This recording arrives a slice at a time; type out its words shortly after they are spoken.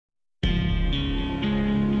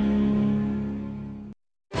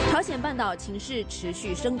朝鲜半岛情势持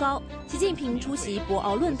续升高，习近平出席博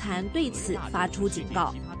鳌论坛对此发出警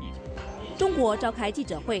告。中国召开记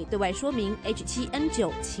者会对外说明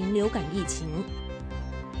H7N9 禽流感疫情。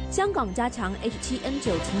香港加强 H7N9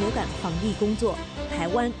 禽流感防疫工作，台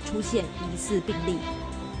湾出现疑似病例。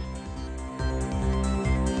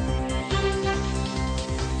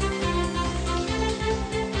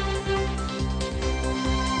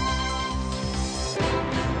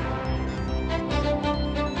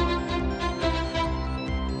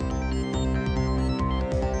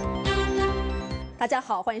大家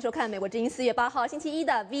好，欢迎收看美国之音4月8号星期一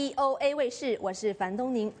的 VOA 卫视，我是樊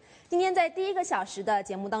东宁。今天在第1个小时的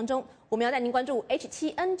节目当中，我们要带您关注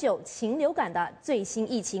H7N9 禽流感的最新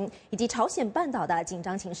疫情，以及朝鲜半岛的紧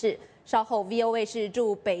张情势。稍后 VOA 卫视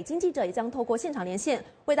驻北京记者也将透过现场连线，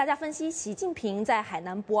为大家分析习近平在海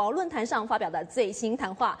南博鳌论坛上发表的最新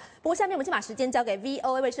谈话。不过下面我们先把时间交给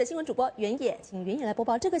VOA 卫视的新闻主播袁野，请袁野来播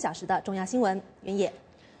报这个小时的重要新闻。袁野。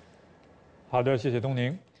好的，谢谢东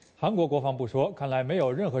宁。韩国国防部说，看来没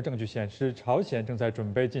有任何证据显示朝鲜正在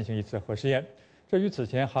准备进行一次核试验，这与此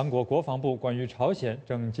前韩国国防部关于朝鲜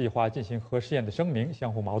正计划进行核试验的声明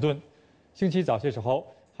相互矛盾。星期早些时候，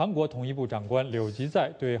韩国统一部长官柳吉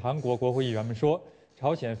在对韩国国会议员们说，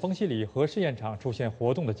朝鲜丰西里核试验场出现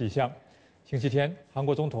活动的迹象。星期天，韩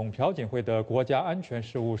国总统朴槿惠的国家安全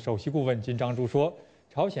事务首席顾问金章洙说，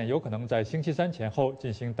朝鲜有可能在星期三前后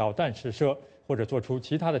进行导弹试射，或者做出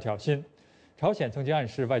其他的挑衅。朝鲜曾经暗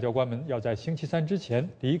示外交官们要在星期三之前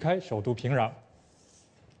离开首都平壤。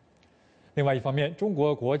另外一方面，中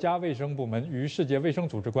国国家卫生部门与世界卫生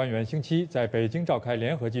组织官员星期一在北京召开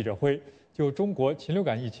联合记者会，就中国禽流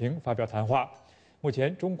感疫情发表谈话。目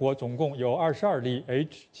前，中国总共有22例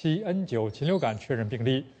H7N9 禽流感确认病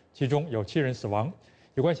例，其中有7人死亡。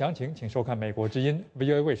有关详情，请收看美国之音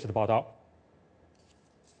VOA 卫视的报道。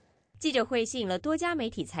记者会吸引了多家媒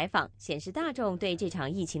体采访，显示大众对这场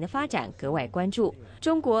疫情的发展格外关注。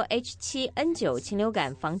中国 H7N9 禽流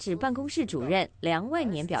感防治办公室主任梁万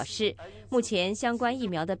年表示，目前相关疫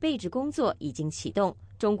苗的备制工作已经启动，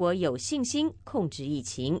中国有信心控制疫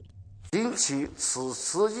情。引起此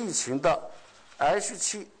次疫情的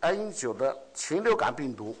H7N9 的禽流感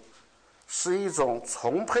病毒是一种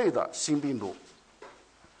重配的新病毒，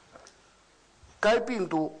该病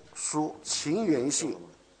毒属禽源性。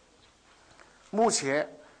目前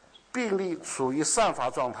病例处于散发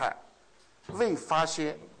状态，未发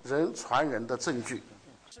现人传人的证据。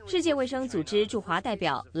世界卫生组织驻华代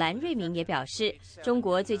表蓝瑞明也表示，中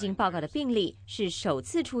国最近报告的病例是首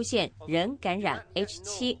次出现人感染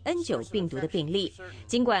H7N9 病毒的病例，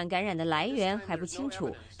尽管感染的来源还不清楚，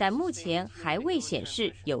但目前还未显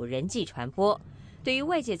示有人际传播。对于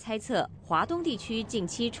外界猜测华东地区近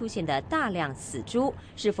期出现的大量死猪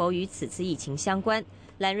是否与此次疫情相关，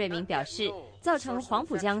蓝瑞明表示，造成黄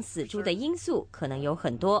浦江死猪的因素可能有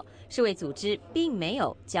很多，世卫组织并没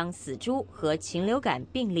有将死猪和禽流感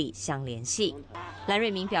病例相联系。蓝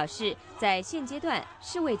瑞明表示，在现阶段，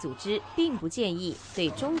世卫组织并不建议对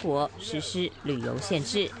中国实施旅游限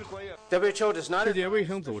制。世界卫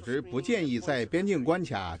生组织不建议在边境关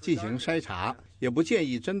卡进行筛查，也不建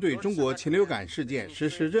议针对中国禽流感事件实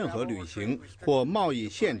施任何旅行或贸易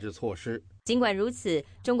限制措施。尽管如此，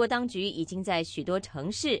中国当局已经在许多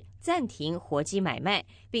城市暂停活鸡买卖，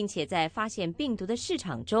并且在发现病毒的市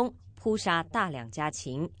场中扑杀大量家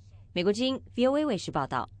禽。美国之音 VOA 卫视报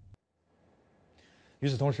道。与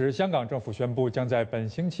此同时，香港政府宣布将在本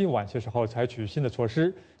星期晚些时候采取新的措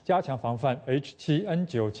施，加强防范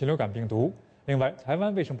H7N9 禽流感病毒。另外，台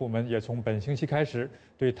湾卫生部门也从本星期开始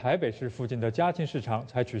对台北市附近的家禽市场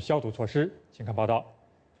采取消毒措施。请看报道。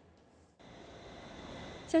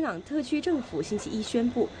香港特区政府星期一宣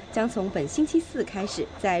布，将从本星期4开始，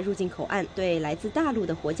在入境口岸对来自大陆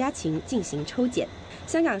的活家禽进行抽检。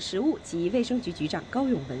香港食物及卫生局局长高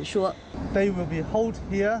永文说：“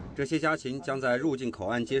这些家禽将在入境口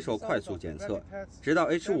岸接受快速检测，直到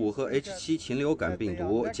H5和 H7 禽流感病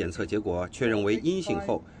毒检测结果确认为阴性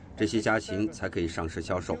后，这些家禽才可以上市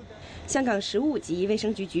销售。”香港食物及卫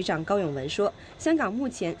生局局长高永文说：“香港目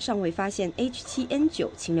前尚未发现 H7N9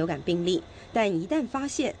 禽流感病例，但一旦发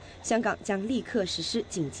现，香港将立刻实施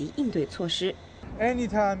紧急应对措施。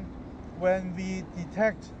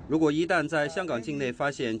如果一旦在香港境内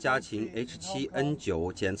发现家禽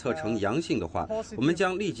H7N9 检测呈阳性的话，我们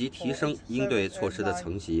将立即提升应对措施的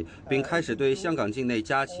层级，并开始对香港境内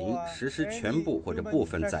家禽实施全部或者部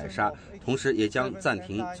分宰杀，同时也将暂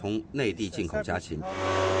停从内地进口家禽。”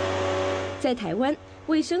在台湾，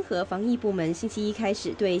卫生和防疫部门星期一开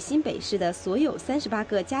始对新北市的所有38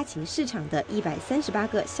个家禽市场的138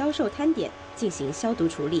个销售摊点进行消毒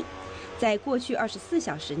处理。在过去24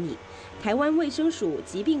小时里，台湾卫生署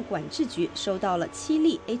疾病管制局收到了7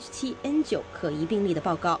例 H7N9 可疑病例的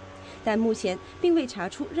报告，但目前并未查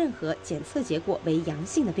出任何检测结果为阳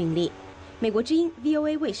性的病例。美国之音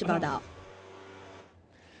VOA 卫视报道。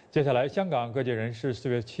接下来，香港各界人士4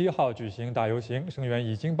月7号举行大游行，声援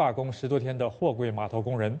已经罢工10多天的货柜码头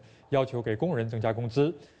工人，要求给工人增加工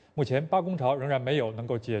资。目前罢工潮仍然没有能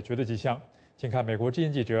够解决的迹象。请看美国之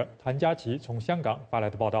音记者谭佳琪从香港发来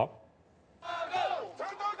的报道。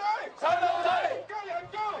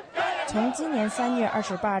从今年3月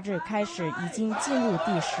28日开始，已经进入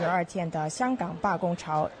第12天的香港罢工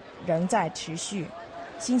潮仍在持续。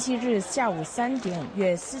星期日下午3点，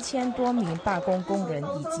约4000多名罢工工人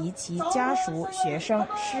以及其家属、学生、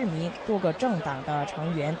市民、多个政党的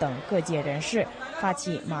成员等各界人士发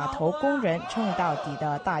起码头工人撑到底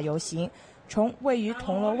的大游行，从位于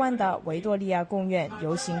铜锣湾的维多利亚公园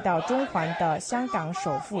游行到中环的香港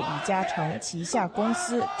首富李嘉诚旗下公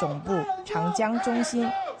司总部长江中心。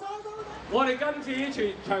我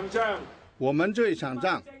们这一场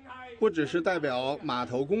仗不只是代表码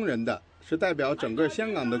头工人的，是代表整个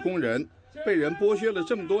香港的工人。被人剥削了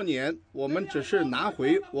这么多年，我们只是拿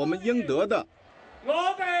回我们应得的。我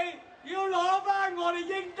哋要攞返我哋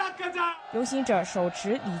應得㗎咋！遊行者手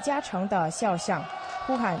持李嘉誠的肖像，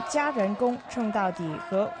呼喊加人工、撐到底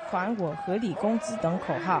和還我合理工資等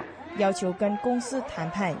口號，要求跟公司談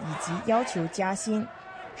判以及要求加薪。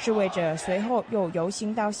示威者随后又游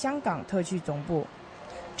行到香港特区总部。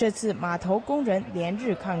这次码头工人连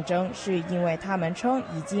日抗争，是因为他们称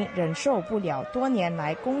已经忍受不了多年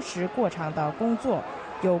来工时过长的工作。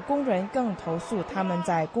有工人更投诉他们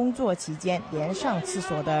在工作期间连上厕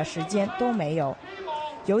所的时间都没有。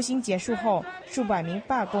游行结束后，数百名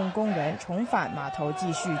罢工工人重返码头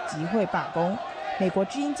继续集会罢工。美国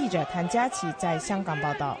之音记者谭佳琪在香港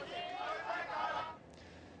报道。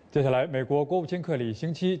接下来，美国国务卿克里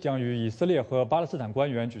星期将与以色列和巴勒斯坦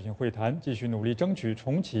官员举行会谈，继续努力争取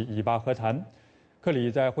重启以巴和谈。克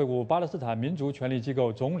里在会晤巴勒斯坦民族权力机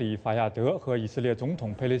构总理法亚德和以色列总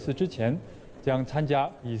统佩雷斯之前，将参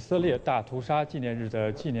加以色列大屠杀纪念日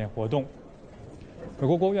的纪念活动。美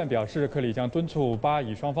国国务院表示，克里将敦促巴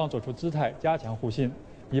以双方做出姿态，加强互信。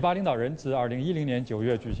以巴领导人自2010年9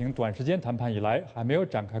月举行短时间谈判以来，还没有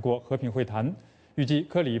展开过和平会谈。预计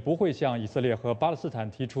克里不会向以色列和巴勒斯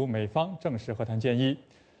坦提出美方正式和谈建议。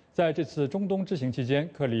在这次中东之行期间，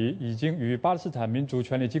克里已经与巴勒斯坦民族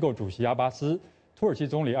权力机构主席阿巴斯、土耳其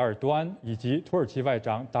总理埃尔多安以及土耳其外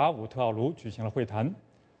长达武特奥卢举行了会谈。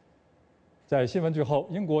在新闻最后，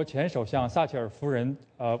英国前首相撒切尔夫人，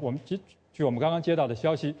据我们刚刚接到的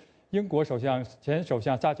消息，英国前首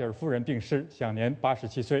相撒切尔夫人病逝，享年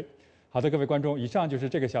87岁。好的，各位观众，以上就是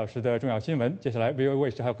这个小时的重要新闻。接下来 VOA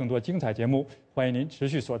卫视还有更多精彩节目，欢迎您持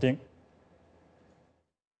续锁定。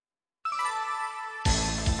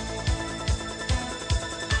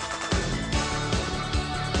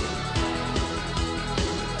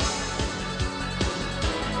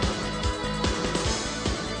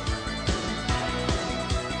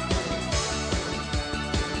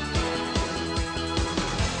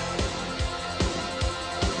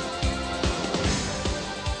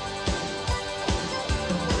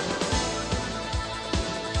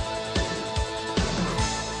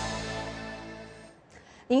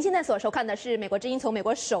您现在所收看的是美国之音从美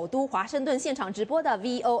国首都华盛顿现场直播的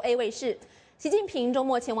VOA 卫视。习近平周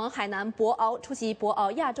末前往海南博鳌出席博鳌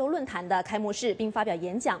亚洲论坛的开幕式，并发表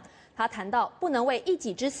演讲。他谈到不能为一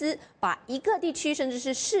己之私把一个地区甚至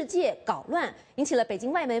是世界搞乱，引起了北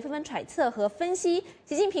京外媒纷纷揣测和分析。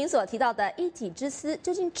习近平所提到的一己之私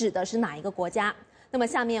究竟指的是哪一个国家？那么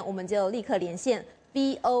下面我们就立刻连线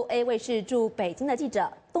VOA 卫视驻北京的记者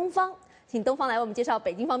东方，请东方来为我们介绍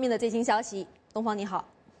北京方面的最新消息。东方你好。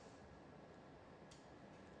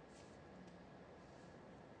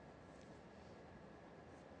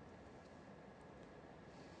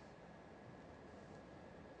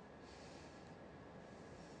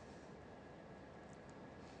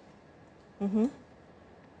嗯哼，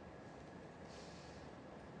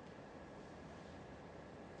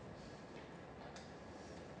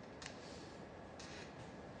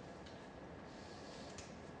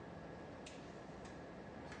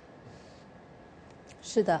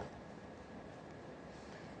是的。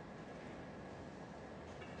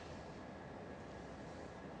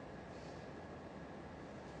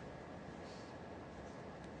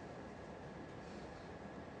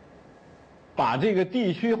把这个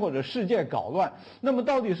地区或者世界搞乱。那么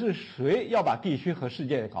到底是谁要把地区和世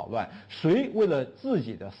界搞乱？谁为了自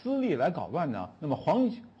己的私利来搞乱呢？那么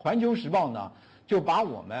环球时报呢就把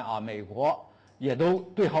我们美国也都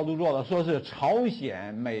对号入座了，说是朝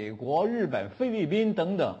鲜、美国、日本、菲律宾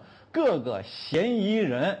等等各个嫌疑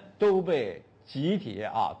人都被集体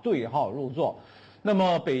对号入座。那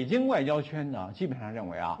么北京外交圈呢，基本上认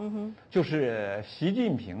为就是习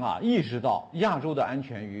近平意识到亚洲的安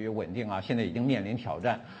全与稳定现在已经面临挑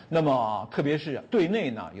战。那么特别是对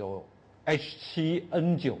内呢有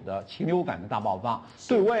H7N9的禽流感的大爆发，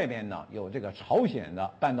对外面呢有这个朝鲜的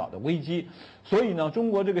半岛的危机，所以呢，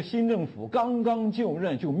中国这个新政府刚刚就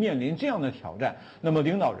任就面临这样的挑战。那么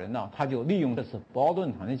领导人呢，他就利用这次博鳌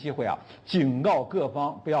论坛的机会警告各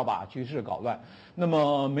方不要把局势搞乱。那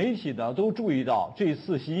么媒体呢都注意到，这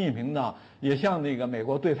次习近平呢也像那个美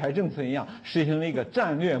国对台政策一样，实行了一个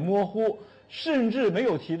战略模糊。甚至没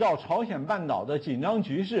有提到朝鲜半岛的紧张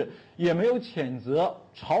局势，也没有谴责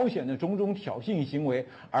朝鲜的种种挑衅行为，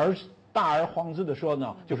而大而化之的说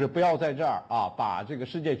呢，就是不要在这儿把这个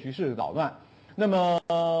世界局势捣乱。那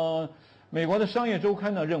么美国的商业周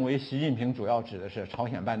刊呢认为，习近平主要指的是朝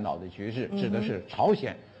鲜半岛的局势，指的是朝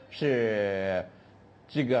鲜是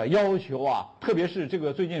这个要求特别是这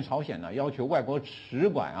个最近朝鲜呢要求外国使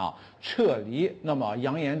馆撤离，那么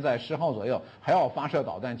扬言在10号左右还要发射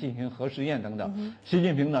导弹进行核试验等等。习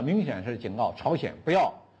近平呢明显是警告朝鲜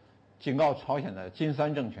警告朝鲜的金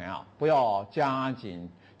三政权不要加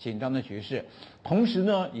紧张的局势，同时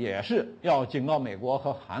呢也是要警告美国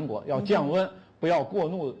和韩国要降温，不要过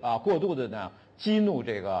度的呢激怒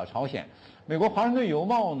这个朝鲜。美国《华盛顿邮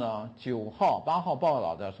报》呢9号、8号报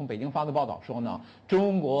道的，从北京发的报道说呢，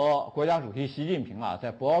中国国家主席习近平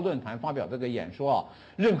在博鳌论坛发表这个演说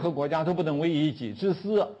任何国家都不能为一己之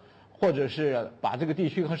私，或者是把这个地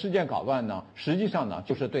区和世界搞乱呢，实际上呢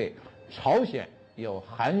就是对朝鲜有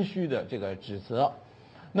含蓄的这个指责。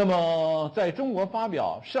那么在中国发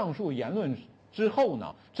表上述言论之后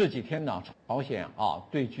呢，这几天呢，朝鲜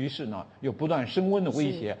对局势呢有不断升温的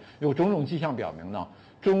威胁，有种种迹象表明呢，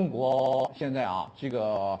中国现在这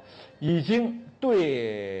个已经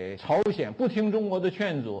对朝鲜不听中国的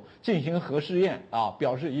劝阻进行核试验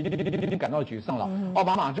表示已经感到沮丧了。奥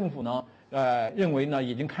巴马政府呢认为呢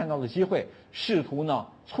已经看到了机会，试图呢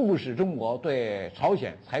促使中国对朝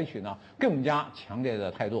鲜采取呢更加强烈的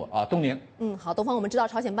态度东宁。好，东方，我们知道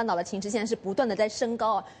朝鲜半岛的情势现在是不断的在升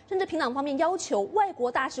高甚至平壤方面要求外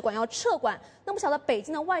国大使馆要撤馆。那不晓得北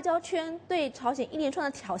京的外交圈对朝鲜一连串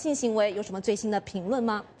的挑衅行为有什么最新的评论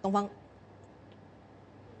吗？东方。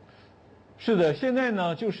是的，现在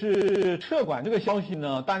呢就是撤馆这个消息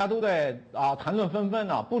呢，大家都在谈论纷纷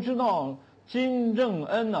不知道金正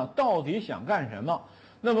恩呢到底想干什么。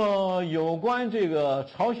那么有关这个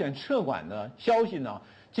朝鲜撤馆的消息呢，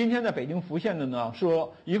今天在北京浮现的呢，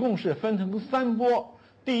说一共是分成3波。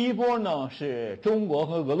第一波呢是中国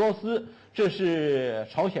和俄罗斯，这是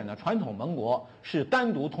朝鲜的传统盟国，是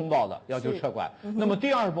单独通报的要求撤馆。那么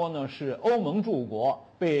第2波呢是欧盟诸国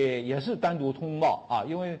也是单独通报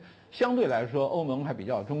因为相对来说欧盟还比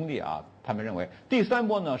较中立他们认为。第3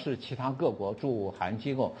波呢是其他各国驻韩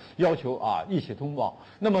机构要求一起通报。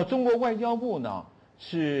那么中国外交部呢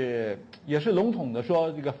也是笼统的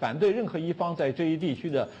说，这个反对任何一方在这一地区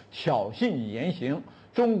的挑衅言行，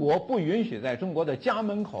中国不允许在中国的家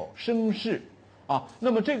门口生事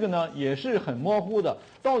那么这个呢也是很模糊的，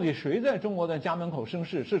到底谁在中国的家门口生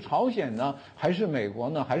事？是朝鲜呢，还是美国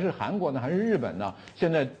呢，还是韩国呢，还是日本呢？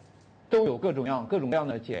现在都有各种各样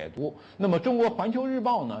的解读。那么中国环球日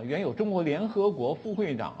报呢，原有中国联合国副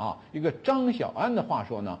会长一个张晓安的话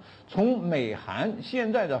说呢，从美韩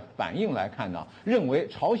现在的反应来看呢，认为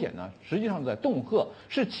朝鲜呢实际上在恫吓，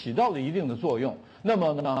是起到了一定的作用。那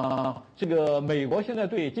么呢，这个美国现在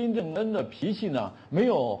对金正恩的脾气呢没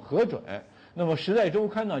有核准。那么《时代周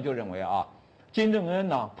刊》呢就认为金正恩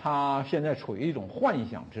呢他现在处于一种幻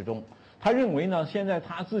想之中。他认为呢，现在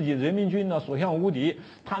他自己人民军呢所向无敌，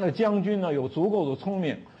他的将军呢有足够的聪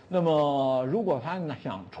明。那么如果他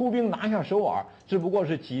想出兵拿下首尔，只不过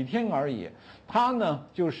是几天而已。他呢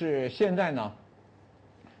就是现在呢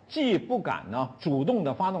既不敢呢主动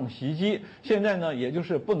的发动袭击，现在呢也就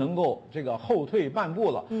是不能够这个后退半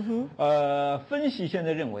步了。分析现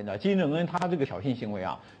在认为呢，金正恩他这个挑衅行为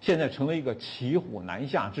现在成了一个骑虎难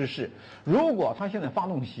下之势。如果他现在发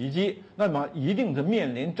动袭击，那么一定是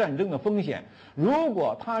面临战争的风险。如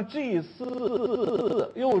果他这一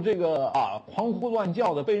次又这个狂呼乱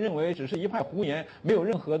叫的，被认为只是一派胡言，没有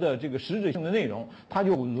任何的这个实质性的内容，他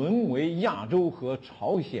就沦为亚洲和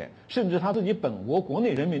朝鲜甚至他自己本国国内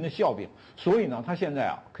人民的笑柄。所以呢，他现在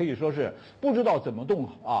啊可以说是不知道怎么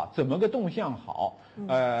个动向好。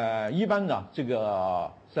一般呢，这个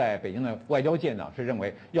在北京的外交界呢是认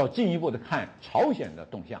为要进一步的看朝鲜的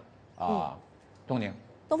动向啊。东宁。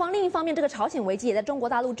东方另一方面，这个朝鲜危机也在中国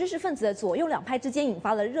大陆知识分子的左右两派之间引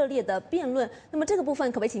发了热烈的辩论。那么这个部分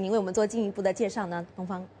可不可以请您为我们做进一步的介绍呢？东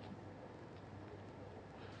方。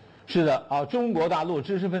是的啊，中国大陆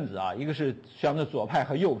知识分子啊，一个是像这左派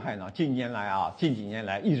和右派呢，近几年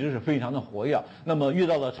来一直是非常的活跃。那么遇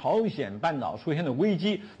到了朝鲜半岛出现的危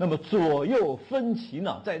机，那么左右分歧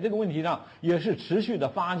呢，在这个问题上也是持续的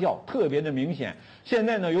发酵，特别的明显。现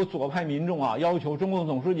在呢，有左派民众啊要求中共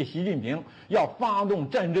总书记习近平要发动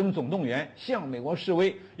战争总动员，向美国示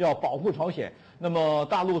威，要保护朝鲜。那么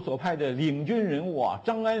大陆左派的领军人物啊，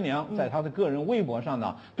张安良在他的个人微博上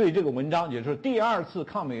呢，对这个文章，也就是第二次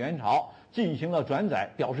抗美援朝进行了转载，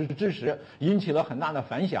表示支持，引起了很大的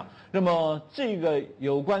反响。那么这个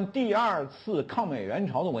有关第二次抗美援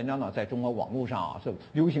朝的文章呢，在中国网络上啊是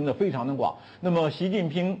流行的非常的广。那么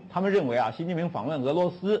他们认为啊，习近平访问俄罗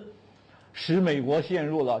斯，使美国陷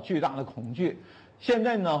入了巨大的恐惧。现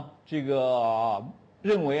在呢，这个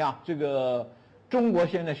认为啊，这个中国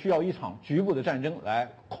现在需要一场局部的战争来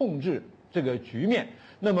控制这个局面。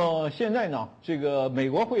那么现在呢，这个美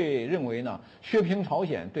国会认为呢，削平朝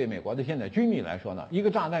鲜对美国的现在军力来说呢，一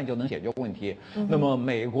个炸弹就能解决问题。那么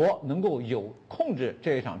美国能够控制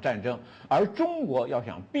这一场战争，而中国要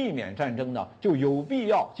想避免战争呢，就有必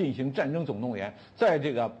要进行战争总动员，在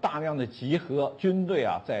这个大量的集合军队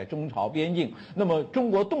啊，在中朝边境。那么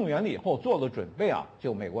中国动员了以后做了准备啊，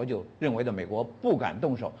美国就认为美国不敢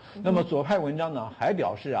动手。那么左派文章呢还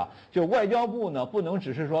表示啊，外交部呢不能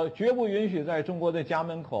只是说绝不允许在中国的家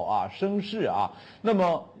门口啊生事啊，那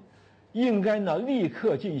么应该呢立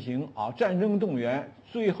刻进行战争动员。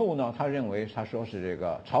最后呢，他说是这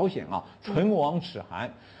个朝鲜啊唇亡齿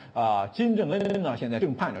寒啊，金正恩呢现在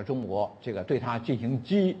正盼着中国这个对他进行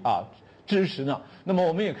支持呢。那么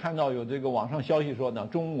我们也看到有这个网上消息说呢，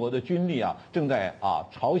中国的军力啊正在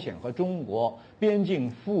朝鲜和中国边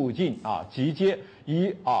境附近集结，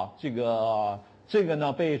这个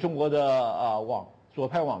呢被中国的左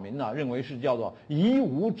派网民呢认为是叫做以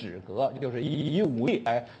武止戈，就是以武力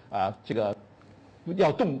来这个不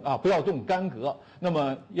要动干戈，那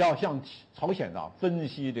么要向朝鲜呢分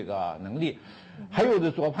析这个能力。还有的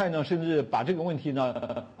左派呢甚至把这个问题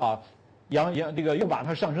呢又把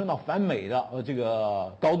它上升到反美的这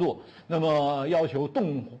个高度，那么要求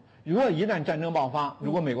如果一旦战争爆发，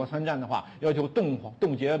如果美国参战的话，要求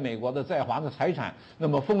冻结美国的在华的财产，那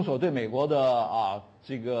么封锁对美国的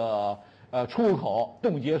出入口，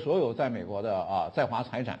冻结所有在美国的在华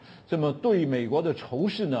财产。这么对美国的仇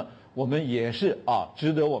视呢，我们也是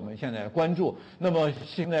值得我们现在关注。那么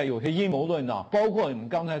现在有些阴谋论呢，包括我们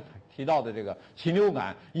刚才提到的这个禽流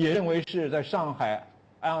感，也认为是在上海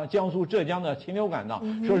江苏、浙江的禽流感呢，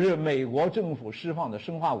说是美国政府释放的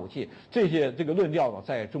生化武器。这个论调呢，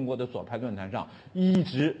在中国的左派论坛上一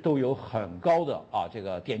直都有很高的这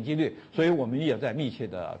个点击率，所以我们也在密切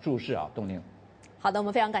的注视东宁。好的，我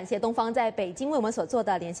们非常感谢东方在北京为我们所做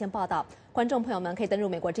的连线报道。观众朋友们可以登入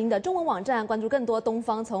美国之音的中文网站，关注更多东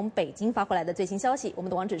方从北京发回来的最新消息。我们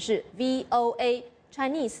的网址是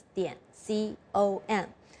voachinese.com。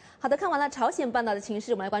好的，看完了朝鲜半岛的情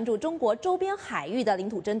势，我们来关注中国周边海域的领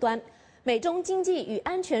土争端。美中经济与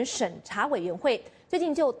安全审查委员会最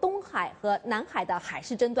近就东海和南海的海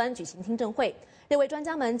事争端举行听证会，6位专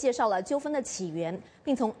家们介绍了纠纷的起源，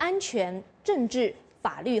并从安全、政治、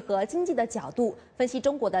法律和经济的角度分析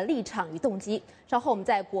中国的立场与动机。稍后我们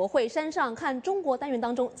在国会山上看中国单元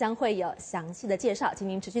当中将会有详细的介绍，请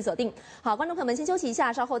您持续锁定。好，观众朋友们先休息一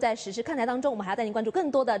下，稍后在时事看台当中，我们还要带您关注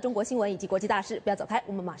更多的中国新闻以及国际大事，不要走开，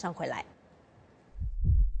我们马上回来。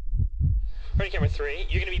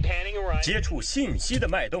接触信息的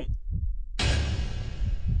脉动，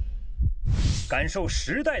感受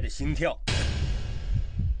时代的心跳，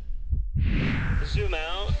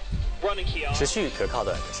持续可靠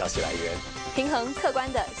的消息来源，平衡客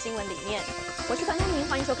观的新闻理念。我是樊东明，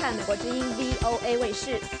欢迎收看美国之音 VOA 卫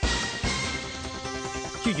视。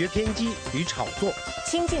拒绝偏激与炒作，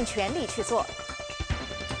倾尽全力去做。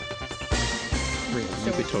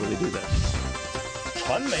You could totally do that.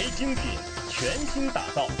 传媒精品，全新打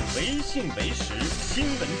造唯信唯实新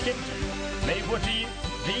闻天职。美国之音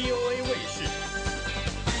VOA 卫视。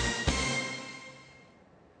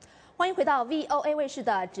欢迎回到 VOA 卫视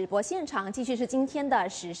的直播现场，继续是今天的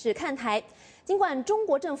时事看台。尽管中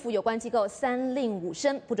国政府有关机构三令五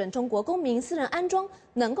申，不准中国公民私人安装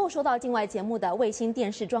能够收到境外节目的卫星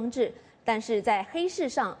电视装置，但是在黑市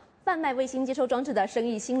上贩卖卫星接收装置的生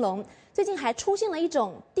意兴隆。最近还出现了一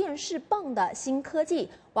种电视棒的新科技，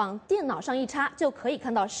往电脑上一插，就可以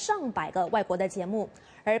看到上百个外国的节目。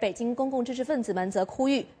而北京公共知识分子们则呼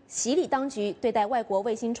吁，习李当局对待外国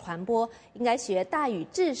卫星传播，应该学大禹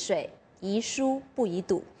治水，宜疏不宜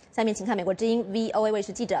堵。下面请看美国之音 VOA 卫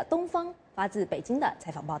视记者东方发自北京的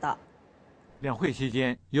采访报道。两会期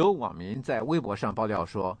间，有网民在微博上爆料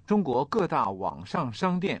说，中国各大网上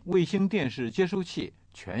商店卫星电视接收器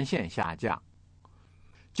全线下架。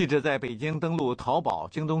记者在北京登录淘宝、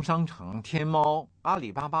京东商城、天猫、阿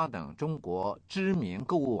里巴巴等中国知名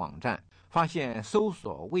购物网站，发现搜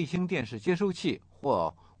索卫星电视接收器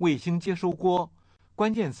或卫星接收锅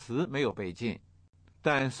关键词没有被禁，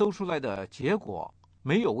但搜出来的结果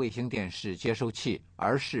没有卫星电视接收器，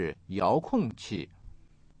而是遥控器。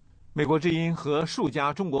美国之音和数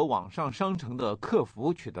家中国网上商城的客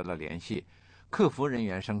服取得了联系，客服人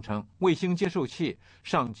员声称卫星接收器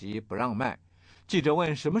上级不让卖。记者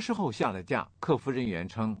问什么时候下了架，客服人员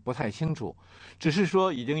称不太清楚，只是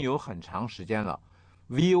说已经有很长时间了。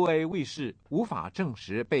VOA 卫视无法证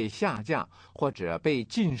实被下架或者被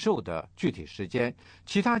禁售的具体时间，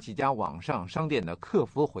其他几家网上商店的客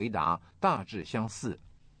服回答大致相似。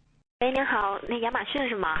喂，您好，那亚马逊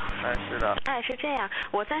是吗？哎，是的。哎，是这样，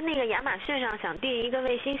我在那个亚马逊上想订一个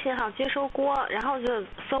卫星信号接收锅，然后就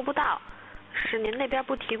搜不到，是您那边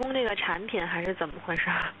不提供这个产品，还是怎么回事？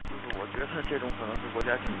我觉得这种可能是国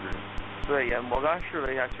家禁止。对，我刚试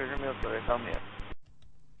了一下，确实没有特别方便。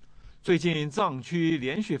最近藏区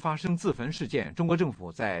连续发生自焚事件，中国政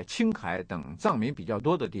府在青海等藏民比较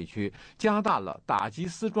多的地区加大了打击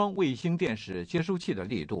私装卫星电视接收器的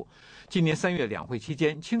力度。今年3月两会期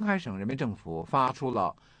间，青海省人民政府发出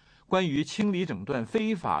了关于清理整顿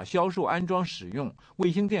非法销售、安装、使用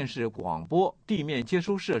卫星电视广播地面接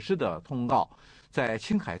收设施的通告，在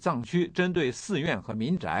青海藏区针对寺院和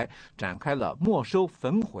民宅展开了没收、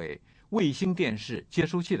焚毁卫星电视接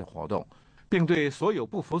收器的活动，并对所有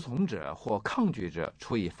不服从者或抗拒者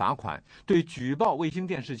处以罚款，对举报卫星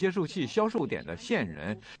电视接收器销售点的线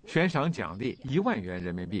人悬赏奖励1万元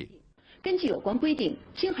人民币。根据有关规定，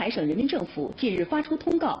青海省人民政府近日发出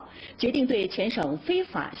通告，决定对全省非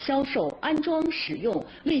法销售、安装、使用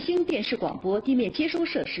卫星电视广播地面接收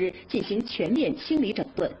设施进行全面清理整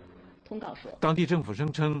顿。通告说，当地政府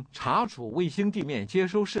声称，查处卫星地面接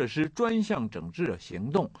收设施专项整治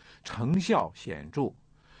行动成效显著。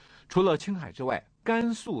除了青海之外，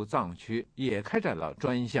甘肃藏区也开展了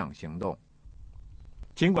专项行动。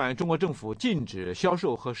尽管中国政府禁止销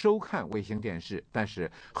售和收看卫星电视，但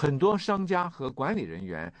是很多商家和管理人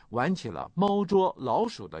员玩起了猫捉老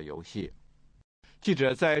鼠的游戏。记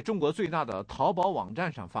者在中国最大的淘宝网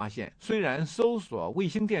站上发现，虽然搜索卫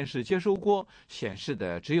星电视接收锅显示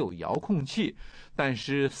的只有遥控器，但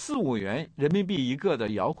是4、5元人民币一个的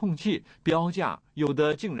遥控器标价有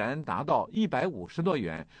的竟然达到150多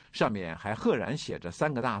元，上面还赫然写着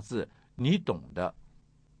3个大字“你懂的”，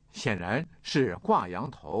显然是挂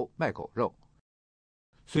羊头卖狗肉。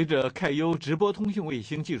随着凯优直播通讯卫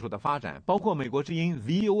星技术的发展，包括美国之音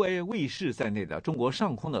VOA 卫视在内的中国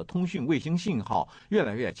上空的通讯卫星信号越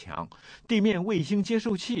来越强，地面卫星接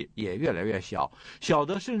收器也越来越小，小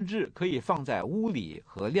的甚至可以放在屋里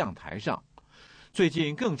和亮台上。最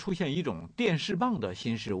近更出现一种电视棒的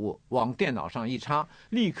新事物，往电脑上一插，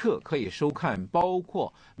立刻可以收看包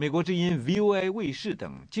括美国之音 VOA 卫视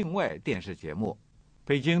等境外电视节目。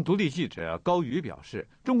北京独立记者高瑜表示，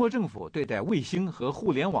中国政府对待卫星和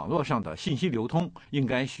互联网络上的信息流通，应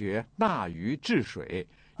该学大禹治水，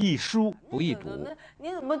宜疏不宜堵。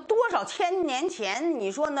你怎么多少千年前，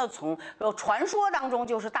你说那从传说当中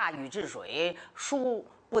就是大禹治水，疏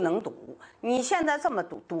不能堵。你现在这么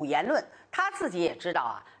堵言论，他自己也知道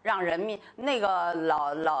啊，让人民那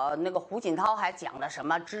个那个胡锦涛还讲了什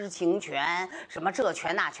么知情权，什么这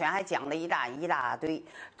权那权，还讲了一大堆。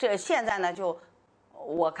这现在呢就。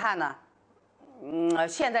我看呢，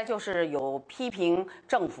现在就是有批评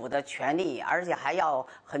政府的权利，而且还要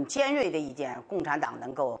很尖锐的意见，共产党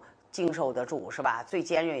能够经受得住，是吧？最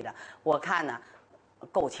尖锐的，我看呢，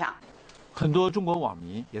够呛。很多中国网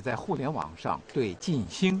民也在互联网上对禁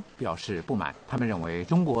星表示不满，他们认为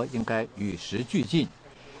中国应该与时俱进。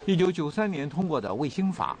1993年通过的卫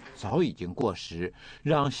星法早已经过时，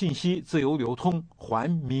让信息自由流通，还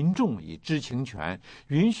民众以知情权，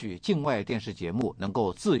允许境外电视节目能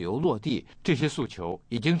够自由落地，这些诉求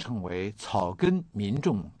已经成为草根民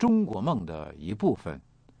众中国梦的一部分。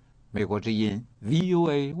美国之音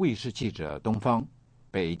VOA 卫视记者东方，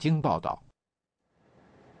北京报道。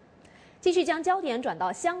继续将焦点转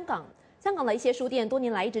到香港。香港的一些书店多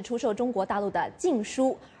年来一直出售中国大陆的禁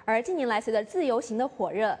书，而近年来随着自由行的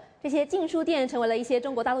火热，这些禁书店成为了一些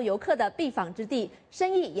中国大陆游客的必访之地，生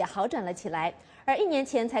意也好转了起来。而1年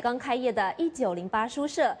前才刚开业的1908书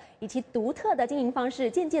社，以其独特的经营方式，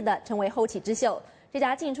渐渐的成为后起之秀。这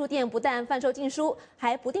家禁书店不但贩售禁书，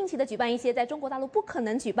还不定期的举办一些在中国大陆不可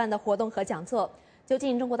能举办的活动和讲座。究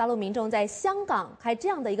竟中国大陆民众在香港开这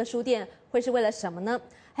样的一个书店，会是为了什么呢？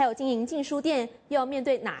还有经营禁书店又要面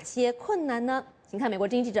对哪些困难呢？请看美国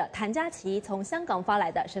之音记者谭佳琪从香港发来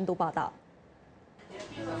的深度报道。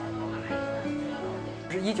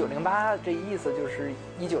是1908，这意思就是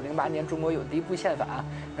1908年中国有第一部宪法，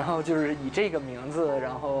然后就是以这个名字，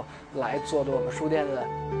然后来做的我们书店的，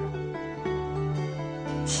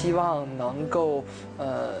希望能够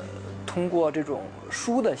通过这种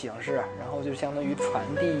书的形式，然后就相当于传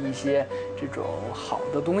递一些这种好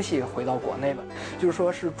的东西回到国内吧，就是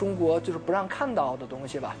说是中国就是不让看到的东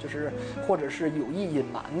西吧，就是或者是有意隐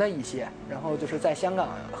瞒的一些，然后就是在香港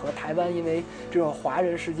和台湾，因为这种华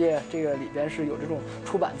人世界这个里边是有这种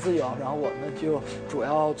出版自由，然后我们就主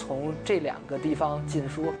要从这2个地方进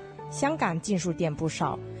书。香港禁书店不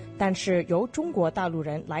少，但是由中国大陆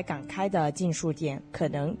人来港开的禁书店可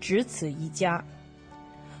能只此一家。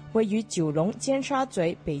位于九龙尖沙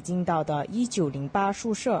咀北京道的1908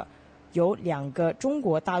书社，由2个中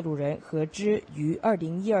国大陆人合资于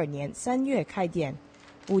2012年3月开店，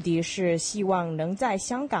目的是希望能在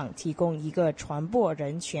香港提供一个传播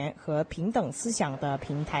人权和平等思想的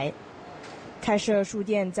平台。开设书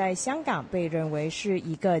店在香港被认为是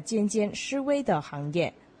一个渐渐式微的行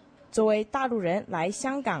业。作为大陆人来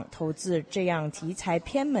香港投资这样题材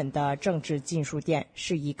偏门的政治禁书店，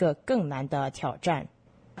是一个更难的挑战。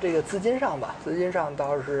这个资金上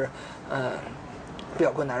倒是比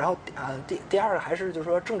较困难，然后第二个还是就是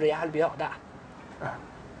说政治压力比较大，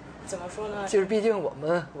怎么说呢？就是毕竟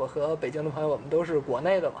我和北京的朋友我们都是国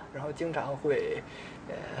内的嘛，然后经常会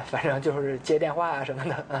反正就是接电话啊什么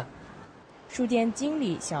的。书店经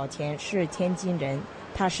理小田是天津人，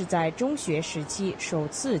他是在中学时期首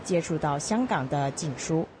次接触到香港的禁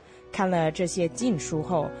书。看了这些禁书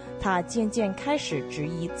后，他渐渐开始质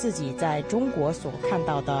疑自己在中国所看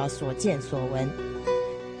到的所见所闻。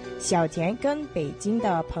小田跟北京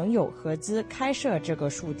的朋友合资开设这个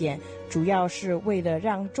书店，主要是为了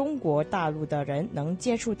让中国大陆的人能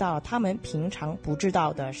接触到他们平常不知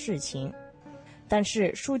道的事情。但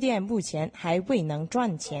是书店目前还未能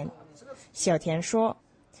赚钱。小田说，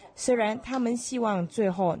虽然他们希望最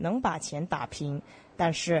后能把钱打平，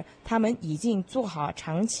但是他们已经做好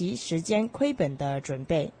长期时间亏本的准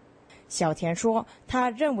备。小田说，他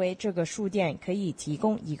认为这个书店可以提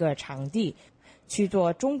供一个场地，去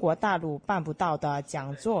做中国大陆办不到的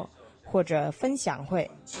讲座或者分享会。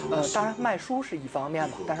当然卖书是一方面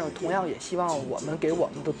嘛，但是同样也希望我们给我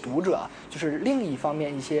们的读者就是另一方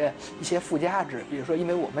面一些附加值，比如说因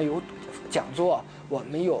为我们有讲座，我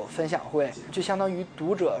们有分享会，就相当于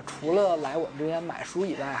读者除了来我们这边买书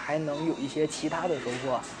以外，还能有一些其他的收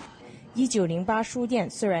获。1908书店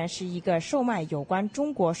虽然是一个售卖有关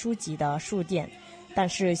中国书籍的书店，但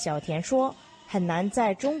是小田说很难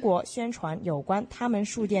在中国宣传有关他们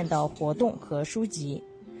书店的活动和书籍。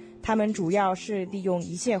他们主要是利用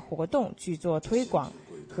一些活动去做推广，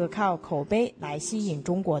和靠口碑来吸引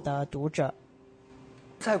中国的读者。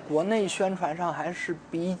在国内宣传上还是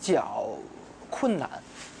比较困难，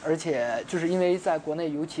而且就是因为在国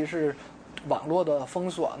内，尤其是网络的封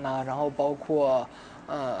锁呢，然后包括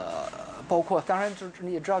当然就是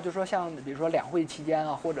你也知道，就是说像比如说两会期间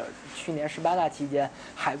啊，或者去年18大期间，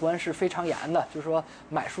海关是非常严的，就是说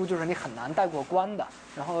买书就是你很难带过关的。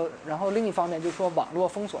然后另一方面就是说网络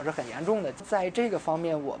封锁是很严重的，在这个方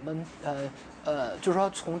面我们就是说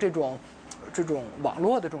从这种网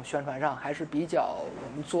络的这种宣传上还是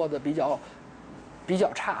我们做的比较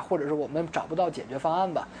差，或者是我们找不到解决方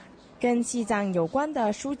案吧。跟西藏有关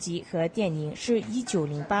的书籍和电影是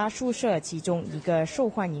1908书社其中一个受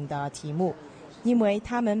欢迎的题目，因为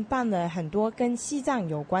他们办了很多跟西藏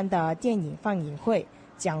有关的电影放映会、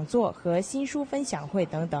讲座和新书分享会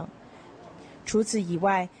等等。除此以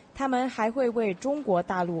外，他们还会为中国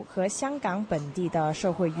大陆和香港本地的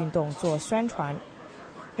社会运动做宣传，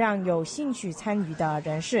让有兴趣参与的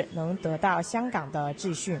人士能得到香港的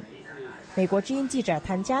资讯。美国之音记者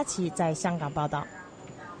谭佳琪在香港报道。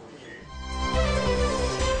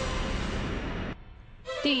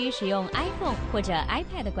对于使用 iPhone 或者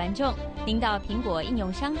iPad 的观众，您到苹果应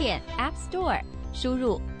用商店 App Store 输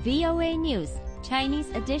入 VOA News Chinese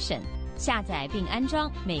Edition， 下载并安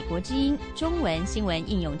装美国之音中文新闻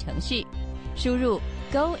应用程序，输入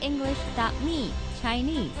goenglish.me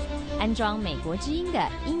Chinese， 安装美国之音的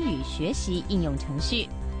英语学习应用程序。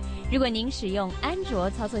如果您使用安卓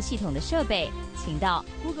操作系统的设备，请到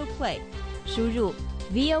Google Play 输入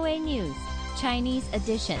VOA News Chinese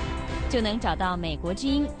Edition， 就能找到美国之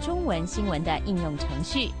音中文新闻的应用程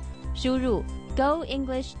序。输入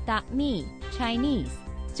goenglish.me Chinese，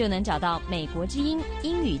 就能找到美国之音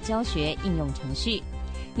英语教学应用程序。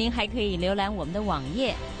您还可以浏览我们的网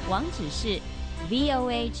页，网址是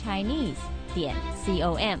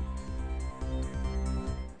voachinese.com。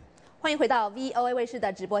欢迎回到 VOA 卫视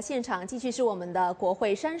的直播现场，继续是我们的国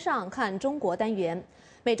会山上看中国单元。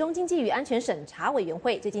美中经济与安全审查委员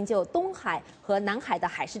会最近就东海和南海的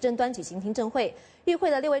海事争端举行听证会，与会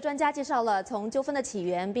的6位专家介绍了从纠纷的起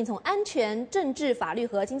源，并从安全、政治、法律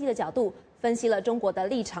和经济的角度分析了中国的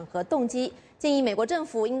立场和动机，建议美国政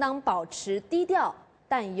府应当保持低调，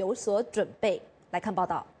但有所准备。来看报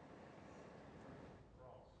道。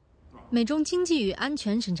美中经济与安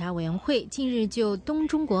全审查委员会近日就东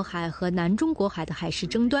中国海和南中国海的海事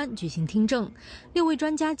争端举行听证，6位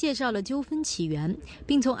专家介绍了纠纷起源，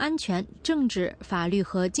并从安全、政治、法律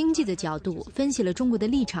和经济的角度分析了中国的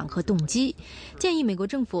立场和动机，建议美国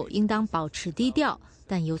政府应当保持低调，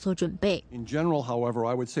但有所准备。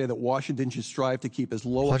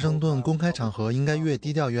华盛顿公开场合应该越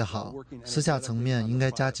低调越好，私下层面应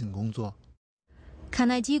该加紧工作。卡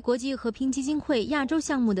耐基国际和平基金会亚洲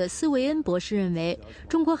项目的斯维恩博士认为，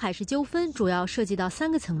中国海事纠纷主要涉及到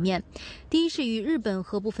3个层面：第一是与日本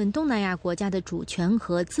和部分东南亚国家的主权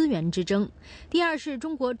和资源之争；第二是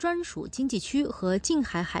中国专属经济区和近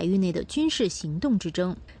海海域内的军事行动之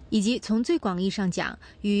争；以及从最广义上讲，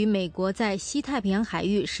与美国在西太平洋海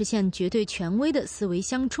域实现绝对权威的思维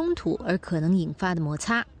相冲突而可能引发的摩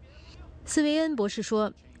擦。斯维恩博士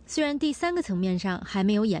说，虽然第3个层面上还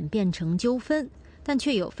没有演变成纠纷，但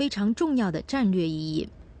却有非常重要的战略意义。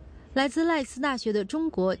来自赖斯大学的中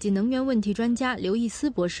国及能源问题专家刘易斯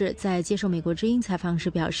博士在接受美国之音采访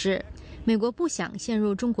时表示，美国不想陷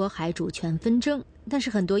入中国海主权纷争，但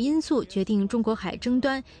是很多因素决定中国海争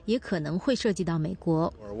端也可能会涉及到美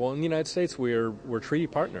国。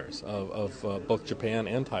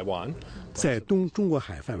在东中国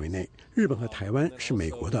海范围内，日本和台湾是美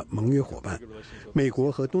国的盟约伙伴，美国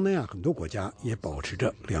和东南亚很多国家也保持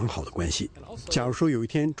着良好的关系。假如说有一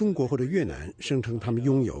天中国或者越南声称他们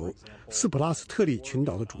拥有斯普拉斯特利群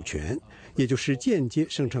岛的主权，也就是间接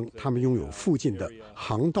声称他们拥有附近的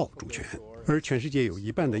航道主权，而全世界有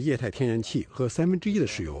1半的液态天然气和1/3的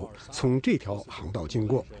石油从这条航道经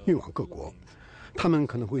过运往各国，他们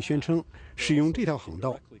可能会宣称使用这条航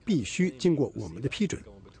道必须经过我们的批准。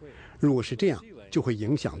如果是这样，就会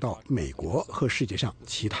影响到美国和世界上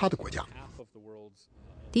其他的国家。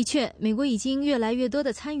的确，美国已经越来越多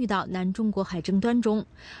地参与到南中国海争端中。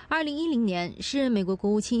2010年是美国国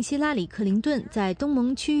务卿希拉里·克林顿在东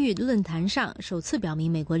盟区域论坛上首次表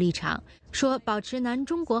明美国立场，说保持南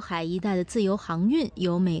中国海一带的自由航运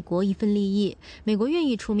有美国一份利益，美国愿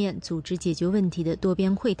意出面组织解决问题的多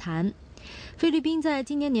边会谈。菲律宾在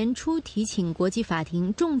今年年初提请国际法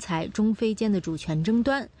庭仲裁中菲间的主权争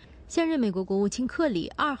端。现任美国国务卿克里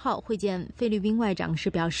2号会见菲律宾外长时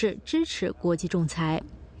表示支持国际仲裁。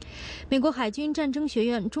美国海军战争学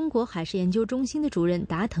院中国海事研究中心的主任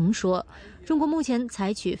达腾说，中国目前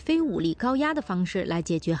采取非武力高压的方式来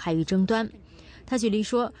解决海域争端。他举例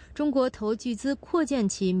说，中国投巨资扩建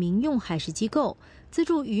其民用海事机构，资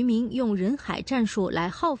助渔民用人海战术来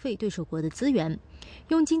耗费对手国的资源，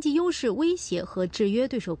用经济优势威胁和制约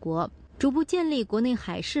对手国，逐步建立国内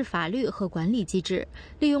海事法律和管理机制，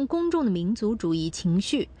利用公众的民族主义情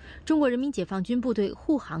绪、中国人民解放军部队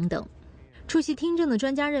护航等。出席听证的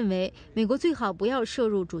专家认为，美国最好不要涉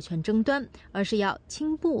入主权争端，而是要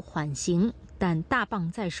轻步缓行，但大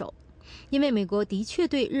棒在手。因为美国的确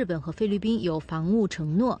对日本和菲律宾有防务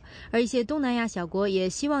承诺，而一些东南亚小国也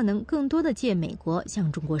希望能更多地借美国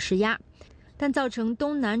向中国施压。但造成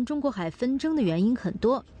东南中国海纷争的原因很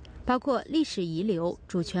多，包括历史遗留、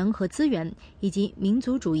主权和资源，以及民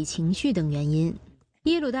族主义情绪等原因。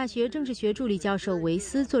耶鲁大学政治学助理教授维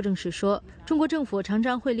斯作证时说，中国政府常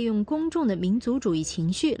常会利用公众的民族主义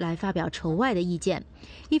情绪来发表仇外的意见，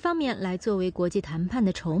一方面来作为国际谈判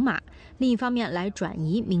的筹码，另一方面来转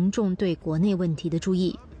移民众对国内问题的注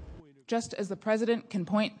意。Just as the president can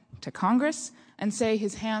point to Congress and say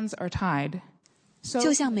his hands are tied,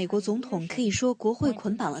 就像美国总统可以说国会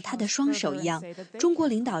捆绑了他的双手一样，中国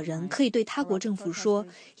领导人可以对他国政府说，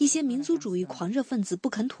一些民族主义狂热分子不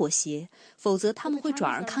肯妥协，否则他们会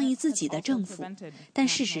转而抗议自己的政府。但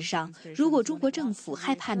事实上，如果中国政府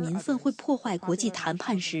害怕民愤会破坏国际谈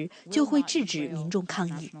判时，就会制止民众抗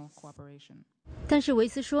议。但是维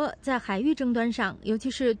斯说，在海域争端上，尤其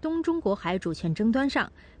是东中国海主权争端上，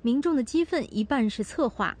民众的激愤一半是策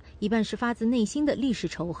划，一半是发自内心的历史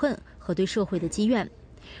仇恨和对社会的积怨。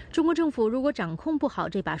中国政府如果掌控不好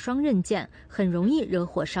这把双刃剑，很容易惹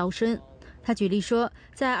火烧身。他举例说，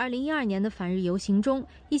在2012年的反日游行中，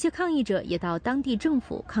一些抗议者也到当地政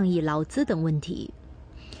府抗议劳资等问题。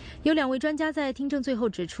有2位专家在听证最后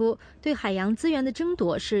指出，对海洋资源的争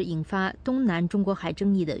夺是引发东南中国海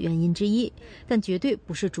争议的原因之一，但绝对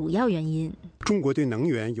不是主要原因。中国对能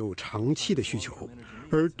源有长期的需求，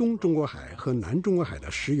而东中国海和南中国海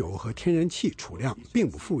的石油和天然气储量并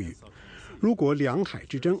不富裕。如果两海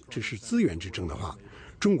之争只是资源之争的话，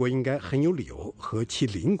中国应该很有理由和其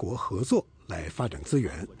邻国合作来发展资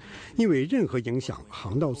源，因为任何影响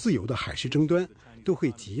航道自由的海事争端都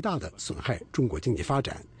会极大地损害中国经济发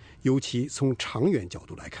展，尤其从长远角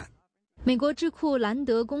度来看。美国智库兰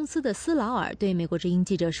德公司的斯劳尔对美国之音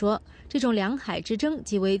记者说，这种两海之争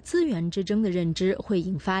即为资源之争的认知会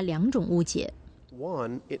引发2种误解。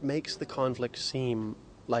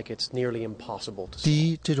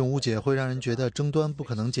第一，这种误解会让人觉得争端不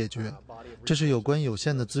可能解决，这是有关有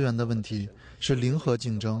限的资源的问题，是零和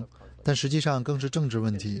竞争，但实际上更是政治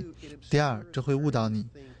问题。第二，这会误导你，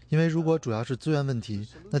因为如果主要是资源问题，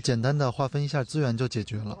那简单的划分一下资源就解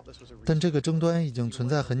决了。但这个争端已经存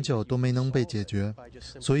在很久都没能被解决，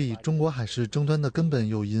所以中国海事争端的根本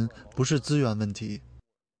诱因不是资源问题。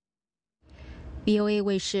VOA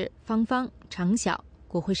卫视方方、常晓、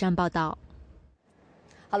国会山报道。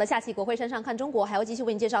好了，下期国会山上看中国还要继续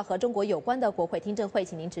为您介绍和中国有关的国会听证会，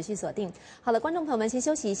请您持续锁定。好了，观众朋友们先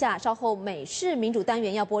休息一下，稍后美式民主单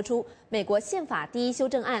元要播出美国宪法第1修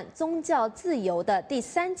正案宗教自由的第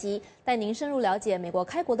3集，带您深入了解美国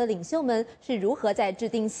开国的领袖们是如何在制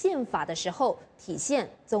定宪法的时候体现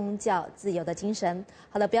宗教自由的精神。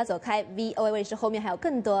好了，不要走开 ，VOA 卫视后面还有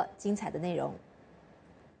更多精彩的内容。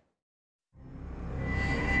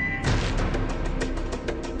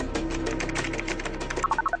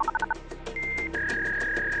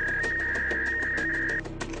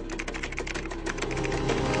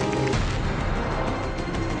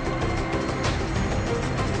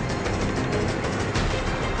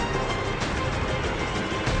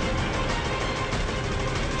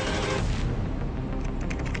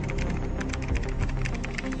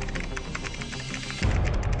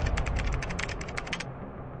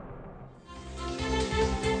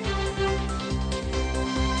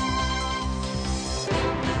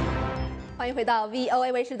欢迎回到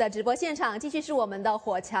VOA 卫视的直播现场，继续是我们的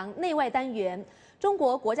火墙内外单元。中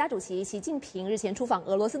国国家主席习近平日前出访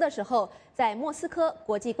俄罗斯的时候，在莫斯科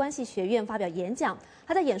国际关系学院发表演讲。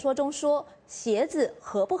他在演说中说：“鞋子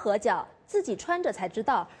合不合脚，自己穿着才知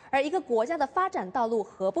道。而一个国家的发展道路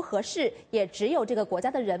合不合适，也只有这个国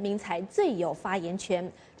家的人民才最有发言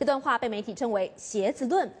权。”这段话被媒体称为“鞋子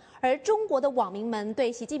论”。而中国的网民们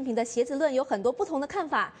对习近平的鞋子论有很多不同的看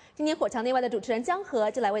法。今天火墙内外的主持人江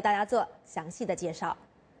河就来为大家做详细的介绍。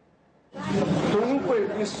中国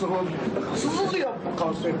的时候只要不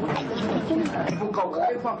搞水不搞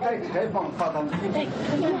开放，改革开放发展经济，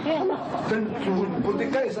不得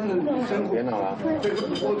改善人民生活，这个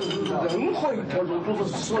任何一条路都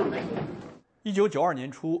是死路。1992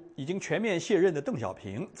年初，已经全面卸任的邓小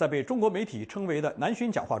平，在被中国媒体称为的南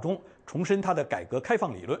巡讲话中，重申他的改革开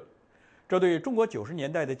放理论，这对中国90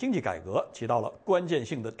年代的经济改革起到了关键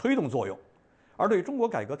性的推动作用。而对中国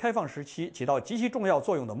改革开放时期起到极其重要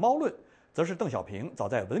作用的猫论，则是邓小平早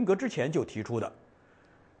在文革之前就提出的。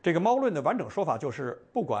这个猫论的完整说法就是，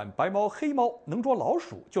不管白猫黑猫，能捉老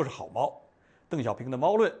鼠就是好猫。邓小平的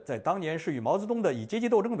猫论在当年是与毛泽东的以阶级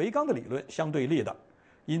斗争为纲的理论相对立的，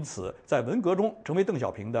因此在文革中成为邓小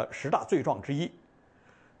平的10大罪状之一。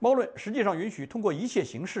猫论实际上允许通过一切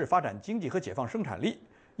形式发展经济和解放生产力，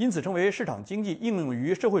因此成为市场经济应用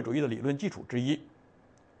于社会主义的理论基础之一。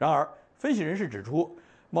然而，分析人士指出，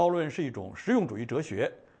猫论是一种实用主义哲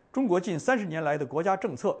学，中国近30年来的国家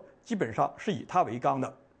政策基本上是以它为纲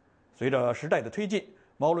的。随着时代的推进，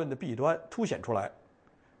猫论的弊端凸显出来。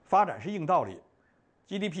发展是硬道理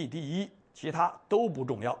 ，GDP 第一，其他都不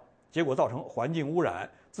重要，结果造成环境污染、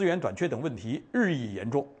资源短缺等问题日益严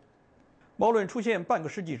重。猫论出现半个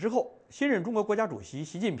世纪之后，新任中国国家主席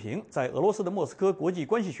习近平在俄罗斯的莫斯科国际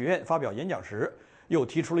关系学院发表演讲时，又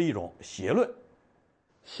提出了一种鞋论。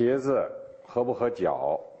鞋子合不合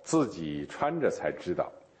脚，自己穿着才知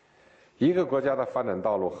道。一个国家的发展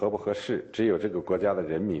道路合不合适，只有这个国家的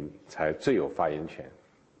人民才最有发言权。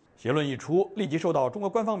结论一出，立即受到中国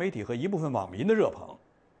官方媒体和一部分网民的热捧。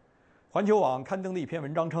环球网刊登的一篇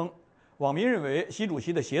文章称，网民认为习主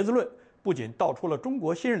席的鞋子论不仅道出了中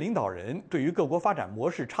国新任领导人对于各国发展模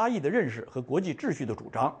式差异的认识和国际秩序的主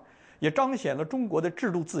张，也彰显了中国的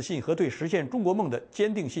制度自信和对实现中国梦的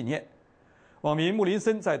坚定信念。网民穆林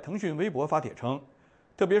森在腾讯微博发帖称，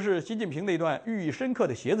特别是习近平那段寓意深刻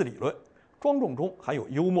的鞋子理论，庄重中还有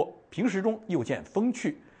幽默，平实中又见风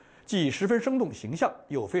趣，既十分生动形象，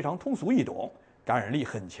又非常通俗易懂，感染力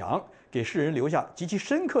很强，给世人留下极其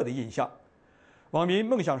深刻的印象。网民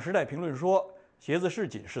梦想时代评论说，鞋子是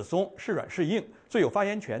紧是松，是软是硬，最有发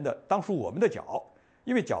言权的当属我们的脚，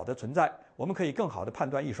因为脚的存在，我们可以更好地判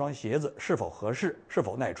断一双鞋子是否合适，是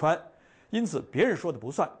否耐穿，因此别人说的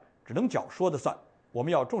不算，只能脚说的算，我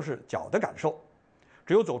们要重视脚的感受。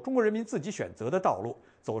只有走中国人民自己选择的道路，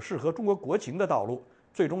走适合中国国情的道路，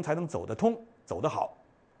最终才能走得通，走得好。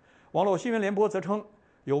网络新闻联播则称，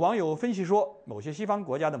有网友分析说，某些西方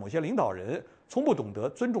国家的某些领导人从不懂得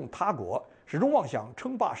尊重他国，始终妄想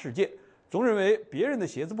称霸世界，总认为别人的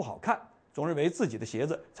鞋子不好看，总认为自己的鞋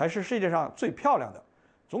子才是世界上最漂亮的，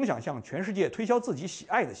总想向全世界推销自己喜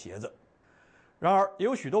爱的鞋子。然而，也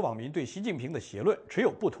有许多网民对习近平的鞋论持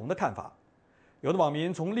有不同的看法。有的网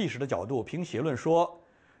民从历史的角度评鞋论说，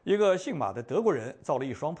一个姓马的德国人造了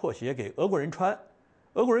一双破鞋给俄国人穿，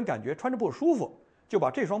俄国人感觉穿着不舒服，就把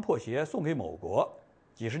这双破鞋送给某国。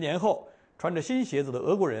几十年后，穿着新鞋子的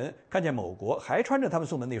俄国人看见某国还穿着他们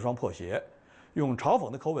送的那双破鞋，用嘲讽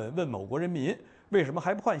的口吻问某国人民为什么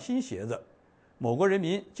还不换新鞋子。某国人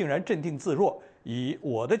民竟然镇定自若，以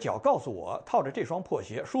我的脚告诉我套着这双破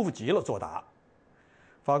鞋舒服极了作答。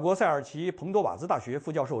法国塞尔奇彭多瓦兹大学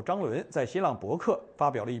副教授张伦在新浪博客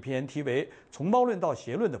发表了一篇题为《从猫论到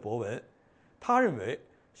鞋论》的博文。他认为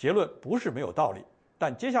鞋论不是没有道理，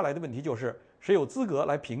但接下来的问题就是谁有资格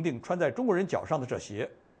来评定穿在中国人脚上的这鞋。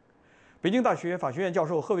北京大学法学院教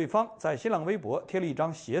授贺卫方在新浪微博贴了一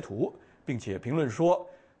张鞋图，并且评论说，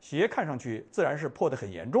鞋看上去自然是破得很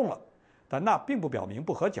严重了，但那并不表明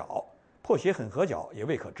不合脚，破鞋很合脚也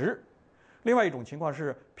未可知。另外一种情况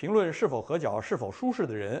是，评论是否合脚、是否舒适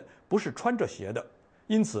的人不是穿着鞋的，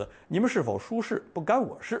因此你们是否舒适不干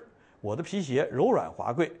我事。我的皮鞋柔软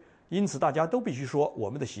华贵，因此大家都必须说我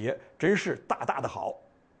们的鞋真是大大的好。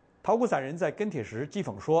陶谷散人在跟帖时讥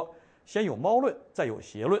讽说，先有猫论，再有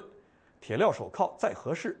鞋论，铁料手铐再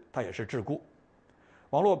合适，它也是桎梏。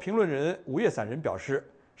网络评论人午夜散人表示，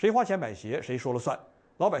谁花钱买鞋谁说了算，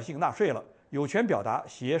老百姓纳税了，有权表达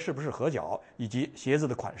鞋是不是合脚以及鞋子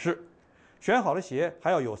的款式。选好了鞋还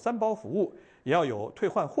要有3包服务，也要有退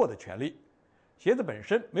换货的权利。鞋子本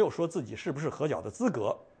身没有说自己是不是合脚的资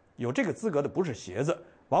格，有这个资格的不是鞋子，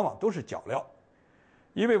往往都是脚料。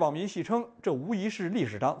一位网民戏称，这无疑是历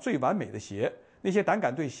史上最完美的鞋，那些胆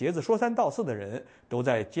敢对鞋子说三道四的人都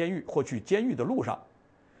在监狱或去监狱的路上。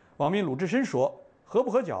网民鲁智深说，合不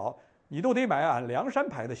合脚你都得买俺梁山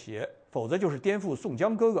牌的鞋，否则就是颠覆宋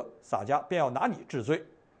江哥哥，洒家便要拿你治罪。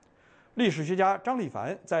历史学家张立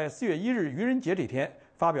凡在4月1日愚人节这天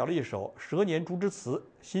发表了一首蛇年竹枝词《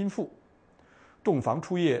心腹》：洞房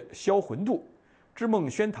初夜销魂度，织梦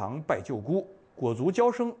轩堂拜舅姑，裹足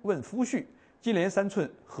娇生问夫婿，金莲3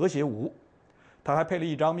寸和谐无。他还配了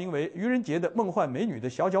一张名为愚人节的梦幻美女的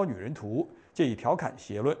小脚女人图，借以调侃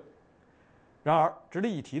邪论。然而值得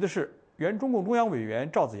一提的是，原中共中央委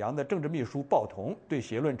员赵紫阳的政治秘书鲍同对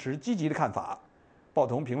邪论持积极的看法。鲍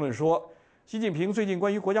同评论说，习近平最近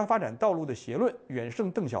关于国家发展道路的邪论远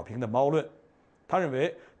胜邓小平的猫论。他认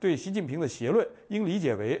为，对习近平的邪论应理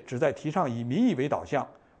解为旨在提倡以民意为导向，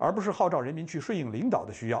而不是号召人民去顺应领导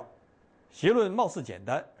的需要。邪论貌似简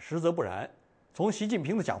单，实则不然。从习近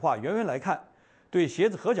平的讲话原文来看，对鞋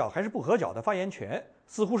子合脚还是不合脚的发言权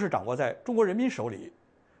似乎是掌握在中国人民手里。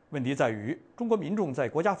问题在于，中国民众在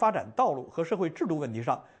国家发展道路和社会制度问题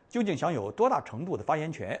上究竟享有多大程度的发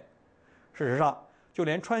言权？事实上，就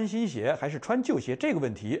连穿新鞋还是穿旧鞋这个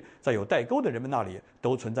问题，在有代沟的人们那里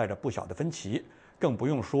都存在着不小的分歧，更不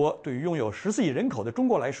用说对于拥有14亿人口的中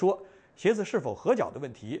国来说，鞋子是否合脚的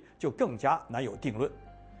问题就更加难有定论。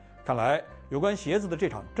看来，有关鞋子的这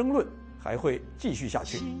场争论还会继续下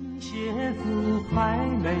去。新鞋子还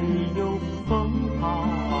没有缝好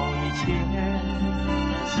以前，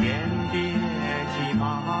先别急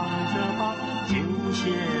忙着把旧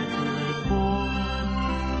鞋子脱，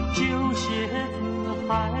旧鞋子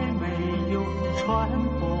还没有穿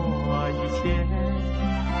破以前，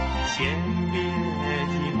先别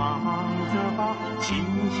急忙着把新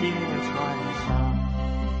鞋穿上。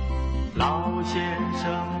老先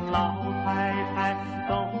生老太太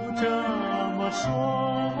都这么说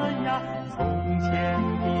呀，从前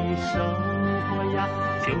的生活呀，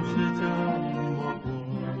就是这么过。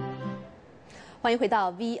欢迎回到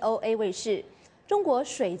VOA 卫视。中国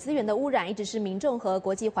水资源的污染一直是民众和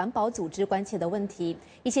国际环保组织关切的问题。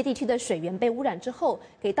一些地区的水源被污染之后，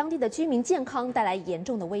给当地的居民健康带来严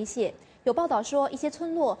重的威胁。有报道说，一些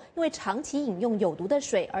村落因为长期饮用有毒的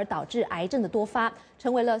水而导致癌症的多发，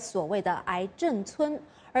成为了所谓的癌症村。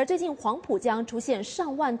而最近黄浦江出现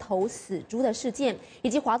上万头死猪的事件，以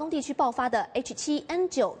及华东地区爆发的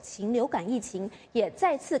H7N9 禽流感疫情，也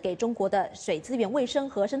再次给中国的水资源卫生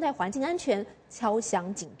和生态环境安全敲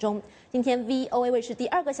响警钟。今天 VOA 卫视第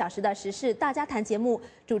2个小时的时事大家谈节目，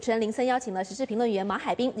主持人林森邀请了时事评论员马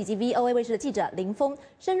海滨以及 VOA 卫视的记者林峰，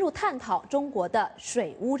深入探讨中国的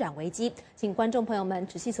水污染危机。请观众朋友们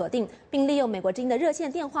持续锁定，并利用美国之音的热线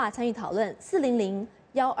电话参与讨论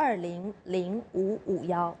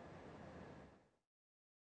400-120-0551。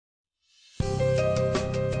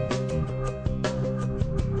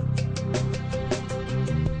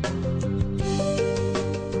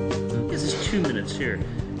2 minutes here.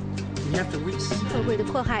 You have to reach. 社会的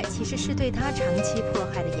迫害其实是对他长期迫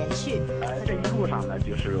害的延续。这一路上呢，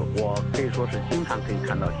就是我可以说是经常可以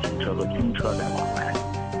看到汽车和军车在往来。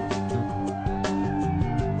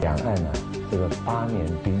两岸呢，这个8年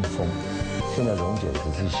冰封，现在溶解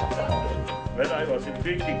只是一小块而已。When I was in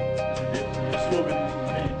Beijing, the slogan,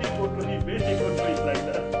 "Anything for me, waiting for me," like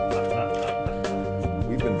that.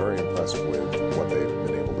 We've been very impressed with what they've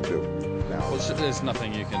been able to do. Well, there's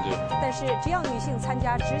nothing you can do. 但是，只要女性参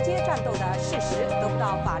加直接战斗的事实得不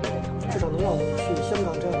到法律的承认，至少能让我们去香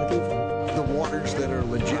港这样的地方。The waters that are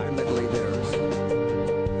legitimately theirs.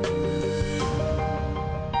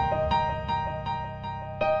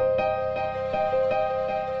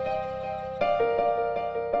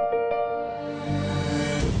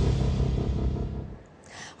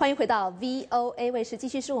 欢迎回到 VOA 卫视，继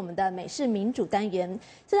续是我们的美式民主单元。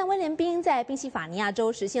虽然威廉宾在宾夕法尼亚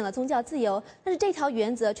州实现了宗教自由，但是这条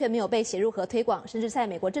原则却没有被写入和推广，甚至在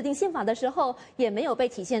美国制定宪法的时候也没有被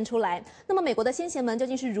体现出来。那么，美国的先贤们究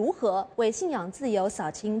竟是如何为信仰自由扫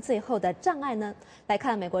清最后的障碍呢？来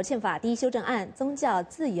看美国宪法第1修正案《宗教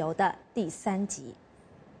自由》的第3集。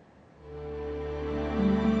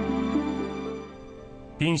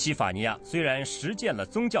宾夕法尼亚虽然实践了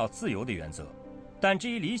宗教自由的原则，但这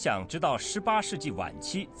一理想直到18世纪晚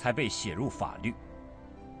期才被写入法律。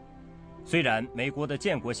虽然美国的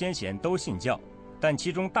建国先贤都信教，但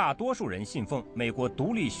其中大多数人信奉美国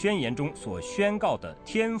独立宣言中所宣告的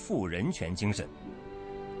天赋人权精神，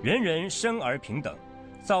人人生而平等，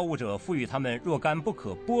造物者赋予他们若干不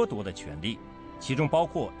可剥夺的权利，其中包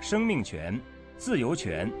括生命权、自由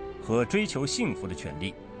权和追求幸福的权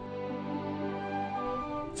利。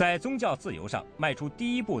在宗教自由上迈出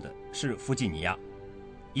第一步的是弗吉尼亚。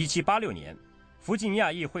1786年，弗吉尼亚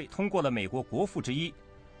议会通过了美国国父之一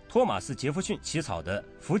托马斯·杰弗逊起草的《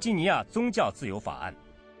弗吉尼亚宗教自由法案》。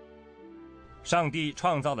上帝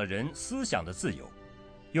创造了人思想的自由，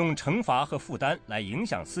用惩罚和负担来影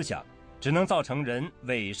响思想，只能造成人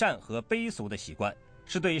伪善和卑俗的习惯，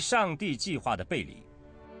是对上帝计划的背离。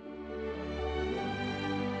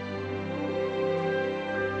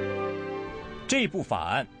这部法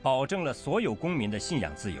案保证了所有公民的信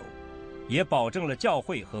仰自由，也保证了教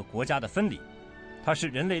会和国家的分离。它是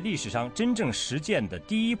人类历史上真正实践的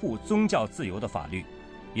第一部宗教自由的法律，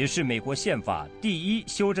也是美国宪法第1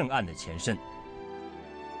修正案的前身。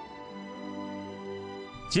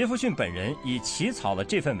杰弗逊本人以起草了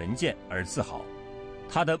这份文件而自豪，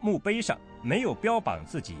他的墓碑上没有标榜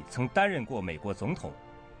自己曾担任过美国总统，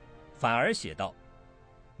反而写道：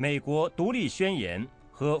美国独立宣言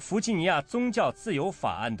和弗吉尼亚宗教自由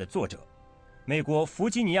法案的作者，美国弗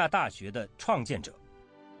吉尼亚大学的创建者。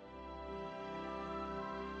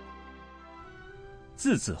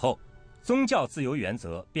自此后，宗教自由原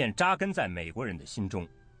则便扎根在美国人的心中。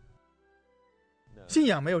信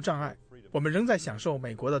仰没有障碍，我们仍在享受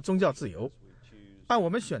美国的宗教自由，按我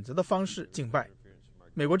们选择的方式敬拜。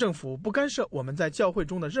美国政府不干涉我们在教会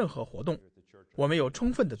中的任何活动，我们有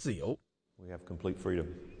充分的自由。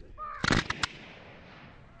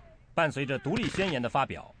伴随着独立宣言的发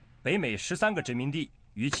表，北美13个殖民地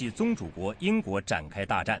与其宗主国英国展开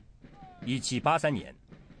大战。1783年，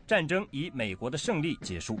战争以美国的胜利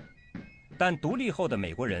结束，但独立后的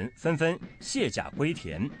美国人纷纷卸甲归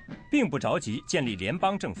田，并不着急建立联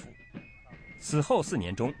邦政府。此后4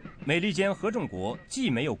年中，美利坚合众国既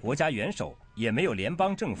没有国家元首，也没有联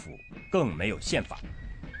邦政府，更没有宪法。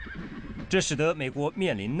这使得美国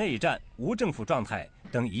面临内战、无政府状态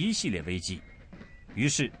等一系列危机。于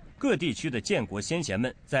是各地区的建国先贤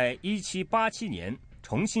们在1787年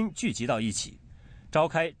重新聚集到一起，召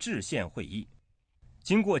开制宪会议，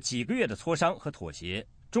经过几个月的磋商和妥协，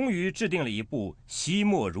终于制定了一部惜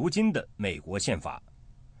墨如金的美国宪法。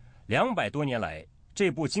200多年来，这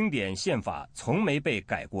部经典宪法从没被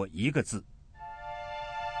改过一个字。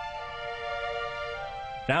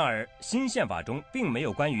然而，新宪法中并没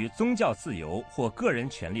有关于宗教自由或个人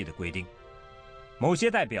权利的规定。某些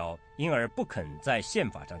代表因而不肯在宪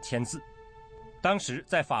法上签字。当时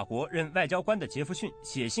在法国任外交官的杰弗逊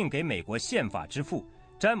写信给美国宪法之父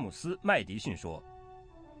詹姆斯·麦迪逊说，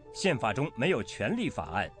宪法中没有权利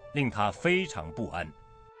法案，令他非常不安。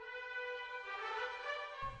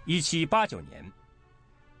1789年，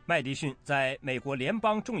麦迪逊在美国联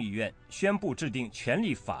邦众议院宣布制定权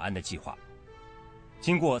利法案的计划。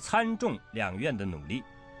经过参众两院的努力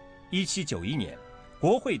，1791年，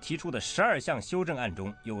国会提出的12项修正案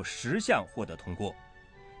中有10项获得通过，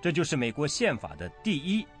这就是美国宪法的第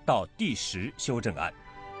1到第10修正案。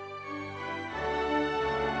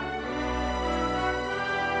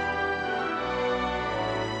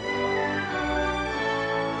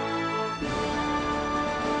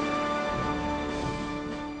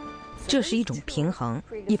这是一种平衡，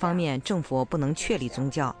一方面政府不能确立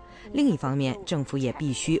宗教，另一方面政府也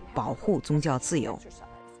必须保护宗教自由。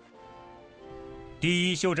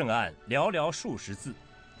第1修正案寥寥数十字，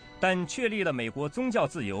但确立了美国宗教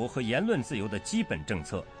自由和言论自由的基本政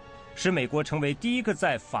策，使美国成为第一个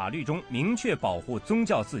在法律中明确保护宗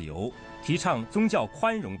教自由、提倡宗教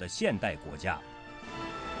宽容的现代国家。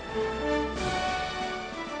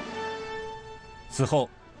此后，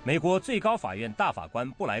美国最高法院大法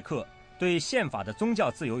官布莱克对宪法的宗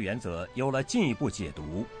教自由原则有了进一步解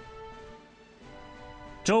读。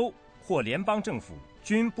州或联邦政府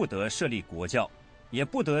均不得设立国教，也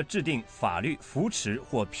不得制定法律扶持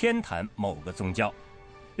或偏袒某个宗教。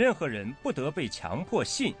任何人不得被强迫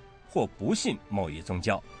信或不信某一宗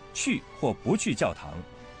教，去或不去教堂。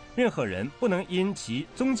任何人不能因其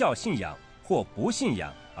宗教信仰或不信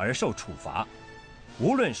仰而受处罚，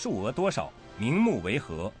无论数额多少，名目为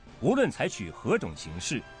何，无论采取何种形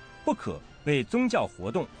式，不可为宗教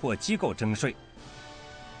活动或机构征税。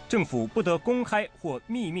政府不得公开或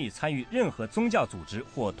秘密参与任何宗教组织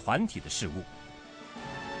或团体的事务。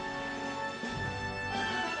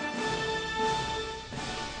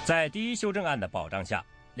在第1修正案的保障下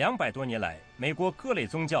，200多年来，美国各类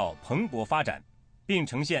宗教蓬勃发展，并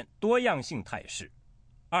呈现多样性态势。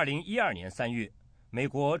2012年3月，美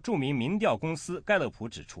国著名民调公司盖勒普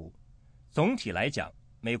指出，总体来讲，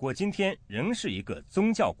美国今天仍是一个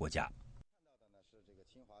宗教国家。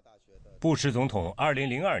布什总统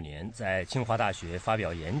2002年在清华大学发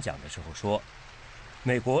表演讲的时候说，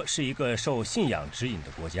美国是一个受信仰指引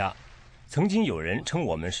的国家，曾经有人称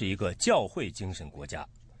我们是一个教会精神国家。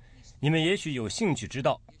你们也许有兴趣知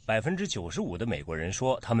道，95%的美国人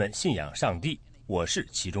说他们信仰上帝，我是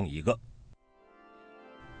其中一个。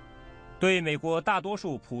对美国大多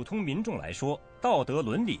数普通民众来说，道德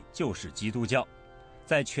伦理就是基督教。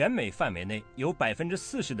在全美范围内，有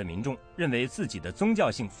40%的民众认为自己的宗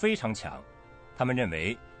教性非常强，他们认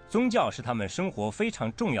为宗教是他们生活非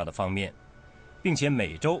常重要的方面，并且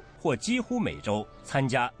每周或几乎每周参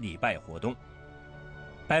加礼拜活动。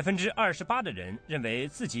28%的人认为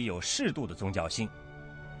自己有适度的宗教性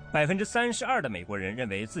，32%的美国人认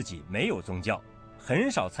为自己没有宗教，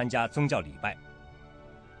很少参加宗教礼拜。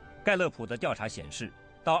盖勒普的调查显示，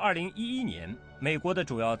到2011年，美国的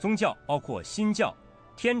主要宗教包括新教、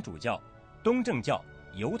天主教、东正教、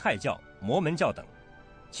犹太教、摩门教等，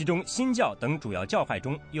其中新教等主要教派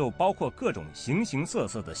中又包括各种形形色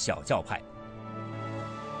色的小教派。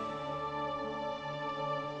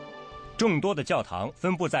众多的教堂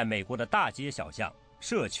分布在美国的大街小巷、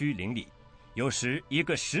社区邻里，有时一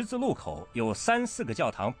个十字路口有3-4个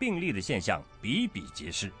教堂并立的现象比比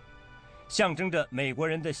皆是，象征着美国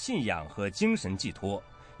人的信仰和精神寄托，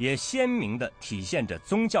也鲜明地体现着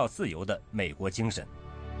宗教自由的美国精神。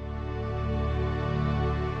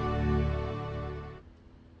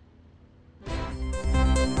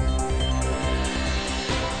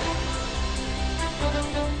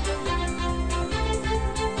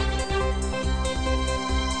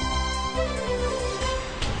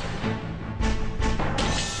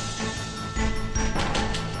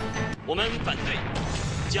我们反对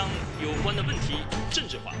将有关的问题政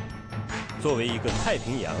治化。作为一个太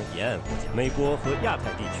平洋沿岸国家，美国和亚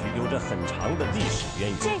太地区有着很长的历史渊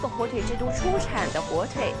源。这个火腿之都出产的火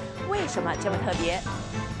腿为什么这么特别？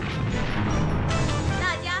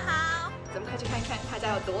大家好，咱们快去看看他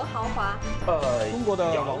家有多豪华。中国的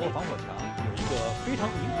网络防火墙有一个非常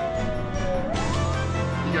明显。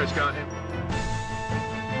You guys got him.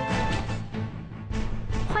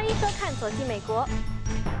 欢迎收看《走进美国》。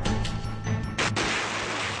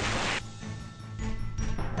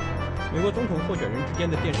美国总统候选人之间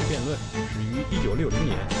的电视辩论始于1960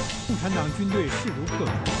年。共产党军队势如破竹，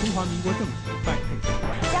中华民国政府败退损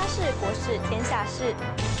坏。家事国事天下事。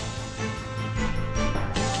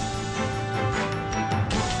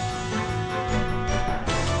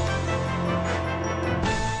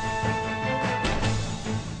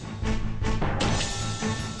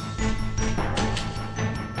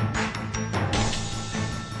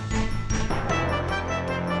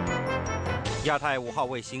亚太5号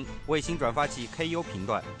卫星转发器 KU 频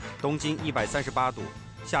段，东经138度，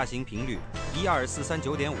下行频率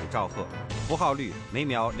12439.5兆赫，符号率每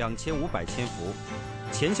秒2500千伏，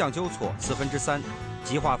前向纠错3/4，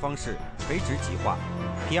极化方式垂直极化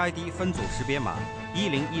 ，PID 分组识别码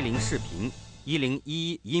1010视频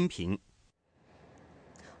1011音频。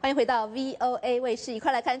欢迎回到 VOA 卫视，一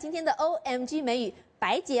块来看今天的 OMG 美语。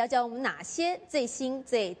白姐要教我们哪些最新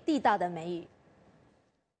最地道的美语？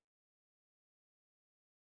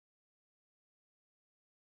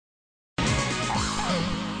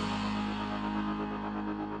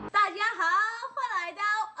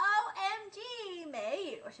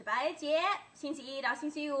我是白姐，星期一到星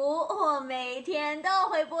期五，我每天都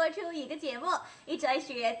会播出一个节目，一直来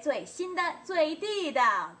学最新的、最地道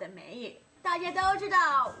的美语。大家都知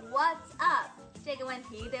道 "What's up" 这个问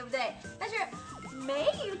题，对不对？但是美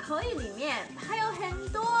语口语里面还有很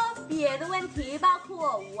多别的问题，包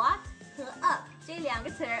括 "what" 和 "up" 这两个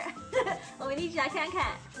词儿。我们一起来看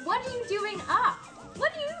看 "What are you doing up?"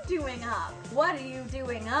 What are you doing up? What are you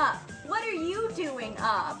doing up? What are you doing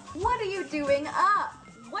up? What are you doing up?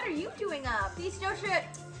 What are you doing up? 意思就是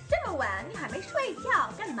这么晚你还没睡觉，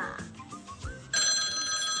干嘛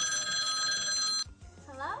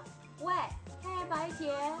 ？Hello？ 喂，嘿，白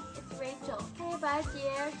姐 ，It's Rachel。嘿，白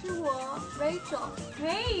姐，是我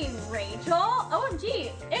Rachel。Hey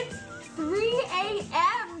Rachel，OMG， It's 3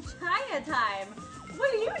 a.m. China time. What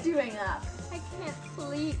are you doing up? I can't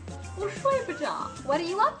sleep. 我睡不着。What are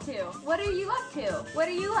you up to? What are you up to? What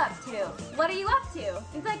are you up to? What are you up to?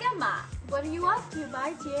 你在干嘛 ？What are you up to,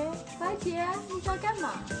 白姐？白姐，你在干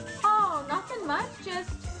嘛 ？Oh, nothing much. Just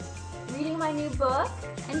reading my new book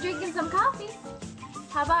and drinking some coffee.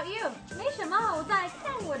 How about you? 没什么，我在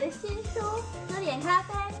看我的新书，喝点咖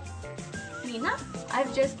啡。你呢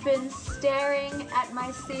 ？I've just been staring at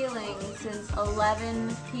my ceiling since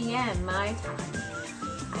 11 p.m. my time.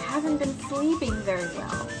 I haven't been sleeping very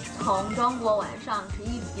well. 从中国晚上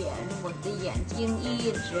11点，我的眼睛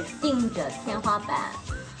一直盯着天花板。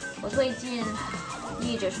我最近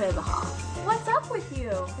一直睡不好。What's up with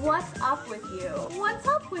you? What's up with you? What's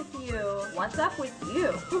up with you? What's up with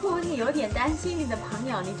you? 如果你有点担心你的朋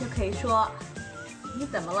友，你就可以说：你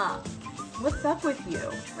怎么了 ？What's up with you?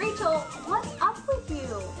 Rachel, what's up with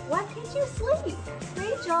you? Why can't you sleep?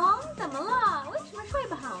 Rachel, 你怎么了？为什么睡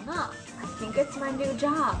不好呢 ？I think it's my new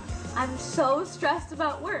job. I'm so stressed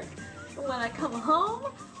about work. When I come home,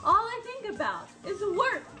 all I think about is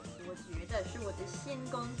work. 我觉得是我的新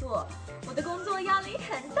工作，我的工作压力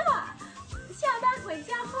很大。下班回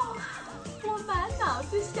家后，我满脑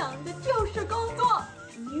子想的就是工作。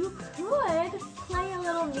You could play a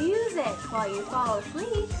little music while you fall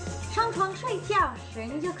asleep. 上床睡觉时，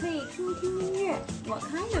你就可以听听音乐。What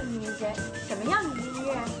kind of music? 什么样的音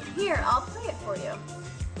乐 ？Here, I'll play it for you.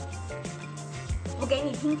 我给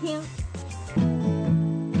你听听。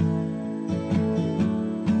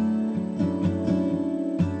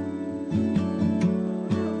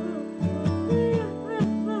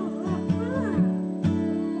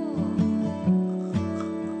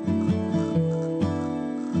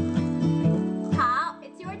好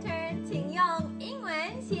 ，It's your turn， 请用英文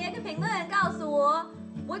写个评论告诉我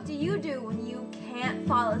 ，What do you do when you can't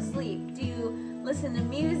fall asleep? Do you listen to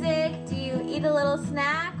music? Do you eat a little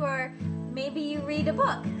snack? Or maybe you read a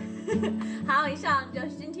book? 好，以上就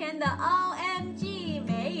是今天的 OMG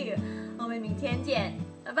美语，我们明天见，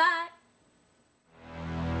拜拜。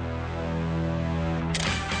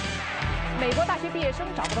美国大学毕业生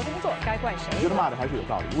找不到工作，该怪谁？我觉得骂的还是有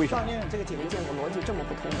道理。为什么？这个节目见过逻辑这么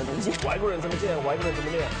不通的东西。外国人怎么见，外国人怎么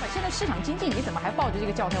练。现在市场经济，你怎么还抱着这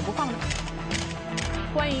个教条不放呢？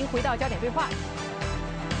欢迎回到焦点对话。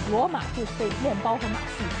罗马就是被面包和马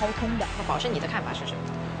戏掏空的。宝师，你的看法是什么？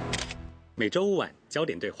每周五晚焦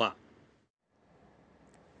点对话。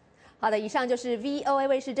好的，以上就是 VOA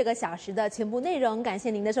卫视这个小时的全部内容，感谢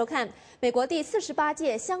您的收看。美国第48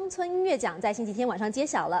届乡村音乐奖在星期天晚上揭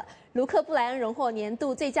晓了，卢克·布莱恩荣获年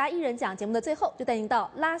度最佳艺人奖。节目的最后，就带您到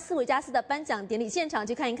拉斯维加斯的颁奖典礼现场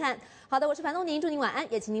去看一看。好的，我是樊东宁，祝您晚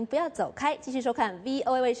安，也请您不要走开，继续收看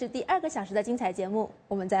VOA 卫视第2个小时的精彩节目，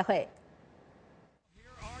我们再会。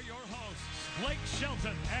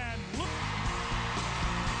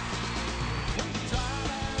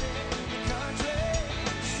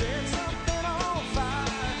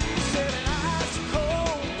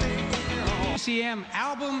CCM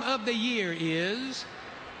Album of the Year is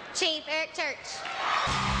Chief Eric Church.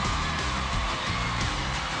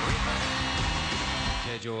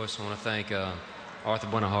 Yeah, Joyce, I want to thank Arthur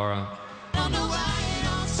Buenahara.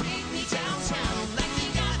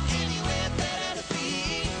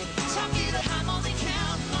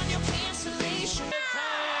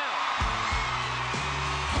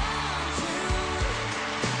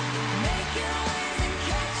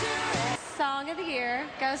 Song of the Year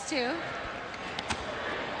goes to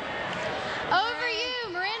Over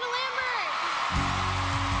You, Miranda Lambert.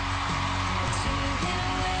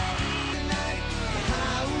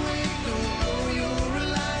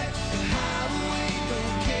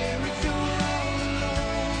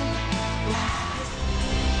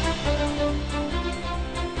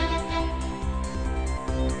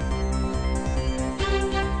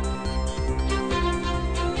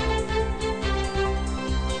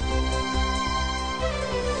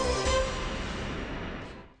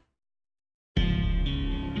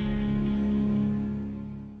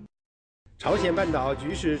朝鲜半岛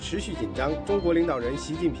局势持续紧张，中国领导人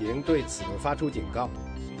习近平对此发出警告。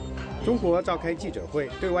中国召开记者会，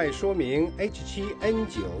对外说明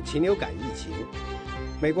H7N9 禽流感疫情。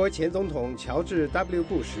美国前总统乔治 ·W.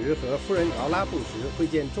 布什和夫人劳拉·布什会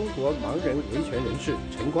见中国盲人维权人士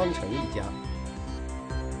陈光诚一家。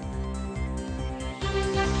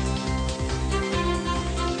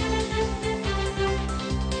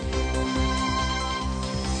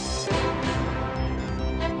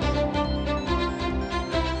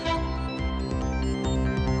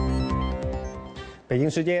北京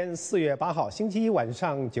时间4月8号星期一晚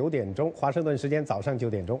上9点钟，华盛顿时间早上9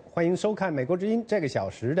点钟，欢迎收看美国之音这个小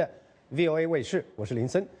时的 VOA 卫视，我是林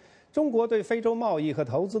森。中国对非洲贸易和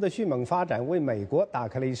投资的迅猛发展，为美国打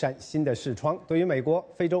开了一扇新的视窗。对于美国，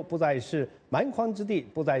非洲不再是蛮荒之地，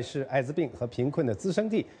不再是艾滋病和贫困的滋生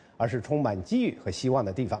地，而是充满机遇和希望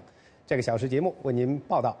的地方。这个小时节目为您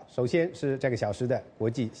报道，首先是这个小时的国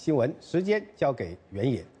际新闻，时间交给袁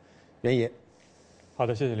野。袁野。好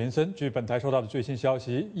的，谢谢林森。据本台收到的最新消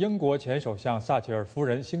息，英国前首相撒切尔夫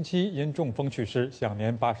人星期一因中风去世，享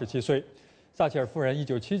年87岁。撒切尔夫人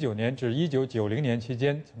1979年至1990年期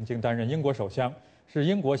间曾经担任英国首相，是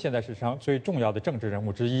英国现代史上最重要的政治人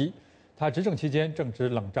物之一。她执政期间正值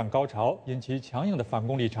冷战高潮，因其强硬的反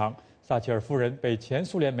攻立场，撒切尔夫人被前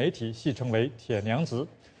苏联媒体戏称为“铁娘子”。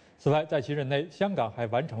此外，在其任内，香港还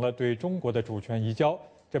完成了对中国的主权移交。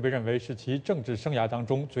这被认为是其政治生涯当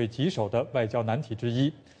中最棘手的外交难题之一。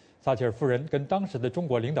撒切尔夫人跟当时的中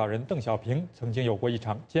国领导人邓小平曾经有过一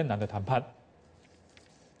场艰难的谈判。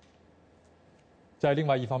在另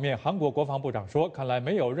外一方面，韩国国防部长说，看来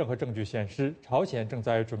没有任何证据显示朝鲜正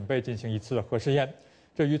在准备进行一次核试验。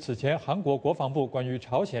这与此前韩国国防部关于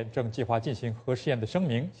朝鲜正计划进行核试验的声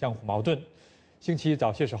明相互矛盾。星期一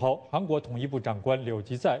早些时候，韩国统一部长官柳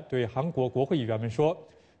吉在对韩国国会议员们说，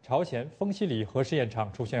朝鲜丰西里核试验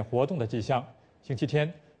场出现活动的迹象。星期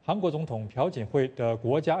天，韩国总统朴槿惠的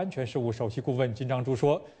国家安全事务首席顾问金章洙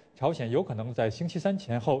说，朝鲜有可能在星期三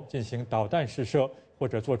前后进行导弹试射，或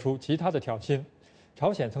者做出其他的挑衅。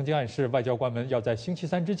朝鲜曾经暗示外交官们要在星期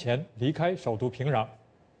三之前离开首都平壤。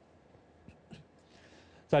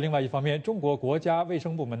在另外一方面，中国国家卫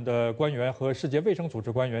生部门的官员和世界卫生组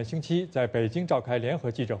织官员星期一在北京召开联合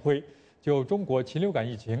记者会，就中国禽流感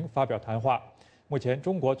疫情发表谈话。目前，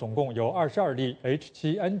中国总共有22例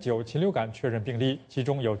H7N9 禽流感确认病例，其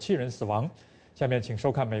中有7人死亡。下面请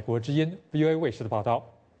收看美国之音 VOA 卫视的报道。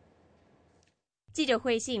记者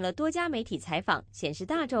会吸引了多家媒体采访，显示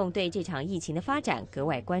大众对这场疫情的发展格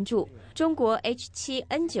外关注。中国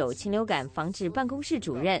H7N9 禽流感防治办公室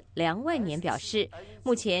主任梁万年表示，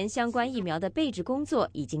目前相关疫苗的备制工作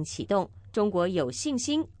已经启动，中国有信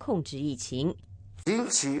心控制疫情。引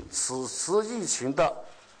起此次疫情的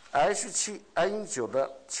H7N9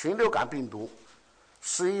 的禽流感病毒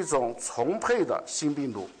是一种重配的新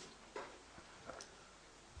病毒，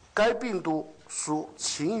该病毒属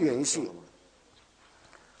禽源性，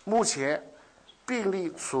目前病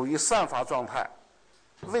例处于散发状态，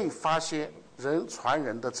未发现人传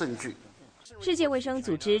人的证据。世界卫生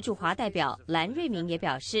组织驻华代表蓝瑞明也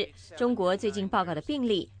表示，中国最近报告的病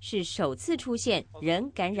例是首次出现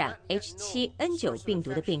人感染 H7N9 病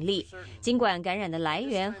毒的病例。尽管感染的来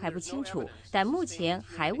源还不清楚，但目前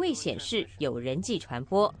还未显示有人际传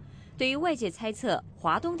播。对于外界猜测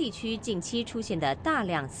华东地区近期出现的大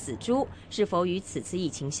量死猪是否与此次疫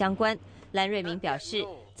情相关，蓝瑞明表示，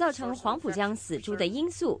造成黄浦江死猪的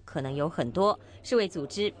因素可能有很多，世卫组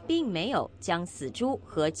织并没有将死猪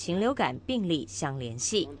和禽流感病例相联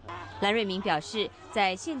系。蓝瑞明表示，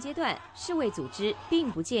在现阶段，世卫组织并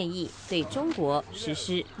不建议对中国实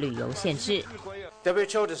施旅游限制。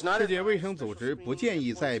世界卫生组织不建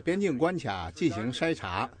议在边境关卡进行筛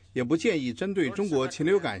查，也不建议针对中国禽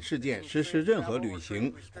流感事件实施任何旅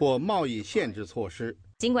行或贸易限制措施。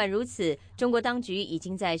尽管如此，中国当局已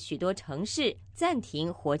经在许多城市暂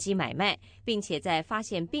停活鸡买卖，并且在发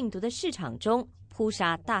现病毒的市场中扑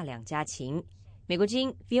杀大量家禽。美国之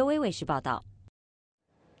音 VOA 卫视报道。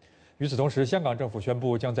与此同时，香港政府宣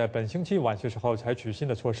布将在本星期晚些时候采取新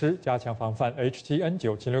的措施，加强防范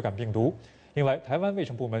H7N9 禽流感病毒。另外，台湾卫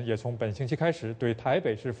生部门也从本星期开始对台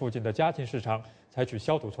北市附近的家禽市场采取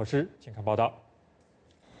消毒措施。请看报道。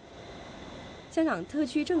香港特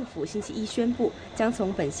区政府星期一宣布，将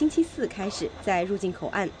从本星期四开始，在入境口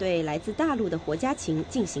岸对来自大陆的活家禽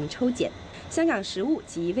进行抽检。香港食物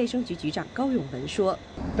及卫生局局长高永文说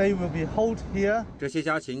 ：“They will be held here。这些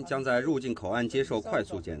家禽将在入境口岸接受快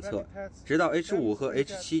速检测，直到 H5 和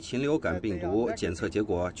H7 禽流感病毒检测结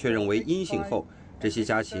果确认为阴性后，这些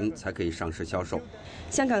家禽才可以上市销售。”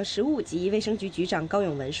香港食物及卫生局局长高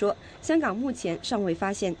永文说：“香港目前尚未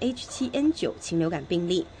发现 H7N9 禽流感病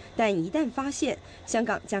例，但一旦发现，香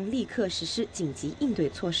港将立刻实施紧急应对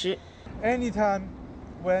措施。” Anytime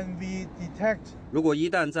when we detect 如果一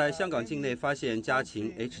旦在香港境内发现家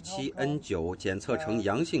禽 H7N9 检测成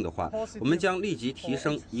阳性的话，我们将立即提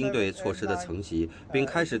升应对措施的层级，并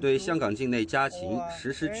开始对香港境内家禽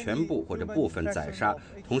实施全部或者部分宰杀，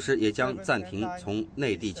同时也将暂停从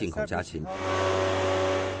内地进口家禽。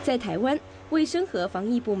在台湾，卫生和防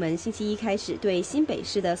疫部门星期一开始对新北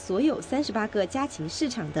市的所有38个家禽市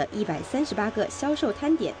场的138个销售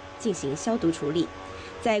摊点进行消毒处理。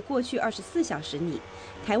在过去24小时里，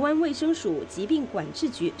台湾卫生署疾病管制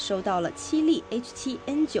局收到了7例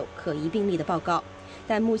H7N9 可疑病例的报告，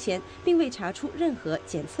但目前并未查出任何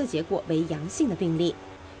检测结果为阳性的病例。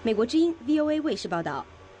美国之音 VOA 卫视报道。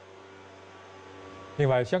另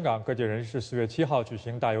外，香港各界人士4月7号举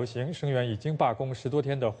行大游行，声援已经罢工10多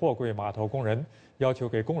天的货柜码头工人，要求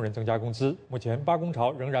给工人增加工资。目前罢工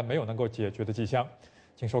潮仍然没有能够解决的迹象。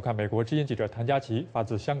请收看美国之音记者谭佳琪发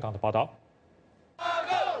自香港的报道。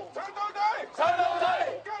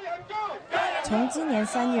从今年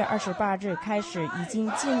3月28日开始，已经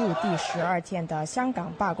进入第12天的香港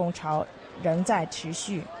罢工潮仍在持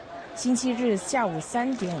续。星期日下午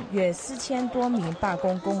3点，约4000多名罢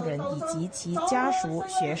工工人以及其家属、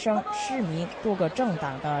学生、市民、多个政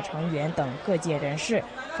党的成员等各界人士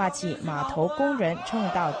发起码头工人撑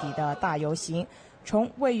到底的大游行，从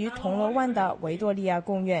位于铜锣湾的维多利亚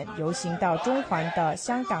公园游行到中环的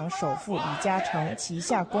香港首富李嘉诚旗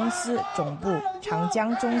下公司总部长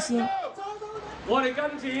江中心。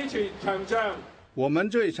我们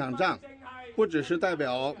这一场仗不只是代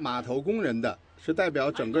表码头工人的，是代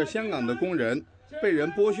表整个香港的工人。被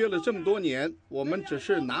人剥削了这么多年，我们只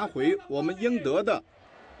是拿回我们应得的。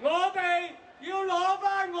我哋要攞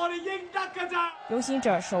返我哋應得㗎咋！遊行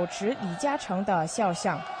者手持李嘉誠的肖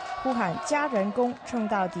像，呼喊加人工、撐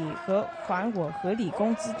到底和還我合理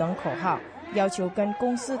工資等口號，要求跟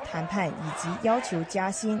公司談判以及要求加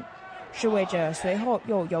薪。示威者隨後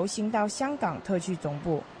又遊行到香港特區總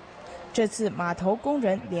部。這次碼頭工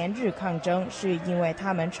人連日抗爭，是因為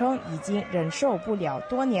他們稱已經忍受不了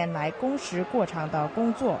多年來工時過長的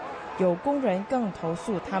工作。有工人更投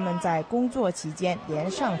訴他們在工作期間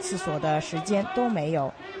連上廁所的時間都沒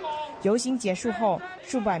有。遊行結束後，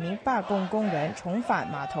數百名罷工工人重返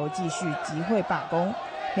碼頭繼續集會罷工。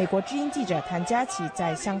美國之音記者譚佳琪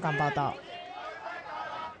在香港報道。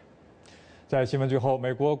在新闻最后，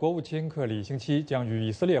美国国务卿克里星期将与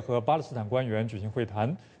以色列和巴勒斯坦官员举行会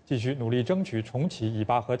谈，继续努力争取重启以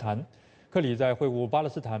巴和谈。克里在会晤巴勒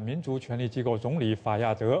斯坦民族权力机构总理法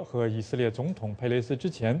亚德和以色列总统佩雷斯之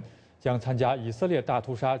前，将参加以色列大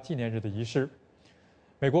屠杀纪念日的仪式。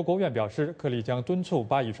美国国务院表示，克里将敦促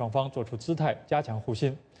巴以双方做出姿态，加强互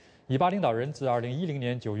信。以巴领导人自2010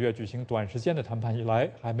年9月举行短时间的谈判以来，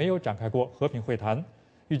还没有展开过和平会谈。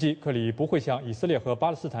预计克里不会向以色列和巴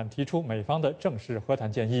勒斯坦提出美方的正式和谈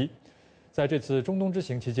建议。在这次中东之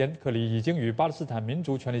行期间，克里已经与巴勒斯坦民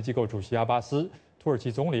族权力机构主席阿巴斯、土耳其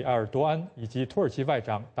总理埃尔多安以及土耳其外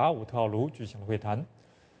长达武特奥卢举行了会谈。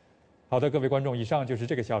好的，各位观众，以上就是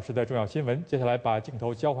这个小时的重要新闻。接下来把镜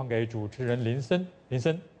头交还给主持人林森。林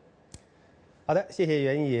森。好的，谢谢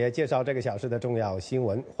袁野介绍这个小时的重要新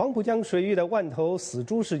闻。黄浦江水域的万头死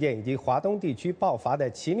猪事件以及华东地区爆发的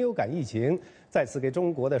禽流感疫情，再次给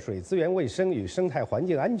中国的水资源卫生与生态环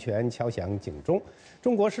境安全敲响警钟。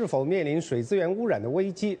中国是否面临水资源污染的危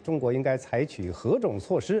机？中国应该采取何种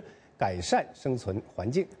措施改善生存环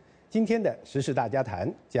境？今天的时事大家谈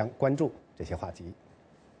将关注这些话题。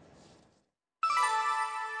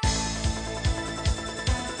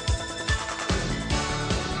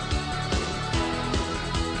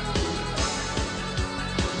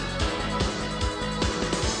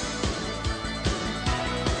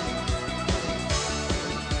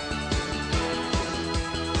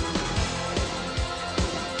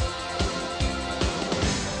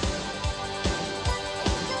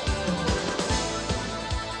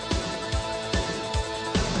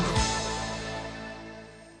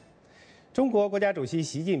中国国家主席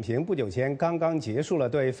习近平不久前刚刚结束了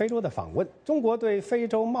对非洲的访问，中国对非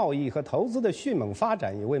洲贸易和投资的迅猛发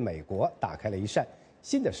展也为美国打开了一扇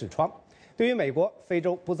新的视窗。对于美国，非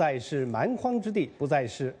洲不再是蛮荒之地，不再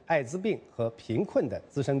是艾滋病和贫困的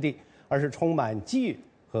滋生地，而是充满机遇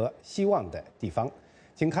和希望的地方。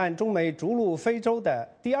请看中美逐鹿非洲的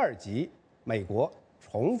第2集《美国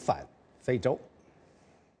重返非洲》。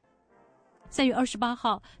3月28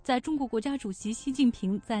号，在中国国家主席习近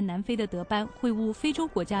平在南非的德班会晤非洲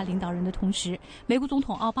国家领导人的同时，美国总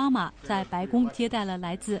统奥巴马在白宫接待了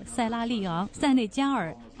来自塞拉利昂、塞内加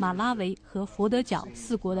尔、马拉维和佛得角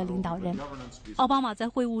4国的领导人。奥巴马在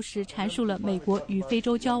会晤时阐述了美国与非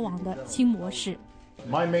洲交往的新模式。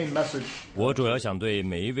我主要想对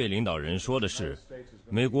每一位领导人说的是，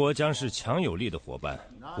美国将是强有力的伙伴，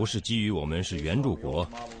不是基于我们是援助国，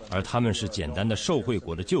而他们是简单的受惠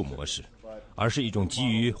国的旧模式，而是一种基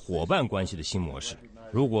于伙伴关系的新模式。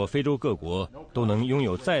如果非洲各国都能拥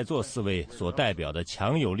有在座4位所代表的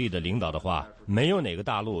强有力的领导的话，没有哪个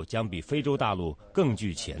大陆将比非洲大陆更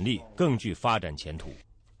具潜力、更具发展前途。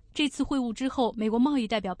这次会晤之后，美国贸易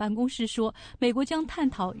代表办公室说，美国将探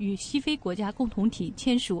讨与西非国家共同体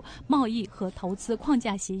签署贸易和投资框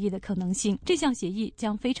架协议的可能性。这项协议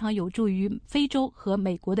将非常有助于非洲和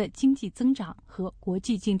美国的经济增长和国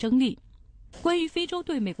际竞争力。关于非洲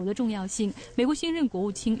对美国的重要性，美国新任国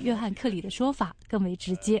务卿约翰·克里的说法更为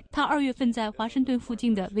直接。他2月份在华盛顿附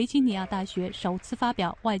近的维吉尼亚大学首次发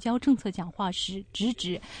表外交政策讲话时，直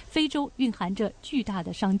指非洲蕴含着巨大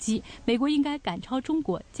的商机，美国应该赶超中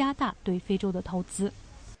国，加大对非洲的投资。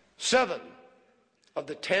7 of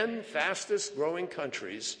the 10 fastest growing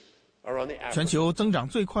countries全球增长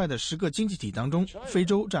最快的10个经济体当中，非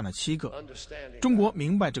洲占了7个。中国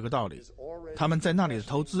明白这个道理，他们在那里的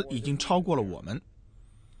投资已经超过了我们。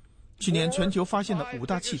去年全球发现的5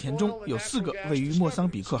大气田中有4个位于莫桑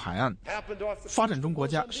比克海岸。发展中国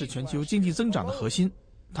家是全球经济增长的核心，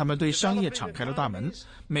他们对商业敞开了大门，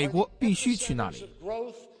美国必须去那里。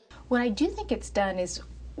What I do think it's done is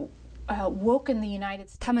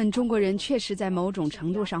他们中国人确实在某种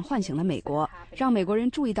程度上唤醒了美国，让美国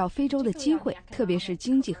人注意到非洲的机会，特别是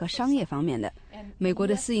经济和商业方面的。美国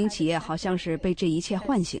的私营企业好像是被这一切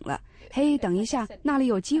唤醒了。嘿，等一下，那里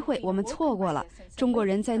有机会，我们错过了。中国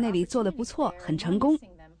人在那里做得不错，很成功。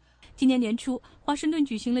今年年初，华盛顿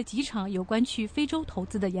举行了几场有关去非洲投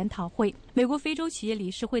资的研讨会。美国非洲企业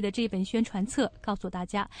理事会的这本宣传册告诉大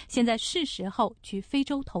家，现在是时候去非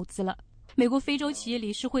洲投资了。美国非洲企业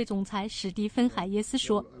理事会总裁史蒂芬·海耶斯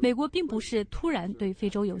说，美国并不是突然对非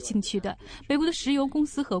洲有兴趣的。美国的石油公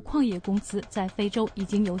司和矿业公司在非洲已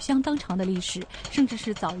经有相当长的历史，甚至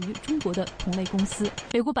是早于中国的同类公司。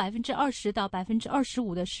美国20%到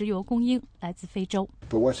25%的石油供应来自非洲。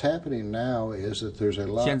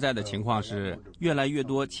现在的情况是，越来越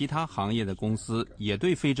多其他行业的公司也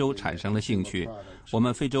对非洲产生了兴趣。我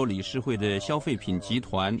们非洲理事会的消费品集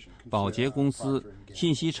团、宝洁公司、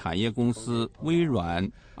信息产业公司、微软、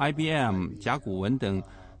IBM、甲骨文等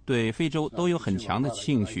对非洲都有很强的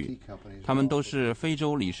兴趣，他们都是非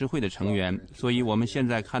洲理事会的成员，所以我们现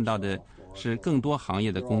在看到的是更多行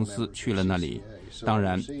业的公司去了那里。当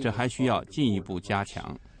然，这还需要进一步加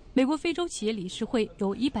强。美国非洲企业理事会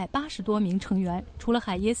有180多名成员，除了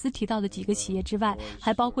海耶斯提到的几个企业之外，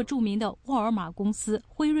还包括著名的沃尔玛公司、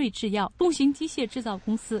辉瑞制药、重型机械制造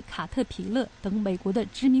公司卡特彼勒等美国的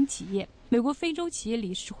知名企业。美国非洲企业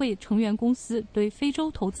理事会成员公司对非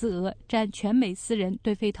洲投资额占全美私人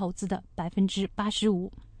对非投资的85%。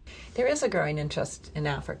There is a growing interest in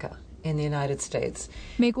Africa. In the United States.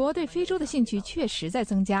 美国对非洲的兴趣确实在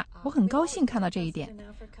增加，我很高兴看到这一点。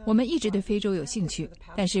我们一直对非洲有兴趣，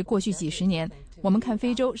但是过去几十年，我们看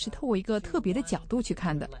非洲是透过一个特别的角度去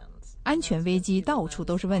看的。安全危机到处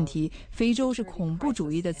都是问题，非洲是恐怖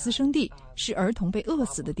主义的滋生地，是儿童被饿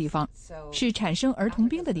死的地方，是产生儿童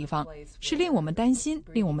兵的地方，是令我们担心、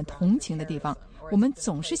令我们同情的地方。我们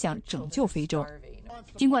总是想拯救非洲。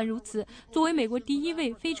尽管如此，作为美国第1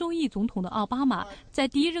位非洲裔总统的奥巴马，在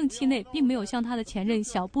第1任期内并没有像他的前任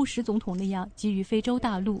小布什总统那样给予非洲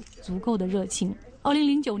大陆足够的热情。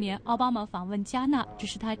2009年，奥巴马访问加纳，这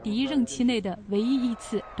是他第1任期内的唯一一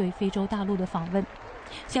次对非洲大陆的访问。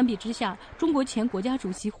相比之下，中国前国家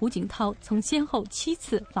主席胡锦涛曾先后7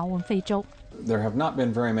次访问非洲。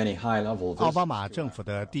奥巴马政府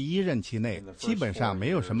的第1任期内，基本上没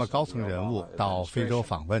有什么高层人物到非洲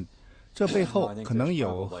访问。这背后可能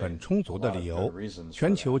有很充足的理由，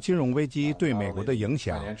全球金融危机对美国的影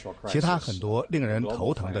响，其他很多令人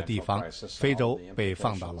头疼的地方，非洲被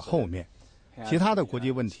放到了后面。其他的国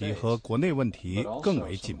际问题和国内问题更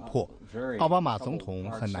为紧迫，奥巴马总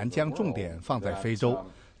统很难将重点放在非洲，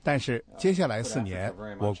但是接下来4年，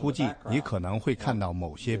我估计你可能会看到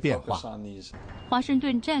某些变化。华盛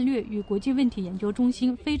顿战略与国际问题研究中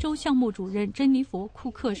心非洲项目主任珍妮佛·库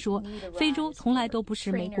克说，非洲从来都不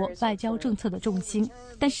是美国外交政策的重心，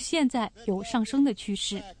但是现在有上升的趋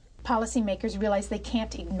势。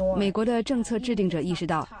美国的政策制定者意识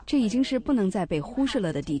到，这已经是不能再被忽视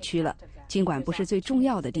了的地区了。尽管不是最重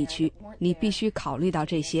要的地区，你必须考虑到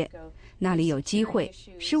这些。那里有机会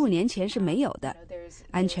，15年前是没有的。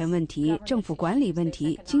安全问题、政府管理问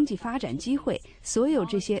题、经济发展机会，所有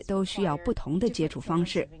这些都需要不同的接触方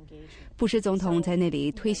式。布什总统在那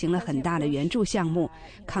里推行了很大的援助项目，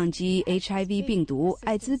抗击 HIV 病毒、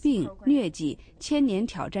艾滋病、疟疾、千年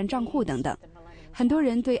挑战账户等等。很多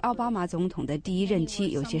人对奥巴马总统的第1任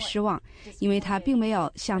期有些失望，因为他并没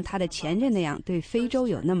有像他的前任那样对非洲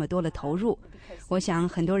有那么多的投入。我想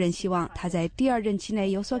很多人希望他在第2任期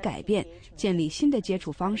内有所改变，建立新的接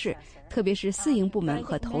触方式，特别是私营部门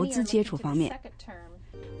和投资接触方面。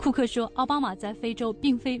库克说，奥巴马在非洲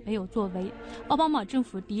并非没有作为，奥巴马政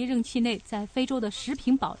府第1任期内在非洲的食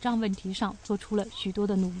品保障问题上做出了许多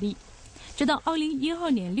的努力。直到2012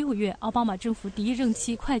年6月，奥巴马政府第1任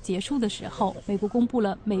期快结束的时候，美国公布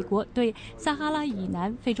了美国对撒哈拉以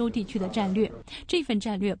南非洲地区的战略。这份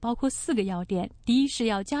战略包括4个要点：第一是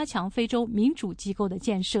要加强非洲民主机构的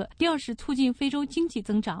建设；第二是促进非洲经济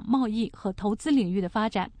增长、贸易和投资领域的发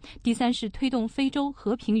展；第三是推动非洲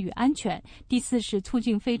和平与安全；第四是促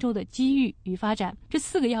进非洲的机遇与发展。这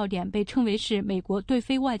4个要点被称为是美国对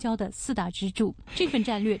非外交的4大支柱。这份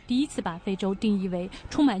战略第一次把非洲定义为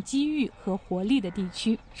充满机遇和活力的地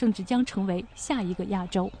区，甚至将成为下一个亚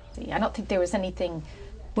洲。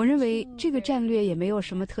我认为这个战略也没有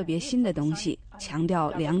什么特别新的东西，强调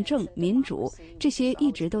良政、民主，这些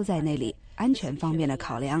一直都在那里。安全方面的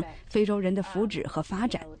考量，非洲人的福祉和发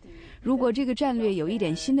展。如果这个战略有一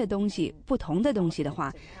点新的东西、不同的东西的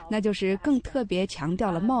话，那就是更特别强调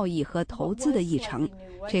了贸易和投资的议程。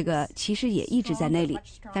这个其实也一直在那里，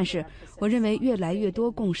但是我认为越来越多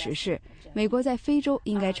共识是，美国在非洲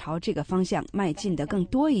应该朝这个方向迈进的更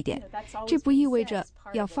多一点。这不意味着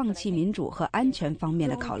要放弃民主和安全方面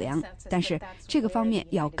的考量，但是这个方面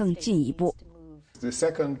要更进一步。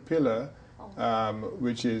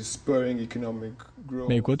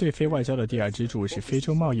美国对非外交的第2支柱是非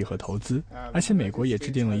洲贸易和投资，而且美国也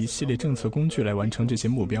制定了一系列政策工具来完成这些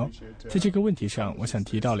目标。在这个问题上，我想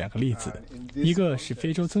提到2个例子，一个是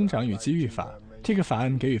非洲增长与机遇法，这个法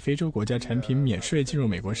案给予非洲国家产品免税进入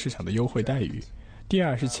美国市场的优惠待遇。第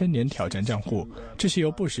二是千年挑战账户，这是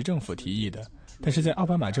由布什政府提议的，但是在奥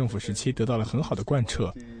巴马政府时期得到了很好的贯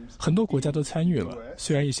彻，很多国家都参与了。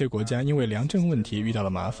虽然一些国家因为良政问题遇到了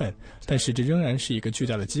麻烦，但是这仍然是一个巨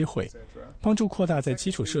大的机会，帮助扩大在基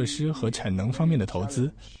础设施和产能方面的投资。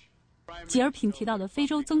吉尔平提到的非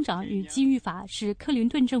洲增长与机遇法是克林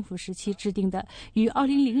顿政府时期制定的，于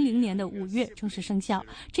2000年的5月正式生效。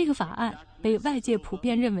这个法案被外界普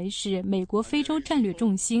遍认为是美国非洲战略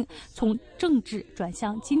重心从政治转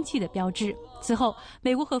向经济的标志。此后，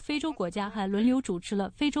美国和非洲国家还轮流主持了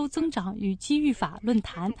非洲增长与机遇法论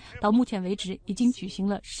坛，到目前为止已经举行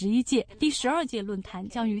了11届，第12届论坛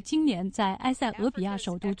将于今年在埃塞俄比亚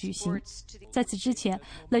首都举行。在此之前，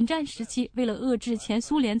冷战时期为了遏制前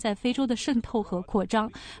苏联在非洲的渗透和扩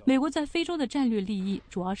张，美国在非洲的战略利益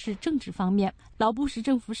主要是政治方面。老布什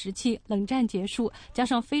政府时期，冷战结束，加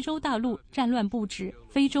上非洲大陆战乱不止，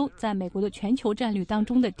非洲在美国的全球战略当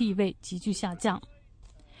中的地位急剧下降。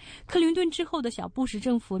克林顿之后的小布什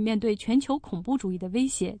政府面对全球恐怖主义的威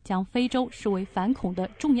胁，将非洲视为反恐的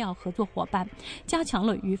重要合作伙伴，加强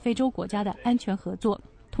了与非洲国家的安全合作，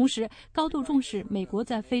同时高度重视美国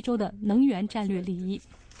在非洲的能源战略利益。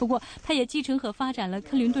不过，他也继承和发展了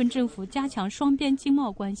克林顿政府加强双边经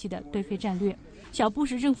贸关系的对非战略。小布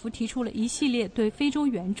什政府提出了一系列对非洲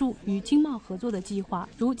援助与经贸合作的计划，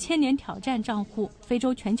如千年挑战账户、非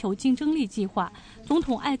洲全球竞争力计划、总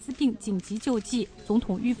统艾滋病紧急救济、总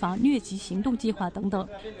统预防疟疾行动计划等等。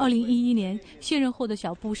2011年卸任后的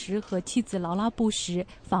小布什和妻子劳拉布什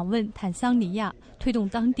访问坦桑尼亚，推动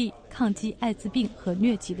当地抗击艾滋病和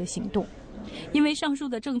疟疾的行动。因为上述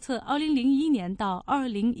的政策，2001年到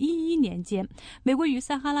2011年间，美国与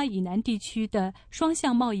撒哈拉以南地区的双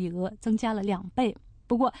向贸易额增加了2倍。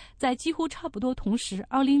不过，在几乎差不多同时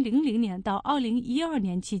，2000年到2012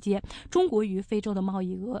年期间，中国与非洲的贸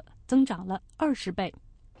易额增长了20倍。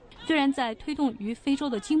虽然在推动与非洲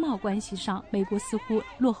的经贸关系上，美国似乎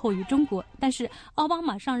落后于中国，但是奥巴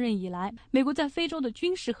马上任以来，美国在非洲的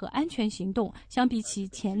军事和安全行动相比起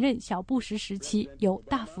前任小布什时期有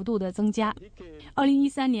大幅度的增加。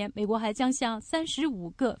2013年，美国还将向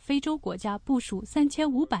35个非洲国家部署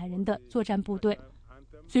3500人的作战部队。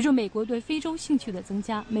随着美国对非洲兴趣的增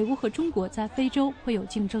加，美国和中国在非洲会有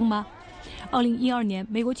竞争吗？2012年，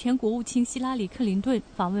美国前国务卿希拉里·克林顿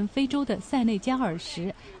访问非洲的塞内加尔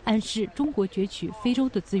时，暗示中国攫取非洲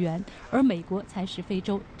的资源，而美国才是非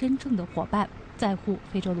洲真正的伙伴，在乎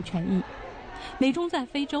非洲的权益。美中在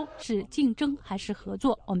非洲是竞争还是合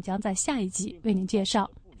作？我们将在下一集为您介绍。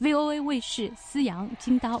VOA 卫视思阳、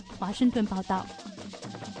金刀、华盛顿报道。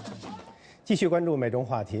继续关注美中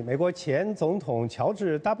话题。美国前总统乔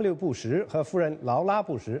治 ·W. 布什和夫人劳拉·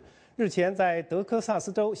布什日前在德克萨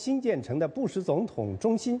斯州新建成的布什总统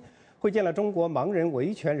中心会见了中国盲人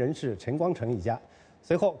维权人士陈光诚一家。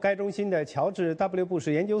随后，该中心的乔治 ·W. 布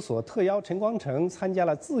什研究所特邀陈光诚参加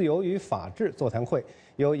了自由与法治座谈会，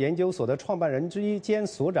由研究所的创办人之一兼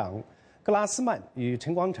所长格拉斯曼与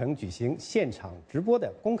陈光诚举行现场直播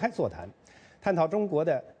的公开座谈，探讨中国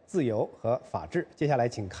的自由和法治。接下来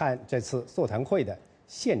请看这次座谈会的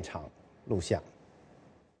现场录像。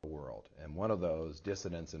And one of those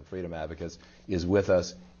dissidents and freedom advocates is with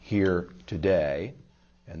us here today,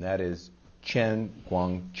 and that is Chen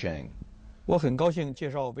Guangcheng. 我很高兴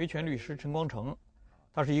介绍维权律师陈光诚，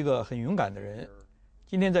他是一个很勇敢的人，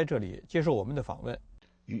今天在这里接受我们的访问。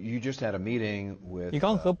You just had a meeting with. 你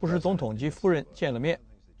刚和布什总统及夫人见了面，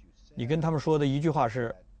你跟他们说的一句话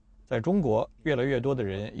是，在中国越来越多的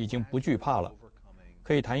人已经不惧怕了，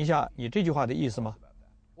可以谈一下你这句话的意思吗？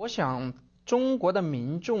我想中国的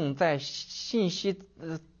民众在信息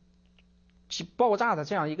爆炸的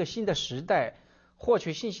这样一个新的时代，获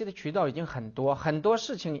取信息的渠道已经很多，很多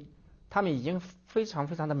事情他们已经非常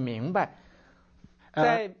非常的明白。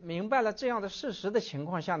在明白了这样的事实的情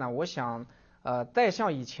况下呢，我想再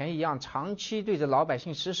像以前一样长期对着老百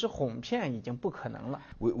姓实施哄骗已经不可能了。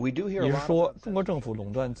你是说中国政府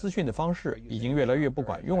垄断资讯的方式已经越来越不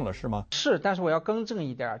管用了，是吗？是，但是我要更正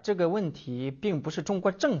一点，这个问题并不是中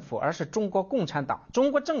国政府，而是中国共产党。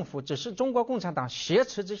中国政府只是中国共产党挟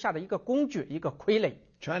持之下的一个工具，一个傀儡。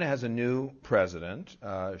China has a new president,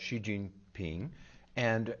 Xi Jinping,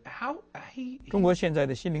 and how he. 中国现在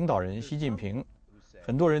的新领导人习近平，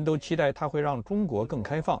很多人都期待他会让中国更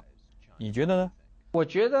开放。你觉得呢？我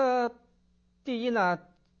觉得，第一呢，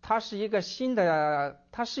他是一个新的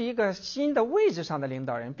位置上的领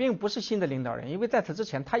导人，并不是新的领导人，因为在此之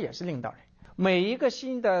前他也是领导人。每一个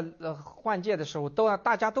新的换届的时候，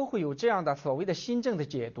大家都会有这样的所谓的新政的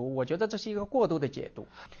解读。我觉得这是一个过度的解读。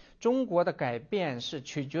中国的改变是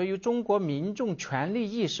取决于中国民众权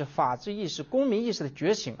利意识、法治意识、公民意识的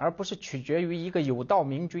觉醒，而不是取决于一个有道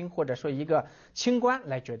明君或者说一个清官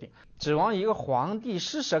来决定。指望一个皇帝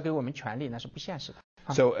施舍给我们权利，那是不现实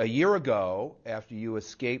的。So a year ago, after you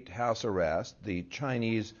escaped house arrest, the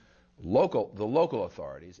local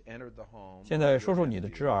authorities entered the home. 现在说说你的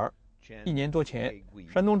侄儿。1年多前，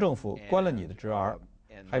山东政府关了你的侄儿，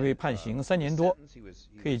还被判刑3年多，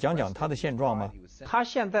可以讲讲他的现状吗？他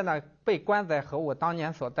现在呢被关在和我当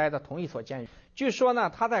年所待的同一所监狱。据说呢，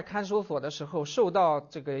他在看守所的时候受到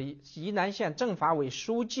这个沂南县政法委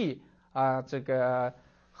书记这个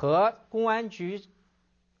和公安局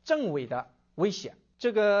政委的威胁。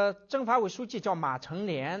这个政法委书记叫马成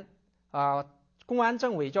莲，公安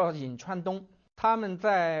政委叫尹川东。他们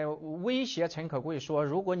在威胁陈可贵说，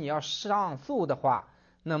如果你要上诉的话，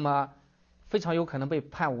那么非常有可能被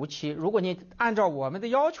判无期，如果你按照我们的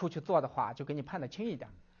要求去做的话，就给你判得轻一点。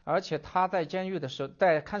而且他在监狱的时候，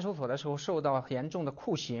在看守所的时候受到严重的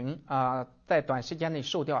酷刑在短时间内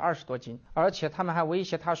瘦掉20多斤。而且他们还威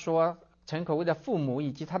胁他说，陈可贵的父母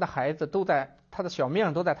以及他的孩子他的小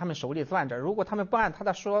命都在他们手里攥着，如果他们不按他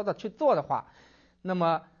的说的去做的话，那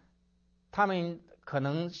么他们可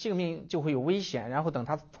能性命就会有危险，然后等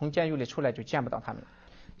他从监狱里出来就见不到他们了。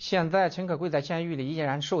现在陈可贵在监狱里依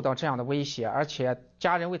然受到这样的威胁，而且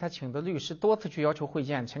家人为他请的律师多次去要求会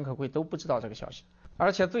见陈可贵，都不知道这个消息。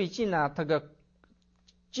而且最近呢，这个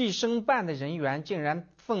计生办的人员竟然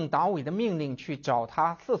奉党委的命令去找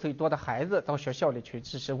他4岁多的孩子到学校里去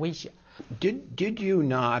实施威胁。Did you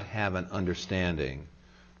not have an understanding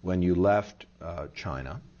when you left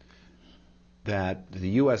China that the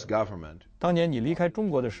U.S. government? 当年你离开中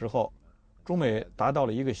国的时候，中美达到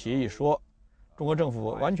了一个协议，说中国政府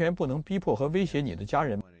完全不能逼迫和威胁你的家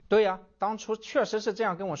人。对呀，当初确实是这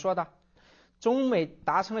样跟我说的。中美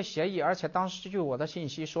达成了协议，而且当时据我的信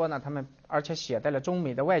息说呢，他们而且写在了中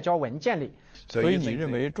美的外交文件里。所以你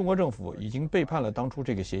认为中国政府已经背叛了当初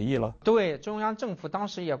这个协议了？对，中央政府当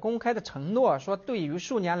时也公开的承诺说，对于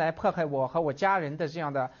数年来迫害我和我家人的这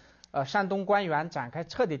样的山东官员展开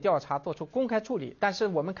彻底调查，做出公开处理。但是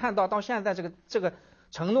我们看到现在这个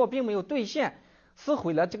承诺并没有兑现，撕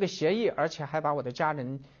毁了这个协议，而且还把我的家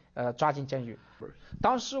人抓进监狱。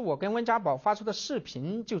当时我跟温家宝发出的视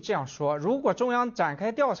频就这样说：如果中央展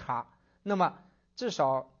开调查，那么至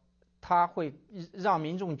少他会让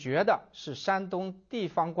民众觉得是山东地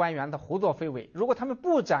方官员的胡作非为；如果他们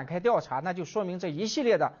不展开调查，那就说明这一系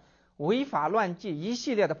列的违法乱纪、一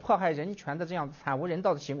系列的迫害人权的这样惨无人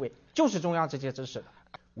道的行为，就是中央直接指使的。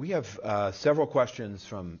We have several questions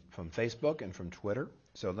from Facebook and from Twitter.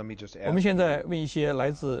 So let me just ask. 我们现在问一些来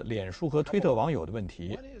自脸书和推特网友的问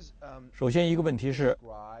题。首先一个问题是，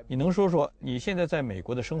你能说说你现在在美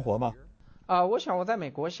国的生活吗？我想我在美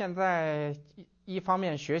国现在一方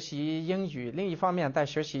面学习英语，另一方面在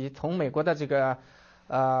学习从美国的这个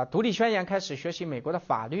独立宣言开始学习美国的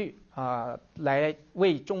法律来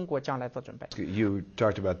为中国将来做准备。You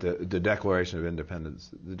talked about the Declaration of Independence.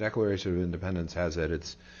 The Declaration of Independence has at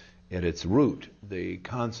its root the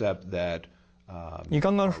concept that 你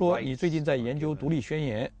刚刚说你最近在研究独立宣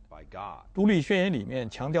言，独立宣言里面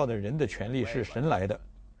强调的人的权利是神来的，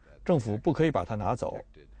政府不可以把它拿走，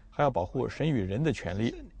还要保护神与人的权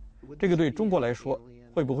利。这个对中国来说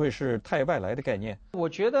会不会是太外来的概念？我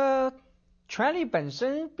觉得权利本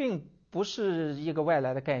身并不是一个外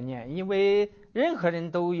来的概念，因为任何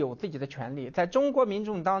人都有自己的权利。在中国民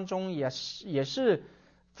众当中也是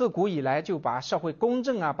自古以来就把社会公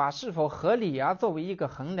正把是否合理作为一个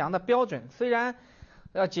衡量的标准。虽然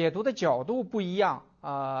解读的角度不一样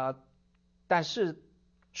但是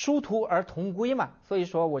殊途而同归嘛。所以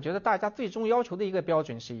说我觉得大家最终要求的一个标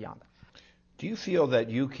准是一样的。Do you feel that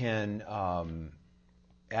you can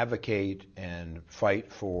advocate and fight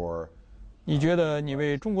for 你觉得你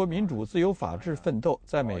为中国民主、自由、法治奋斗，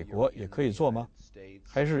在美国也可以做吗？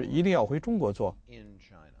还是一定要回中国做？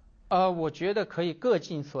我觉得可以各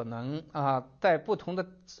尽所能在不同的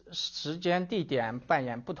时间地点扮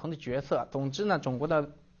演不同的角色。总之呢，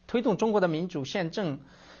推动中国的民主宪政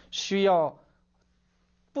需要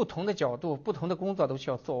不同的角度、不同的工作都需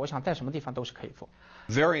要做。我想在什么地方都是可以做。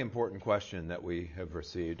Very important question that we have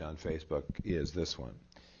received on Facebook is this one.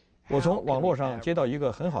 我从网络上接到一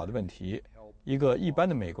个很好的问题：一个一般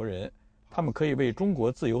的美国人，他们可以为中国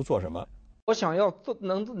自由做什么？我想要做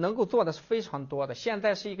能够做的是非常多的。现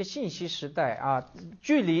在是一个信息时代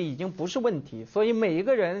距离已经不是问题，所以每一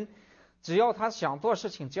个人只要他想做事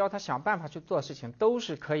情，只要他想办法去做事情，都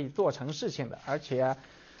是可以做成事情的。而且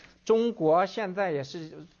中国现在也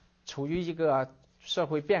是处于一个社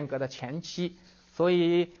会变革的前期，所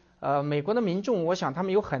以美国的民众，我想他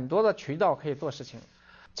们有很多的渠道可以做事情。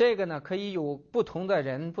这个呢，可以有不同的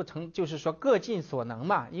人就是说各尽所能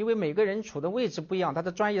嘛。因为每个人处的位置不一样，他的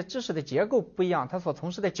专业知识的结构不一样，他所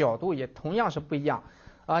从事的角度也同样是不一样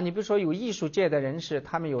你比如说有艺术界的人士，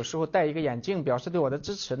他们有时候戴一个眼镜表示对我的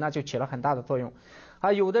支持，那就起了很大的作用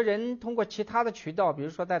有的人通过其他的渠道，比如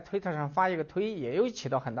说在推特上发一个推，也有起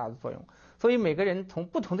到很大的作用。所以每个人从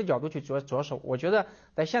不同的角度去着手。我觉得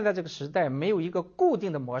在现在这个时代，没有一个固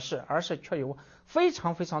定的模式，而是却有非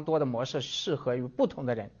常非常多的模式适合于不同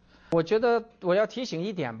的人。我觉得我要提醒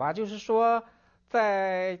一点吧，就是说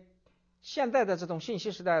在现在的这种信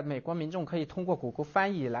息时代，美国民众可以通过谷歌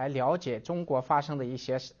翻译来了解中国发生的一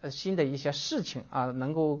些新的一些事情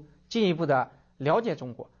能够进一步的了解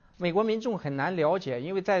中国。美国民众很难了解，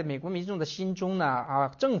因为在美国民众的心中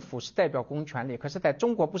呢政府是代表公权力，可是在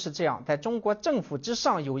中国不是这样。在中国政府之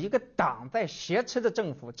上有一个党在挟持着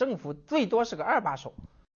政府，政府最多是个二把手。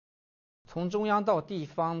从中央到地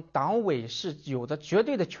方，党委是有着绝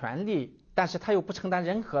对的权利，但是他又不承担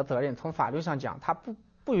任何责任。从法律上讲，他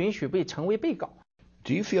不允许被成为被告。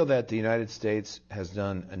Do you feel that the United States has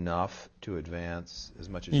done enough to advance as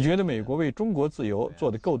much as 你觉得美国为中国自由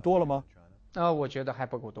做得够多了吗？我觉得还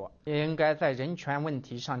不够多，也应该在人权问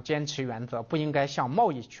题上坚持原则，不应该向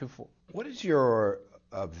贸易屈服。What is your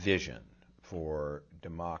vision for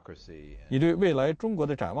democracy? 你对未来中国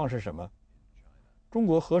的展望是什么？中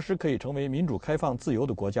国何时可以成为民主、开放、自由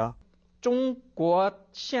的国家？中国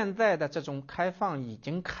现在的这种开放已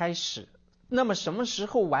经开始，那么什么时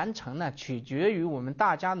候完成呢？取决于我们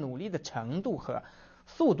大家努力的程度和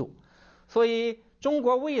速度。所以中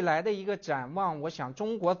国未来的一个展望，我想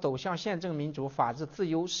中国走向宪政民主、法治、自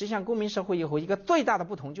由，实现公民社会以后，一个最大的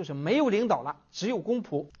不同就是没有领导了，只有公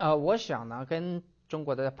仆。我想呢，跟中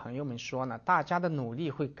国的朋友们说呢，大家的努力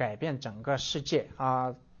会改变整个世界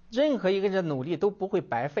任何一个人的努力都不会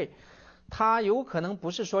白费。他有可能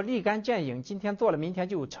不是说立竿见影，今天做了明天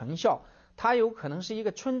就有成效，它有可能是一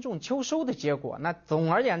个春种秋收的结果。那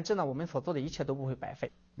总而言之呢，我们所做的一切都不会白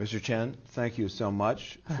费。Mr. Chen, thank you so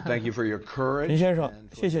much. Thank you for your courage. 陈先生，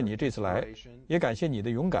谢谢你这次来，也感谢你的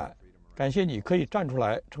勇敢，感谢你可以站出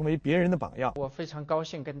来成为别人的榜样。我非常高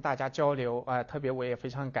兴跟大家交流特别我也非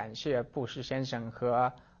常感谢布什先生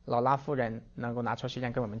和劳拉夫人能够拿出时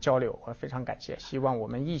间跟我们交流，我非常感谢。希望我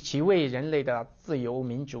们一起为人类的自由、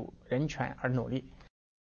民主、人权而努力。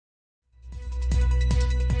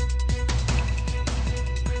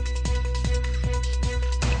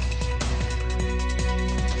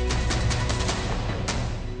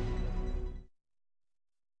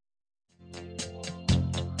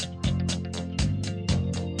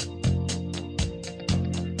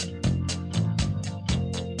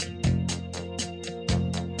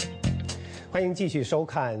欢迎继续收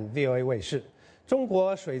看 VOA 卫视。中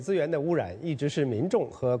国水资源的污染一直是民众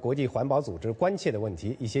和国际环保组织关切的问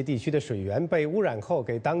题。一些地区的水源被污染后，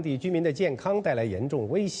给当地居民的健康带来严重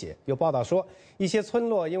威胁。有报道说，一些村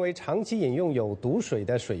落因为长期饮用有毒水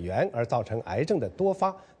的水源而造成癌症的多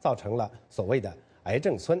发，造成了所谓的癌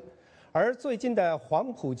症村。而最近的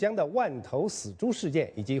黄浦江的万头死猪事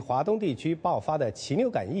件，以及华东地区爆发的禽流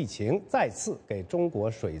感疫情，再次给中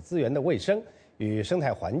国水资源的卫生与生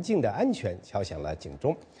态环境的安全敲响了警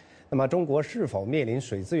钟。那么，中国是否面临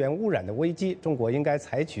水资源污染的危机？中国应该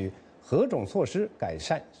采取何种措施改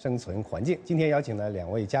善生存环境？今天邀请了两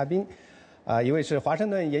位嘉宾，一位是华盛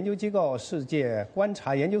顿研究机构世界观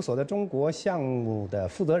察研究所的中国项目的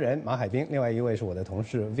负责人马海兵，另外一位是我的同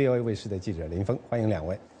事 VOA 卫视的记者林峰。欢迎两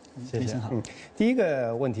位。谢谢。第一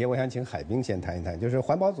个问题，我想请海兵先谈一谈，就是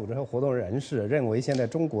环保组织和活动人士认为，现在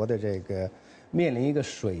中国的这个面临一个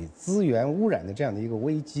水资源污染的这样的一个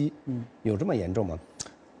危机，有这么严重吗？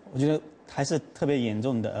我觉得还是特别严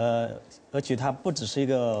重的，而且它不只是一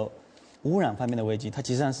个污染方面的危机，它实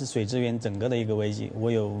际上是水资源整个的一个危机。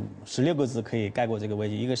我有16个字可以概括这个危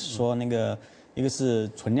机，一个是说一个是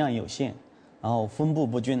存量有限，然后分布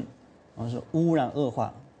不均，然后是污染恶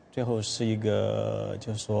化，最后是一个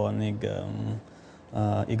就是说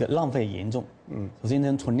一个浪费严重。首先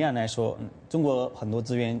从存量来说，中国很多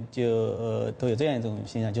资源就都有这样一种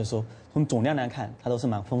现象，就是说从总量来看，它都是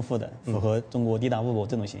蛮丰富的，符合中国地大物博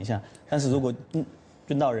这种形象。但是如果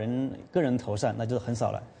均到个人头上，那就是很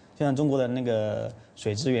少了。就像中国的那个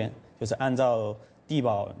水资源，就是按照地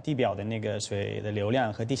表的那个水的流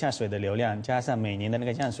量和地下水的流量，加上每年的那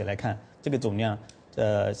个降水来看，这个总量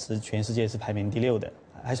是全世界是排名第6的，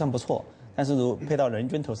还算不错。但是如配到人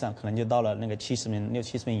均头上，可能就到了那个60名、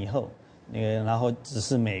60名以后，然后只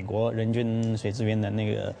是美国人均水资源的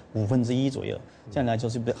那个1/5左右，这样来就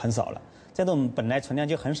是很少了。在这种本来存量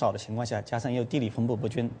就很少的情况下，加上又地理分布不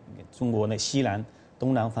均，中国的西南、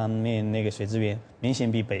东南方面那个水资源明显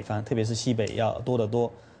比北方，特别是西北要多得多。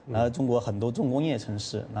然后中国很多重工业城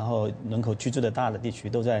市，然后人口居住的大的地区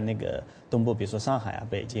都在那个东部，比如说上海啊、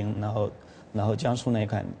北京，然后江苏那一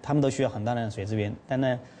块，他们都需要很大量的水资源，但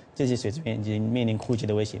呢，这些水资源已经面临枯竭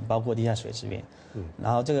的危险，包括地下水资源。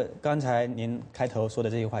然后这个刚才您开头说的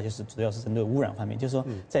这句话，就是主要是针对污染方面，就是说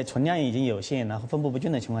在存量已经有限，然后分布不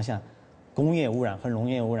均的情况下，工业污染和农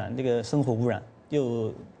业污染，这个生活污染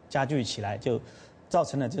又加剧起来，就造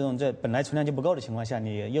成了这本来存量就不够的情况下，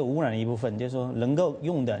你又污染了一部分，就是说能够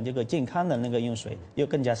用的这个健康的那个用水又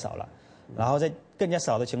更加少了。然后在更加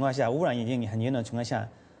少的情况下，污染已经很严重的情况下，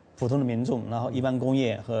普通的民众，然后一般工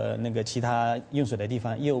业和那个其他用水的地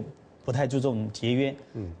方又不太注重节约，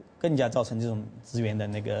更加造成这种资源的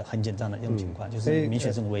那个很紧张的这种情况，就是明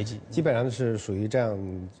显这种危机。基本上是属于这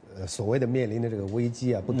样，所谓的面临的这个危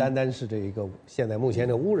机啊，不单单是这一个现在目前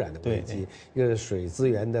的污染的危机，一个是水资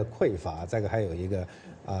源的匮乏，再一个还有一个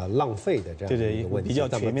浪费的这样的一个问题，比较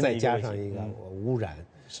全面的再加上一个污染，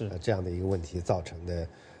是这样的一个问题造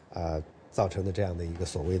成的这样的一个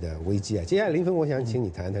所谓的危机啊。接下来林峰，我想请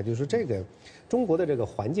你谈谈，就是这个中国的这个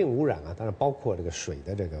环境污染啊，当然包括这个水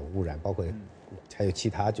的这个污染，包括还有其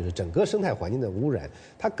他就是整个生态环境的污染，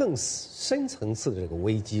它更深层次的这个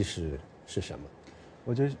危机是什么？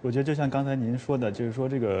我觉得就像刚才您说的，就是说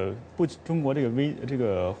中国这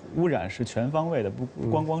个污染是全方位的，不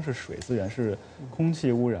光是水资源，是空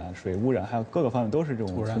气污染、水污染，还有各个方面都是这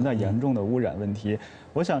种存在严重的污染问题。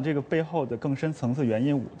我想这个背后的更深层次原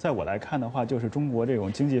因，在我来看的话，就是中国这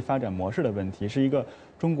种经济发展模式的问题，是一个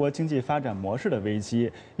中国经济发展模式的危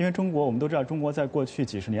机。因为我们都知道，中国在过去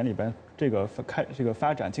几十年里边，这个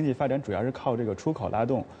经济发展主要是靠这个出口拉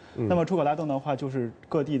动。那么出口拉动的话，就是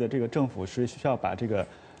各地的这个政府是需要把这个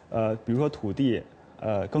比如说土地。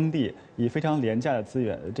耕地以非常廉价的资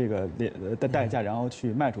源，的代价，然后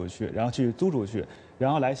去卖出去，然后去租出去，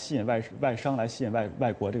然后来吸引外商，来吸引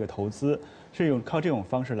外国这个投资，是靠这种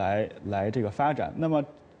方式来这个发展。那么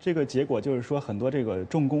这个结果就是说，很多这个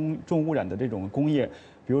重污染的这种工业，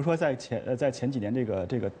比如说在前几年这个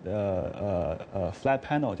flat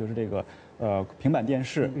panel 就是这个平板电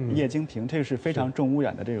视、液晶屏，这是非常重污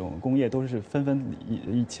染的这种工业，都是纷纷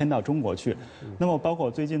迁到中国去。那么包括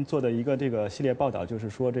最近做的一个这个系列报道，就是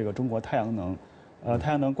说这个中国太阳能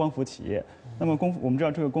太阳能光伏企业。那么我们知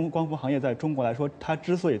道这个光伏行业在中国来说，它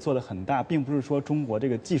之所以做得很大，并不是说中国这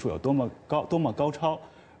个技术有多么高超，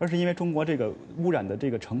而是因为中国这个污染的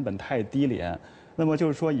这个成本太低廉。那么就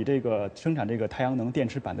是说，以这个生产这个太阳能电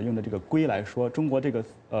池板的用的这个硅来说，中国这个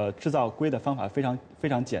制造硅的方法非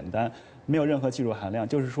常简单，没有任何技术含量，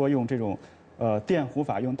就是说用这种电弧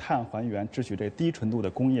法用碳还原制取这低纯度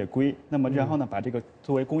的工业硅。那么然后呢，把这个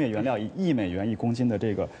作为工业原料以$11公斤的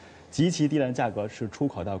这个极其低廉的价格是出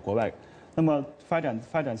口到国外。那么发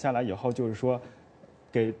展下来以后，就是说，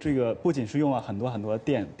给这个不仅是用了很多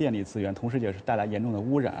电力资源，同时也是带来严重的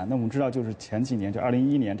污染。那我们知道，就是前几年，就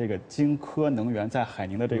2011年，这个京科能源在海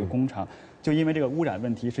宁的这个工厂，就因为这个污染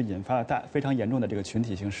问题，是引发了非常严重的这个群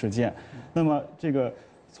体性事件。那么这个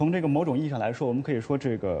从这个某种意义上来说，我们可以说，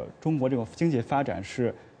这个中国这个经济发展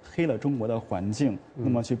是黑了中国的环境，那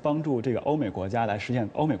么去帮助这个欧美国家来实现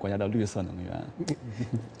欧美国家的绿色能源。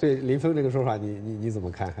对林峰这个说法，你怎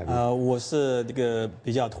么看？我是这个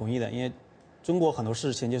比较同意的，因为中国很多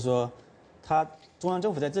事情就是说，中央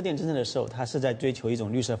政府在制定政策的时候，它是在追求一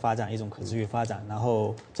种绿色发展、一种可持续发展，然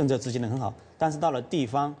后政策执行得很好。但是到了地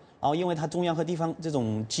方，然后因为它中央和地方这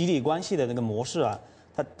种激励关系的那个模式啊，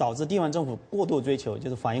它导致地方政府过度追求，就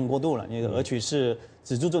是反应过度了，而且是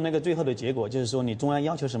只注重那个最后的结果，就是说你中央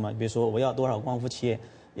要求什么，比如说我要多少光伏企业，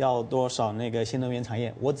要多少那个新能源产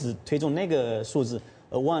业，我只推重那个数字，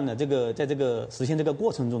而忘了这个在这个实现这个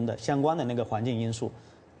过程中的相关的那个环境因素。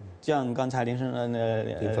像刚才林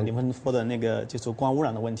峰说的那个，就是光污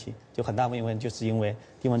染的问题，就很大部分就是因为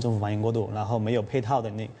地方政府反应过度，然后没有配套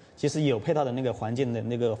的其实有配套的那个环境的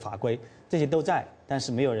那个法规，这些都在，但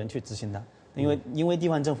是没有人去执行它。因为地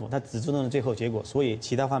方政府它只注重了最后结果，所以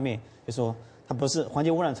其他方面就说它不是环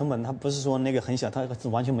境污染成本，它不是说那个很小，它是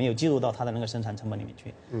完全没有计入到它的那个生产成本里面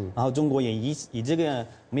去。然后中国也以这个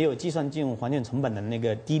没有计算进入环境成本的那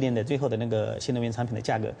个低廉的最后的那个新能源产品的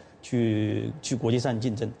价格去国际上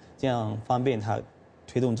竞争，这样方便它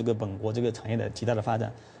推动这个本国这个产业的极大的发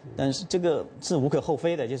展。但是这个是无可厚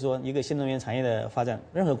非的，就是说一个新能源产业的发展，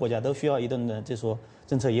任何国家都需要一定的就是说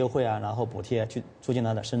政策优惠啊，然后补贴去促进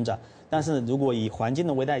它的生长。但是如果以环境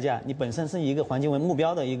的为代价，你本身是以一个环境为目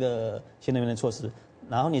标的一个新能源的措施，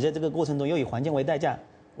然后你在这个过程中又以环境为代价，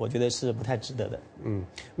我觉得是不太值得的。我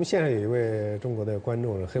们现场有一位中国的观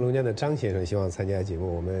众，黑龙江的张先生希望参加节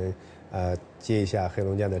目，我们接一下黑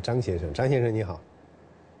龙江的张先生。张先生你好。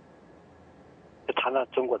谈到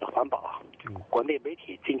中国的环保，国内媒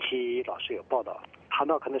体近期老是有报道，谈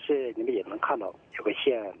到可能是你们也能看到有个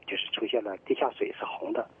县就是出现了地下水是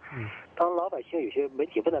红的。当老百姓有些媒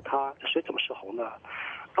体问了他水怎么是红的，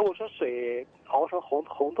然后我说水熬成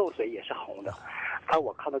红豆水也是红的。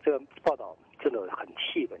我看到这个报道真的很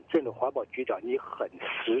气愤，这种环保局长你很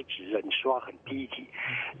失职啊，你说话很低级。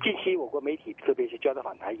近期我国媒体特别是交通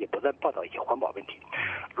访谈也不断报道一些环保问题，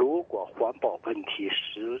如果环保问题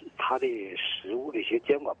它的实物的一些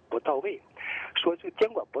监管不到位，说这个监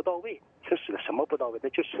管不到位，这是个什么不到位？那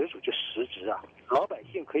就纯属就失职啊！老百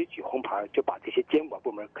姓可以举红牌，就把这些监管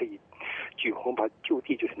部门可以举红牌就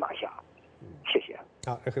地就是拿下。谢谢。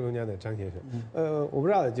好，黑龙江的张先生，我不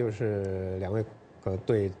知道，就是两位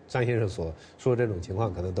对张先生所说这种情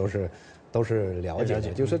况，可能都是了解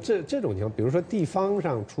的。就是这种情况，比如说地方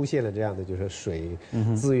上出现了这样的就是水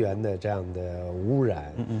资源的这样的污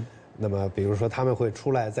染。那么，比如说他们会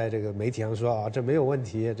出来在这个媒体上说这没有问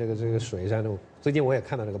题，这个水上最近我也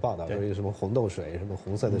看到这个报道，说有什么红豆水、什么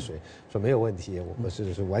红色的水，说没有问题，我们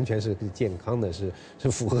是完全是健康的，是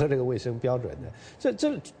符合这个卫生标准的。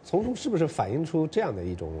这从中是不是反映出这样的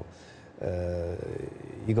一种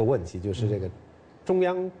一个问题，就是这个中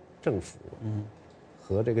央政府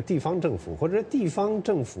和这个地方政府，或者地方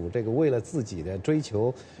政府这个为了自己的追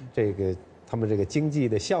求这个。他们这个经济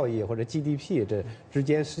的效益或者 GDP 这之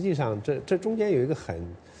间，实际上这中间有一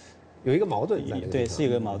个矛盾在这个地方。对，是一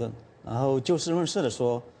个矛盾。然后就事论事的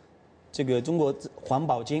说，这个中国环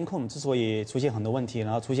保监控之所以出现很多问题，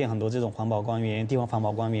然后出现很多这种环保官员、地方环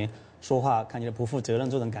保官员说话看起来不负责任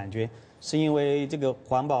这种感觉，是因为这个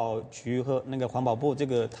环保局和那个环保部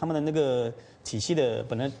他们的那个体系的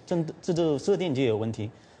本来制度设定就有问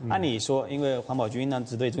题。按理说，因为环保局呢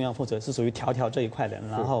只对中央负责，是属于条这一块的。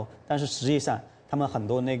然后，但是实际上，他们很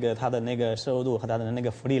多他的那个收入和他的那个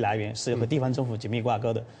福利来源是和地方政府紧密挂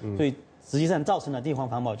钩的，所以实际上造成了地方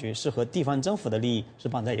环保局是和地方政府的利益是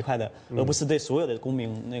绑在一块的，而不是对所有的公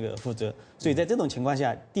民负责。所以在这种情况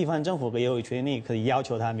下，地方政府也有权利可以要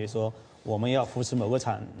求他，比如说我们要扶持某个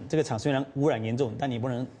厂，这个厂虽然污染严重，但你不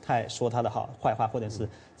能太说它的坏话，或者是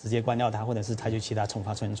直接关掉它，或者是采取其他惩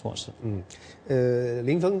罚性措施。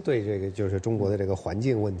林峰对这个就是中国的这个环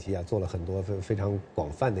境问题啊，做了很多非常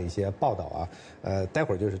广泛的一些报道啊。待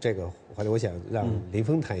会儿就是这个话题，我想让林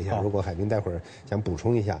峰谈一下。如果海明待会儿想补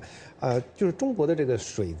充一下，就是中国的这个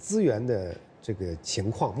水资源的这个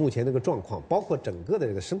情况，目前这个状况，包括整个的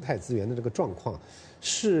这个生态资源的这个状况。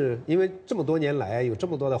是因为这么多年来有这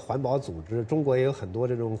么多的环保组织，中国也有很多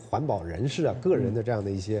这种环保人士啊、个人的这样的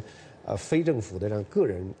一些非政府的这样个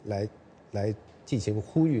人来进行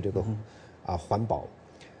呼吁这个环保。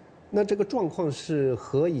那这个状况是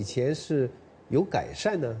和以前是有改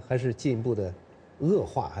善呢，还是进一步的恶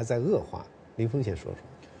化，还在恶化？林峰先说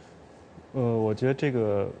说。我觉得这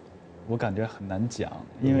个。我感觉很难讲，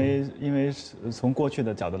因为从过去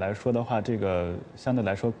的角度来说的话，这个相对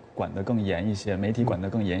来说管得更严一些，媒体管得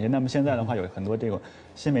更严一些。那么现在的话，有很多这种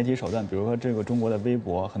新媒体手段，比如说这个中国的微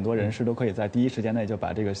博，很多人士都可以在第一时间内就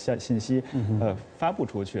把这个信息发布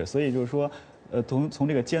出去。所以就是说，从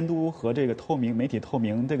这个监督和这个透明媒体透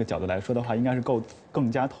明这个角度来说的话，应该是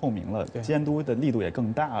更加透明了，监督的力度也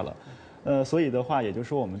更大了。所以的话，也就是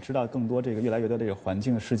说，我们知道更多这个越来越多这个环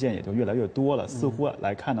境事件也就越来越多了。似乎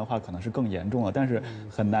来看的话，可能是更严重了，但是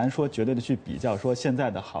很难说绝对的去比较，说现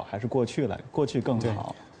在的好还是过去更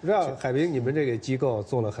好。不知道海明，你们这个机构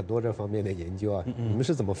做了很多这方面的研究啊，你们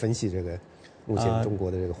是怎么分析这个目前中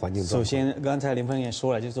国的这个环境状况？首先，刚才林峰也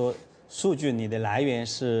说了，就是说数据你的来源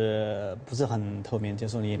是不是很透明，就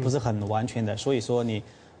是说你不是很完全的，所以说你。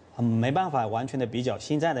没办法完全的比较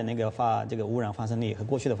现在的那个这个污染发生率和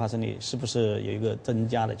过去的发生率是不是有一个增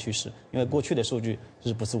加的趋势？因为过去的数据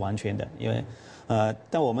是不是完全的？因为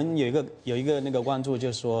但我们有一个那个关注，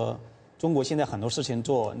就是说中国现在很多事情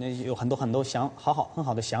做，那有很多很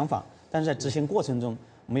好的想法，但是在执行过程中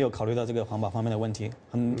没有考虑到这个环保方面的问题。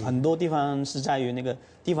很多地方是在于那个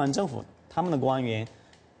地方政府他们的官员。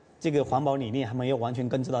这个环保理念还没有完全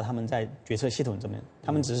根植到他们在决策系统这边，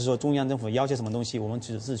他们只是说中央政府要求什么东西，我们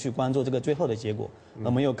只是去关注这个最后的结果，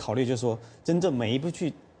而没有考虑就是说真正每一步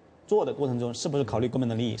去做的过程中，是不是考虑公民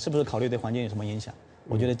的利益，是不是考虑对环境有什么影响？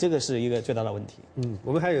我觉得这个是一个最大的问题。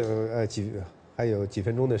我们还有几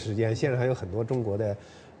分钟的时间，现在还有很多中国的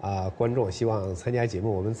观众希望参加节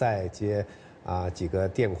目，我们再接几个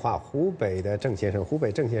电话。湖北的郑先生，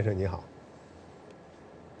你好。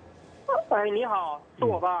哎，你好，是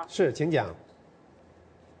我吧？是，请讲。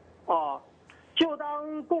就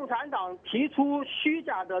当共产党提出虚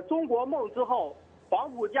假的中国梦之后，黄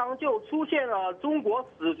浦江就出现了中国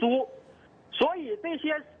死猪，所以这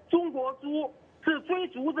些中国猪是追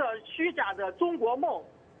逐着虚假的中国梦，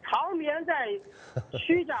长眠在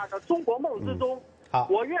虚假的中国梦之中。好，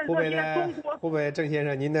我愿这些中国。湖北郑先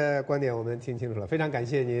生，您的观点我们听清楚了，非常感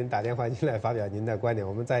谢您打电话进来发表您的观点。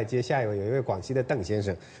我们再接下一位，有一位广西的邓先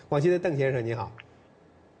生。广西的邓先生，你好。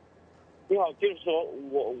你好，就是说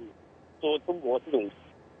我说中国这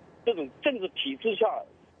种政治体制下，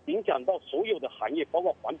影响到所有的行业，包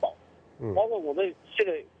括环保，包括我们现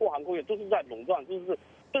在各行各业都是在垄断，就是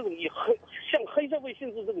这种以像黑社会性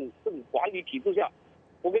质这种管理体制下，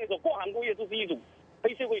我跟你说，各行各业都是一种。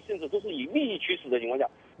黑社会性质都是以利益驱使的情况下，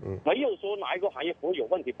没有说哪一个行业不会有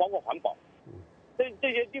问题，包括环保。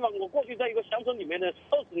这些地方，我过去在一个乡村里面的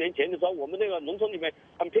20年前的时候，我们那个农村里面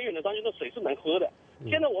很偏远的山区的水是能喝的。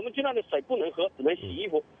现在我们去那的水不能喝，只能洗衣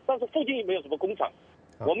服，但是附近也没有什么工厂，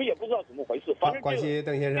我们也不知道怎么回事。反正广西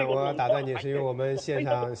邓先生，我打断你是因为我们线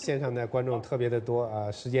上的观众特别的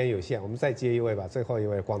多时间有限，我们再接一位吧，最后一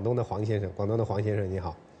位，广东的黄先生，你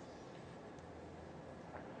好。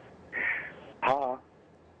好。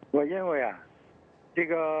我认为这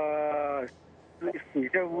个水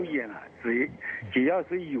的污染只要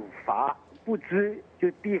是有罚不知，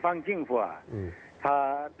就地方政府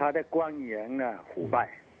他的官员腐败。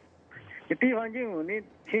地方政府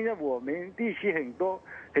现在我们地区很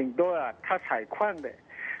多他采矿的，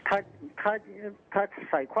他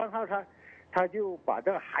采矿后他就把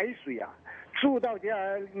这个海水注到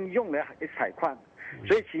家用来采矿，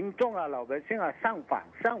所以群众老百姓上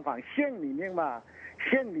访县里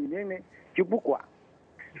面呢就不管，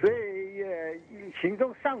所以群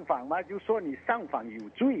众上访嘛，就说你上访有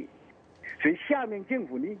罪，所以下面政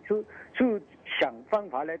府呢就想方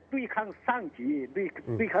法来对抗上级，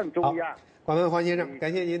对抗中央。广东黄先生，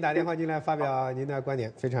感谢您打电话进来发表您的观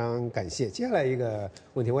点，非常感谢。接下来一个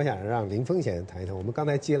问题，我想让林峰先生谈一谈。我们刚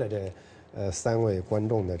才接了3位观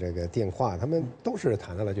众的这个电话，他们都是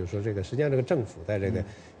谈到了，就是说实际上这个政府在这个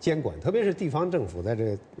监管，特别是地方政府在这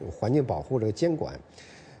个环境保护这个监管，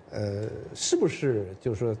是不是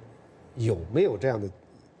就是说有没有这样的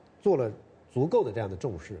做了足够的这样的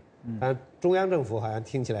重视。当然，中央政府好像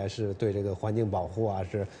听起来是对这个环境保护啊，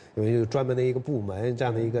是有一个专门的一个部门，这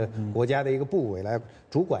样的一个国家的一个部委来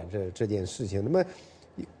主管这件事情。那么，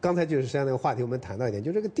刚才就是实际上那个话题，我们谈到一点，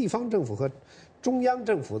就这个地方政府和中央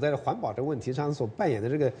政府在环保这个问题上所扮演的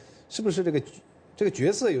这个，是不是这个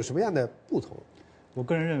角色有什么样的不同？我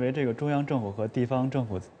个人认为，这个中央政府和地方政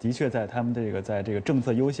府的确在他们在这个政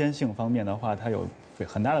策优先性方面的话，它有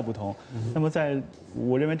很大的不同。那么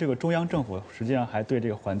我认为这个中央政府实际上还对这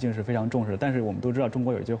个环境是非常重视的。但是我们都知道，中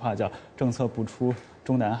国有一句话叫“政策不出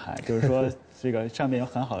中南海”，就是说这个上面有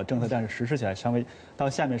很好的政策，但是实施起来稍微到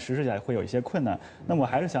下面实施起来会有一些困难。那么我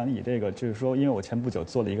还是想以这个，就是说，因为我前不久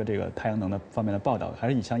做了一个这个太阳能的方面的报道，还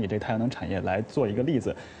是想以这个太阳能产业来做一个例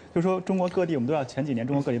子。就是说，中国各地我们都知道，前几年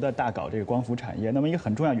中国各地都在大搞这个光伏产业。那么一个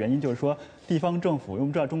很重要原因就是说，地方政府，因为我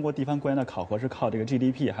们知道中国地方官员的考核是靠这个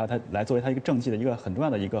GDP， 还有它来作为它一个政绩的一个很重要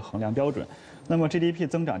的一个衡量标准。那么 GDP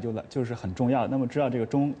增长就是很重要。那么知道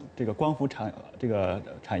这个光伏产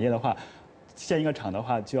业的话，建一个厂的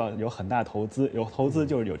话就要有很大投资，有投资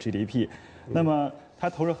就是有 GDP。那么它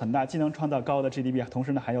投入很大，既能创造高的 GDP， 同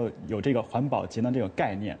时呢还有这个环保节能这个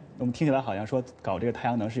概念。我们听起来好像说搞这个太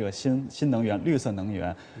阳能是一个新能源、绿色能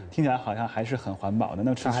源，听起来好像还是很环保的。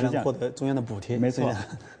那它还能获得中央的补贴。没错，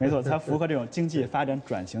没错，它符合这种经济发展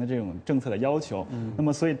转型的这种政策的要求。那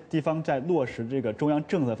么所以地方在落实这个中央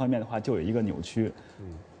政策方面的话，就有一个扭曲。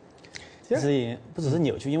所以不只是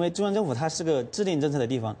扭曲，因为中央政府它是个制定政策的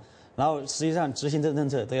地方。然后实际上执行这个政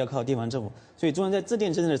策都要靠地方政府，所以中央在制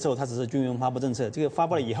定政策的时候，它只是军用发布政策，这个发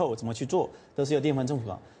布了以后怎么去做，都是由地方政府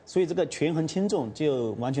搞，所以这个权衡轻重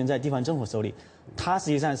就完全在地方政府手里。它实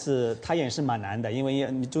际上它也是蛮难的，因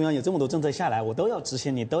为你中央有这么多政策下来，我都要执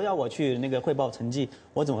行，你都要我去汇报成绩，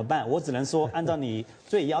我怎么办？我只能说按照你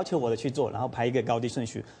最要求我的去做，然后排一个高低顺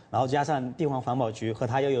序，然后加上地方环保局和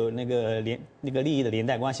它又有那个利益的连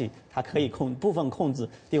带关系，它可以部分控制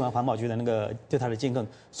地方环保局的对它的监控，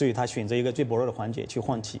所以它选择一个最薄弱的环节去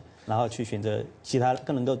换气，然后去选择其他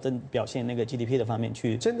更能够表现GDP 的方面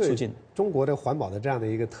去促进。中国的环保的这样的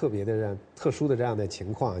一个特殊的这样的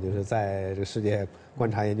情况，就是在这个世界观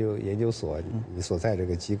察研究所，你所在这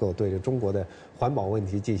个机构对这中国的环保问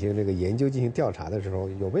题进行这个研究、进行调查的时候，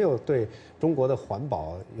有没有对中国的环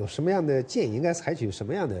保有什么样的建议？应该采取什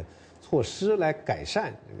么样的措施来改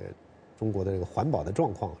善这个中国的这个环保的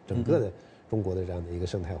状况，整个的中国的这样的一个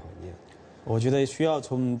生态环境？我觉得需要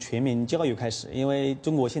从全民教育开始，因为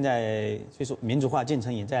中国现在所以说民主化进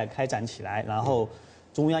程也在开展起来，然后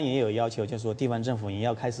中央也有要求，就是说地方政府也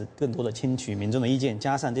要开始更多的听取民众的意见，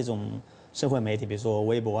加上这种社会媒体，比如说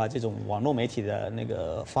微博啊这种网络媒体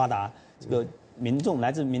的发达，这个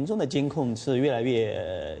来自民众的监控是越来越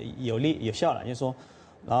有效了，就是说。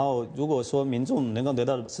然后，如果说民众能够得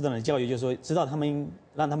到适当的教育，就是说知道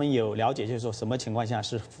让他们有了解，就是说什么情况下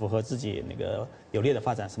是符合自己有利的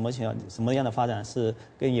发展，什么样的发展是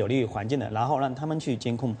更有利于环境的，然后让他们去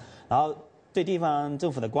监控。然后对地方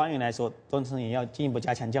政府的官员来说，同时也要进一步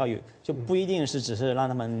加强教育，就不一定是只是让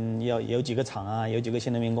他们要有几个厂啊，有几个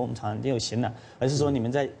新能源工厂就行了，而是说你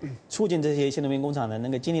们在促进这些新能源工厂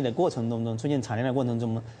的建立的过程中，促进产量的过程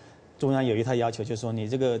中，中央有一套要求，就是说你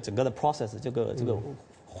这个整个的 process 这个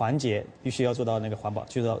环节必须要做到环保，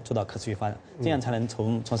就要做到可持续发展，这样才能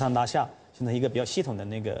从上到下形成一个比较系统的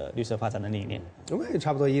绿色发展的理念。我们也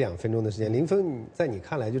差不多1-2分钟的时间，林峰，在你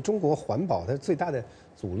看来，就中国环保它最大的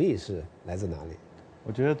阻力是来自哪里？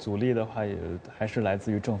我觉得阻力的话，也还是来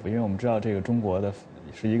自于政府，因为我们知道这个中国的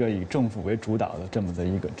是一个以政府为主导的这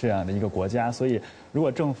样的一个国家，所以如果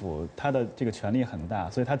政府它的这个权力很大，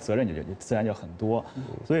所以它责任也自然就很多。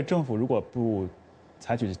所以政府如果不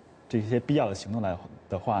采取这些必要的行动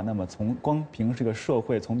的话，那么光凭这个社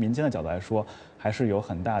会从民间的角度来说，还是有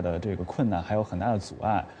很大的这个困难，还有很大的阻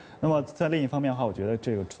碍。那么在另一方面的话，我觉得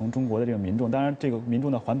这个从中国的这个民众，当然这个民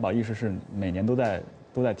众的环保意识是每年都在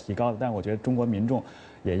提高的，但是我觉得中国民众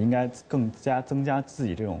也应该更加增加自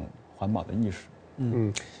己这种环保的意识。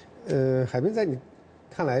海斌，在你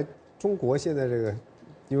看来，中国现在这个，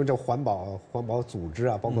因为这环保组织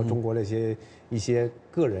啊，包括中国一些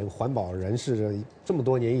个人环保人士，这么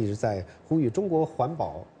多年一直在呼吁中国环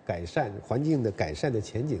保环境的改善的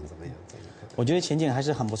前景怎么样？我觉得前景还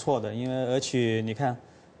是很不错的，因为而且你看，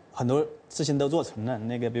很多事情都做成了。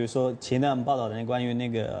比如说前段报道的关于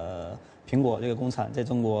苹果这个工厂在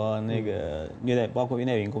中国包括虐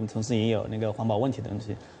待员工，同时也有环保问题的东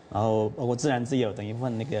西，然后包括自然自有等一部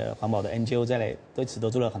分环保的 NGO 在内，对此都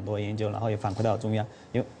做了很多研究，然后也反馈到中央，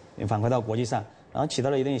也反馈到国际上，然后起到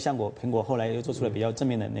了一定的效果。苹果后来又做出了比较正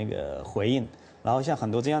面的回应。然后像很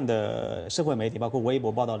多这样的社会媒体，包括微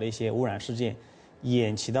博报道的一些污染事件，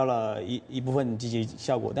也起到了一部分积极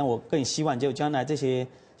效果。但我更希望就将来这些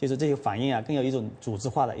反应啊，更有一种组织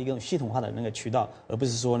化的一种系统化的那个渠道，而不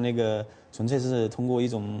是说那个纯粹是通过一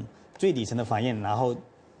种最底层的反应，然后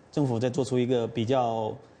政府再做出一个比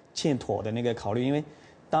较欠妥的那个考虑。因为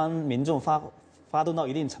当民众发动到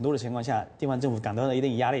一定程度的情况下，地方政府感到了一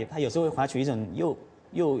定压力，他有时候会采取一种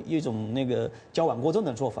又一种那个矫枉过正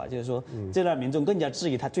的做法，就是说，这让民众更加质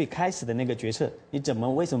疑他最开始的那个决策，你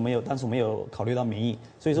为什么当初没有考虑到民意？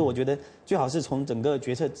所以说，我觉得最好是从整个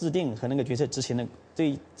决策制定和那个决策执行的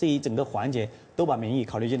这一整个环节，都把民意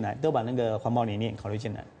考虑进来，都把那个环保理念考虑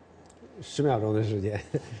进来。10秒钟的时间，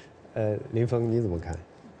林峰你怎么看？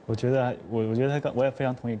我觉得我也非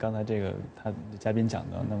常同意刚才这个他嘉宾讲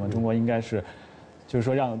的。那么中国应该是，就是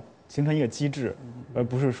说让形成一个机制，而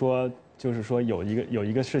不是说。就是说有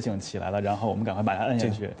一个事情起来了，然后我们赶快把它摁下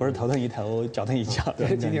去，不是头疼一头，脚疼一脚。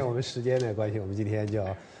对，今天我们时间的关系，我们今天就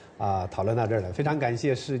讨论到这儿了。非常感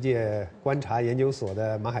谢世界观察研究所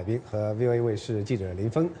的马海滨和 VOA 卫视记者林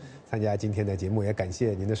峰参加今天的节目，也感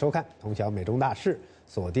谢您的收看。通晓美中大事，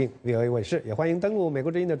锁定 VOA 卫视，也欢迎登录美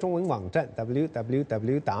国之音的中文网站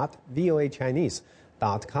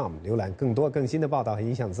www.voachinese.com 浏览更多更新的报道和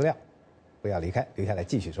影像资料。不要离开，留下来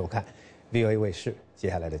继续收看 VOA 卫视接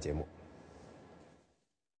下来的节目。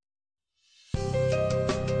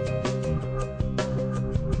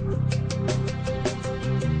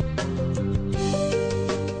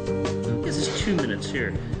2 minutes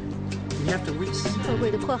here. You have to reach. 社会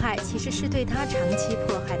的迫害其实是对他长期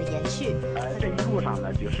迫害的延续。这一路上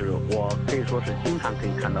呢，就是我可以说是经常可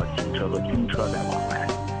以看到汽车和军车在往来。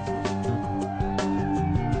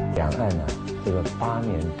两岸呢，这个8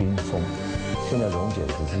年冰封，现在溶解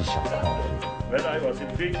只是一小块而已。When I was in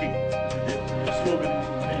Beijing, the slogan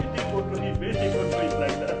is "Beijing was made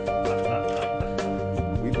like that."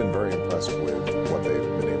 We've been very impressed with what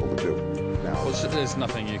they've been able to do. Well, there's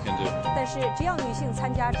nothing you can do. 但是，只要女性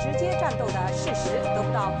参加直接战斗的事实得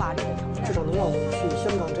不到法律的承认，至少能让我们去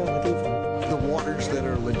香港这样的地方。The waters that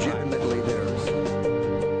are legitimately theirs.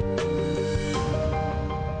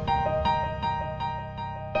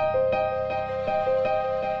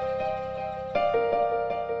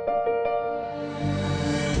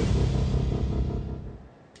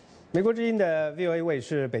 美国之音的 VOA 卫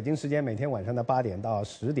视，北京时间每天晚上的8点到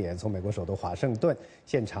10点，从美国首都华盛顿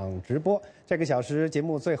现场直播。这个小时节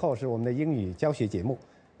目最后是我们的英语教学节目，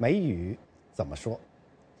美语怎么说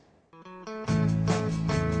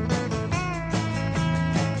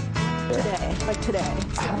？Today, like today.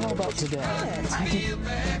 How about today?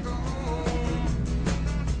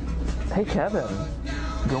 Hey, Kevin,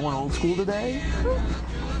 going old school today?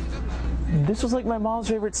 This was like my mom's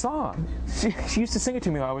favorite song. She used to sing it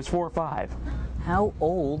to me when I was 4 or 5. How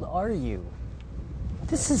old are you?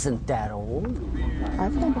 This isn't that old.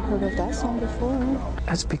 I've never heard of that song before.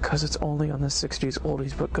 That's because it's only on the 60s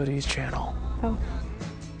Oldies But Goodies channel. Oh.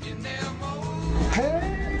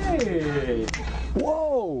 Hey!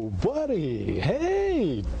 Whoa, buddy!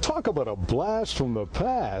 Hey! Talk about a blast from the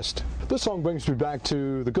past. This song brings me back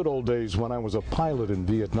to the good old days when I was a pilot in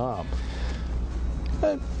Vietnam.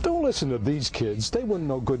 Don't listen to these kids. They wouldn't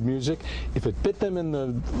know good music if it bit them in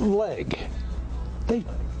the leg. They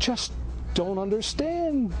just don't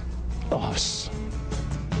understand us.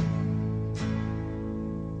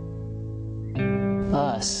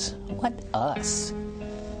 Us? What us?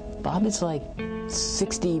 Bob is like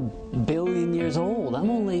 60 billion years old. I'm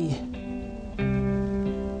only...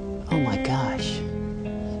 Oh my gosh.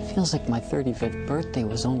 It feels like my 35th birthday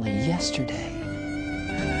was only yesterday.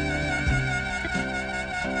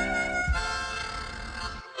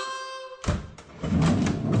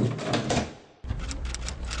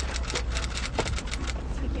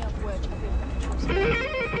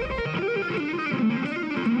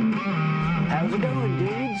 How's it going,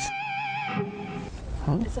 dudes?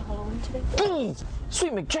 Huh? Is it Halloween today?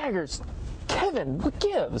 Sweet McJaggers! Kevin, what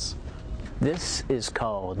gives? This is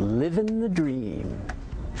called living the dream.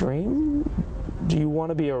 Dream? Do you want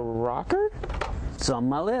to be a rocker? It's on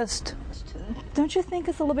my list. Don't you think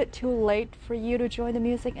it's a little bit too late for you to join the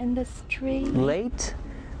music industry? Late?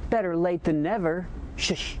 Better late than never.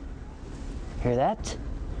 Shush. Hear that?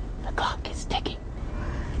 The clock is ticking.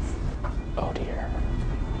 Oh dear.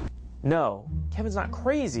 No, Kevin's not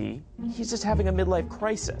crazy. He's just having a midlife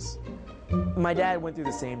crisis. My dad went through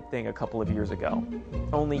the same thing a couple of years ago.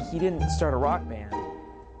 Only he didn't start a rock band.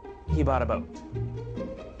 He bought a boat.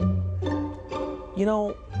 You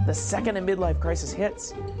know, the second a midlife crisis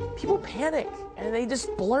hits, people panic and they just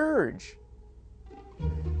splurge.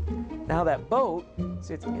 Now that boat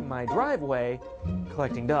sits in my driveway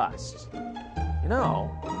collecting dust. You know,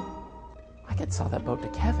 I could sell that boat to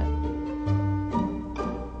Kevin.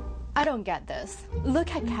 I don't get this.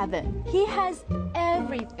 Look at Kevin. He has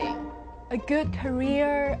everything. A good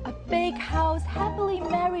career, a big house, happily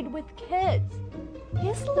married with kids.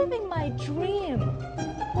 He's living my dream.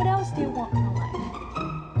 What else do you want from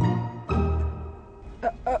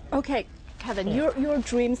life? Okay, Kevin, your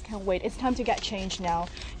dreams can wait. It's time to get changed now.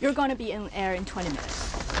 You're gonna be in air in 20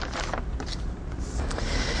 minutes.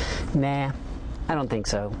 Nah, I don't think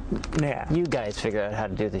so. Nah. You guys figure out how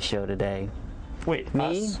to do the show today. Wait,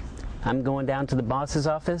 me? us? I'm going down to the boss's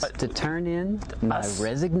office to turn in my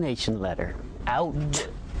resignation letter. Out.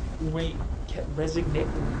 Wait, resignate.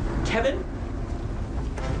 Kevin?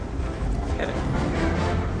 Kevin.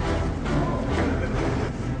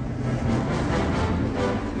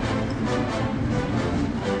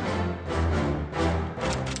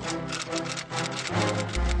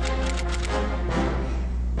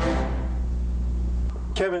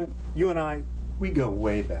 Kevin, you and I, we go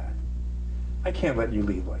way back. I can't let you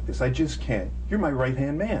leave like this. I just can't. You're my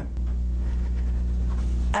right-hand man.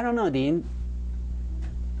 I don't know, Dean.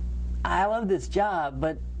 I love this job,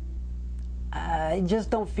 but I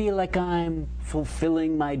just don't feel like I'm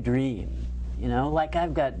fulfilling my dream. You know, like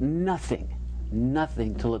I've got nothing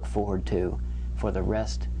to look forward to for the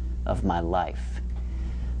rest of my life.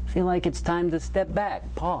 I feel like it's time to step back,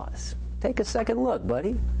 pause, take a second look,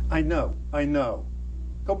 buddy. I know.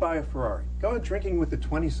 Go buy a Ferrari. Go out drinking with the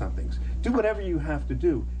 20-somethings. Do whatever you have to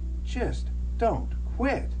do. Just don't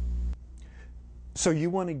quit. So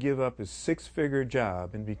you want to give up a 6-figure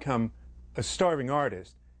job and become a starving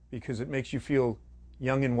artist because it makes you feel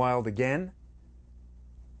young and wild again?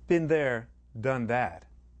 Been there, done that.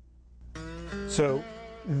 So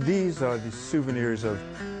these are the souvenirs of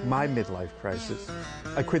my midlife crisis.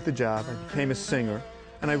 I quit the job, I became a singer,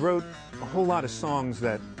 and I wrote a whole lot of songs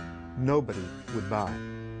that nobody would buy.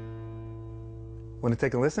 Want to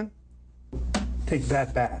take a listen? Take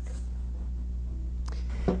that back.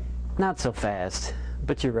 Not so fast,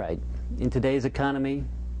 but you're right. In today's economy,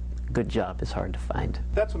 a good job is hard to find.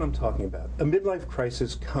 That's what I'm talking about. A midlife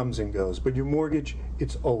crisis comes and goes, but your mortgage,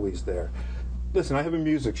 it's always there. Listen, I have a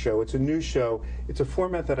music show. It's a new show. It's a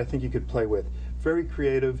format that I think you could play with. Very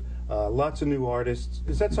creative, lots of new artists.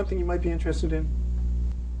 Is that something you might be interested in?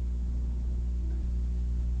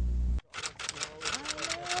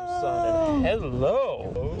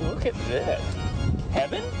 Hello. Look at this.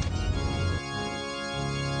 Heaven?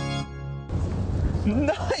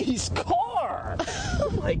 Nice car! Oh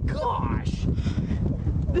my gosh!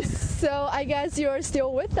 So I guess you're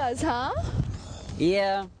still with us, huh?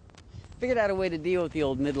 Yeah. Figured out a way to deal with the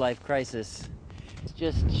old midlife crisis.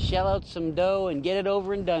 Just shell out some dough and get it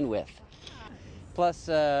over and done with. Plus,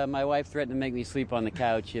 my wife threatened to make me sleep on the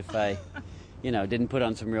couch if I, didn't put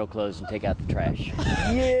on some real clothes and take out the trash.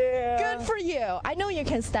 Yeah! Good for you. I know you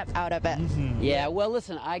can step out of it. Mm-hmm. Yeah, well,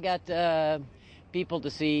 listen, I got people to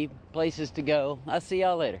see, places to go. I'll see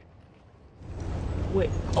y'all later. Wait.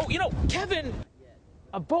 Oh, Kevin!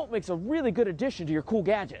 A boat makes a really good addition to your cool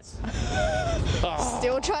gadgets.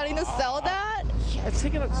 Still trying to sell that? Yeah, it's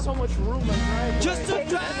taking up so much room on driveway. Just to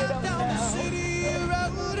drive down the city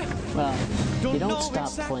road. Well, you don't stop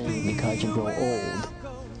playing because you grow old.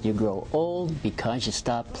 You grow old because you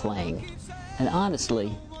stop playing. And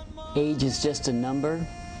honestly, age is just a number,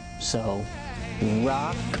 so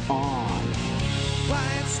rock on.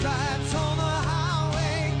 White stripes on the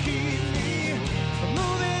highway keep me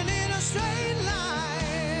moving in a straight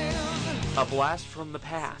line. A blast from the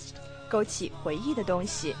past. 勾起回忆的东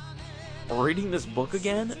西。 Reading this book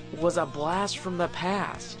again was a blast from the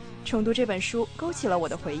past. 重读这本书勾起了我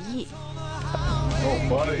的回忆。 Oh,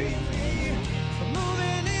 buddy.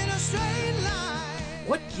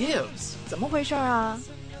 What gives? 怎么回事啊？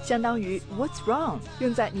相当于 What's wrong？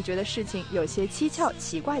 用在你觉得事情有些蹊跷、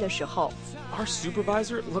奇怪的时候。 Our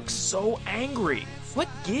supervisor looks so angry. What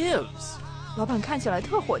gives? 老板看起来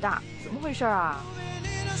特火大，怎么回事啊？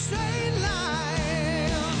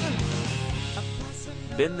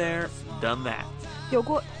 Been there, done that. 有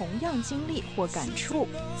过同样经历或感触，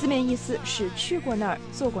字面意思是去过那儿，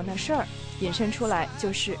做过那事儿，引申出来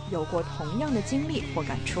就是有过同样的经历或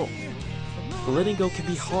感触。 Letting go can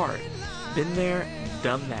be hard. Been there,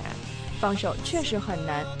 done that. 放手确实很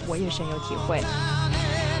难，我也深有体会。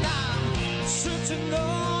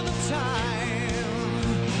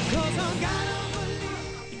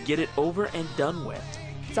 Get it over and done with.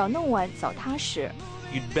 早弄完早踏实。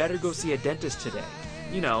 You'd better go see a dentist today.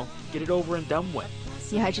 Get it over and done with.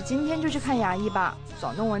 你还是今天就去看牙医吧，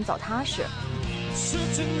早弄完早踏实。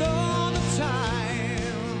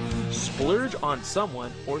 Splurge on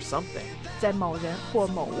someone or something. 在某人或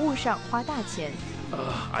某物上花大钱。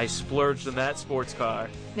I splurged on that sports car.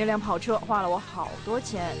 那辆跑车花了我好多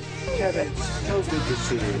钱。 Kevin, so good to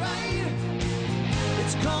see you.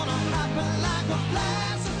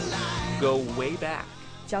 Go way back.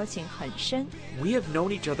 交情很深， We have known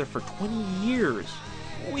each other for 20 years.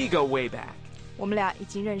 We go way back. 我们俩已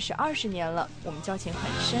经认识20年了，我们交情很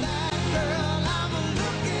深。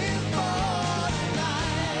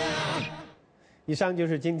以上就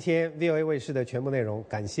是今天 VOA 卫视的全部内容，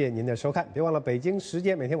感谢您的收看。别忘了北京时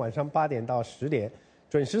间每天晚上8点到10点，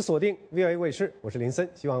准时锁定 VOA 卫视。我是林森，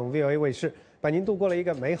希望 VOA 卫视伴您度过了一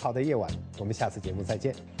个美好的夜晚。我们下次节目再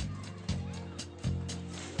见。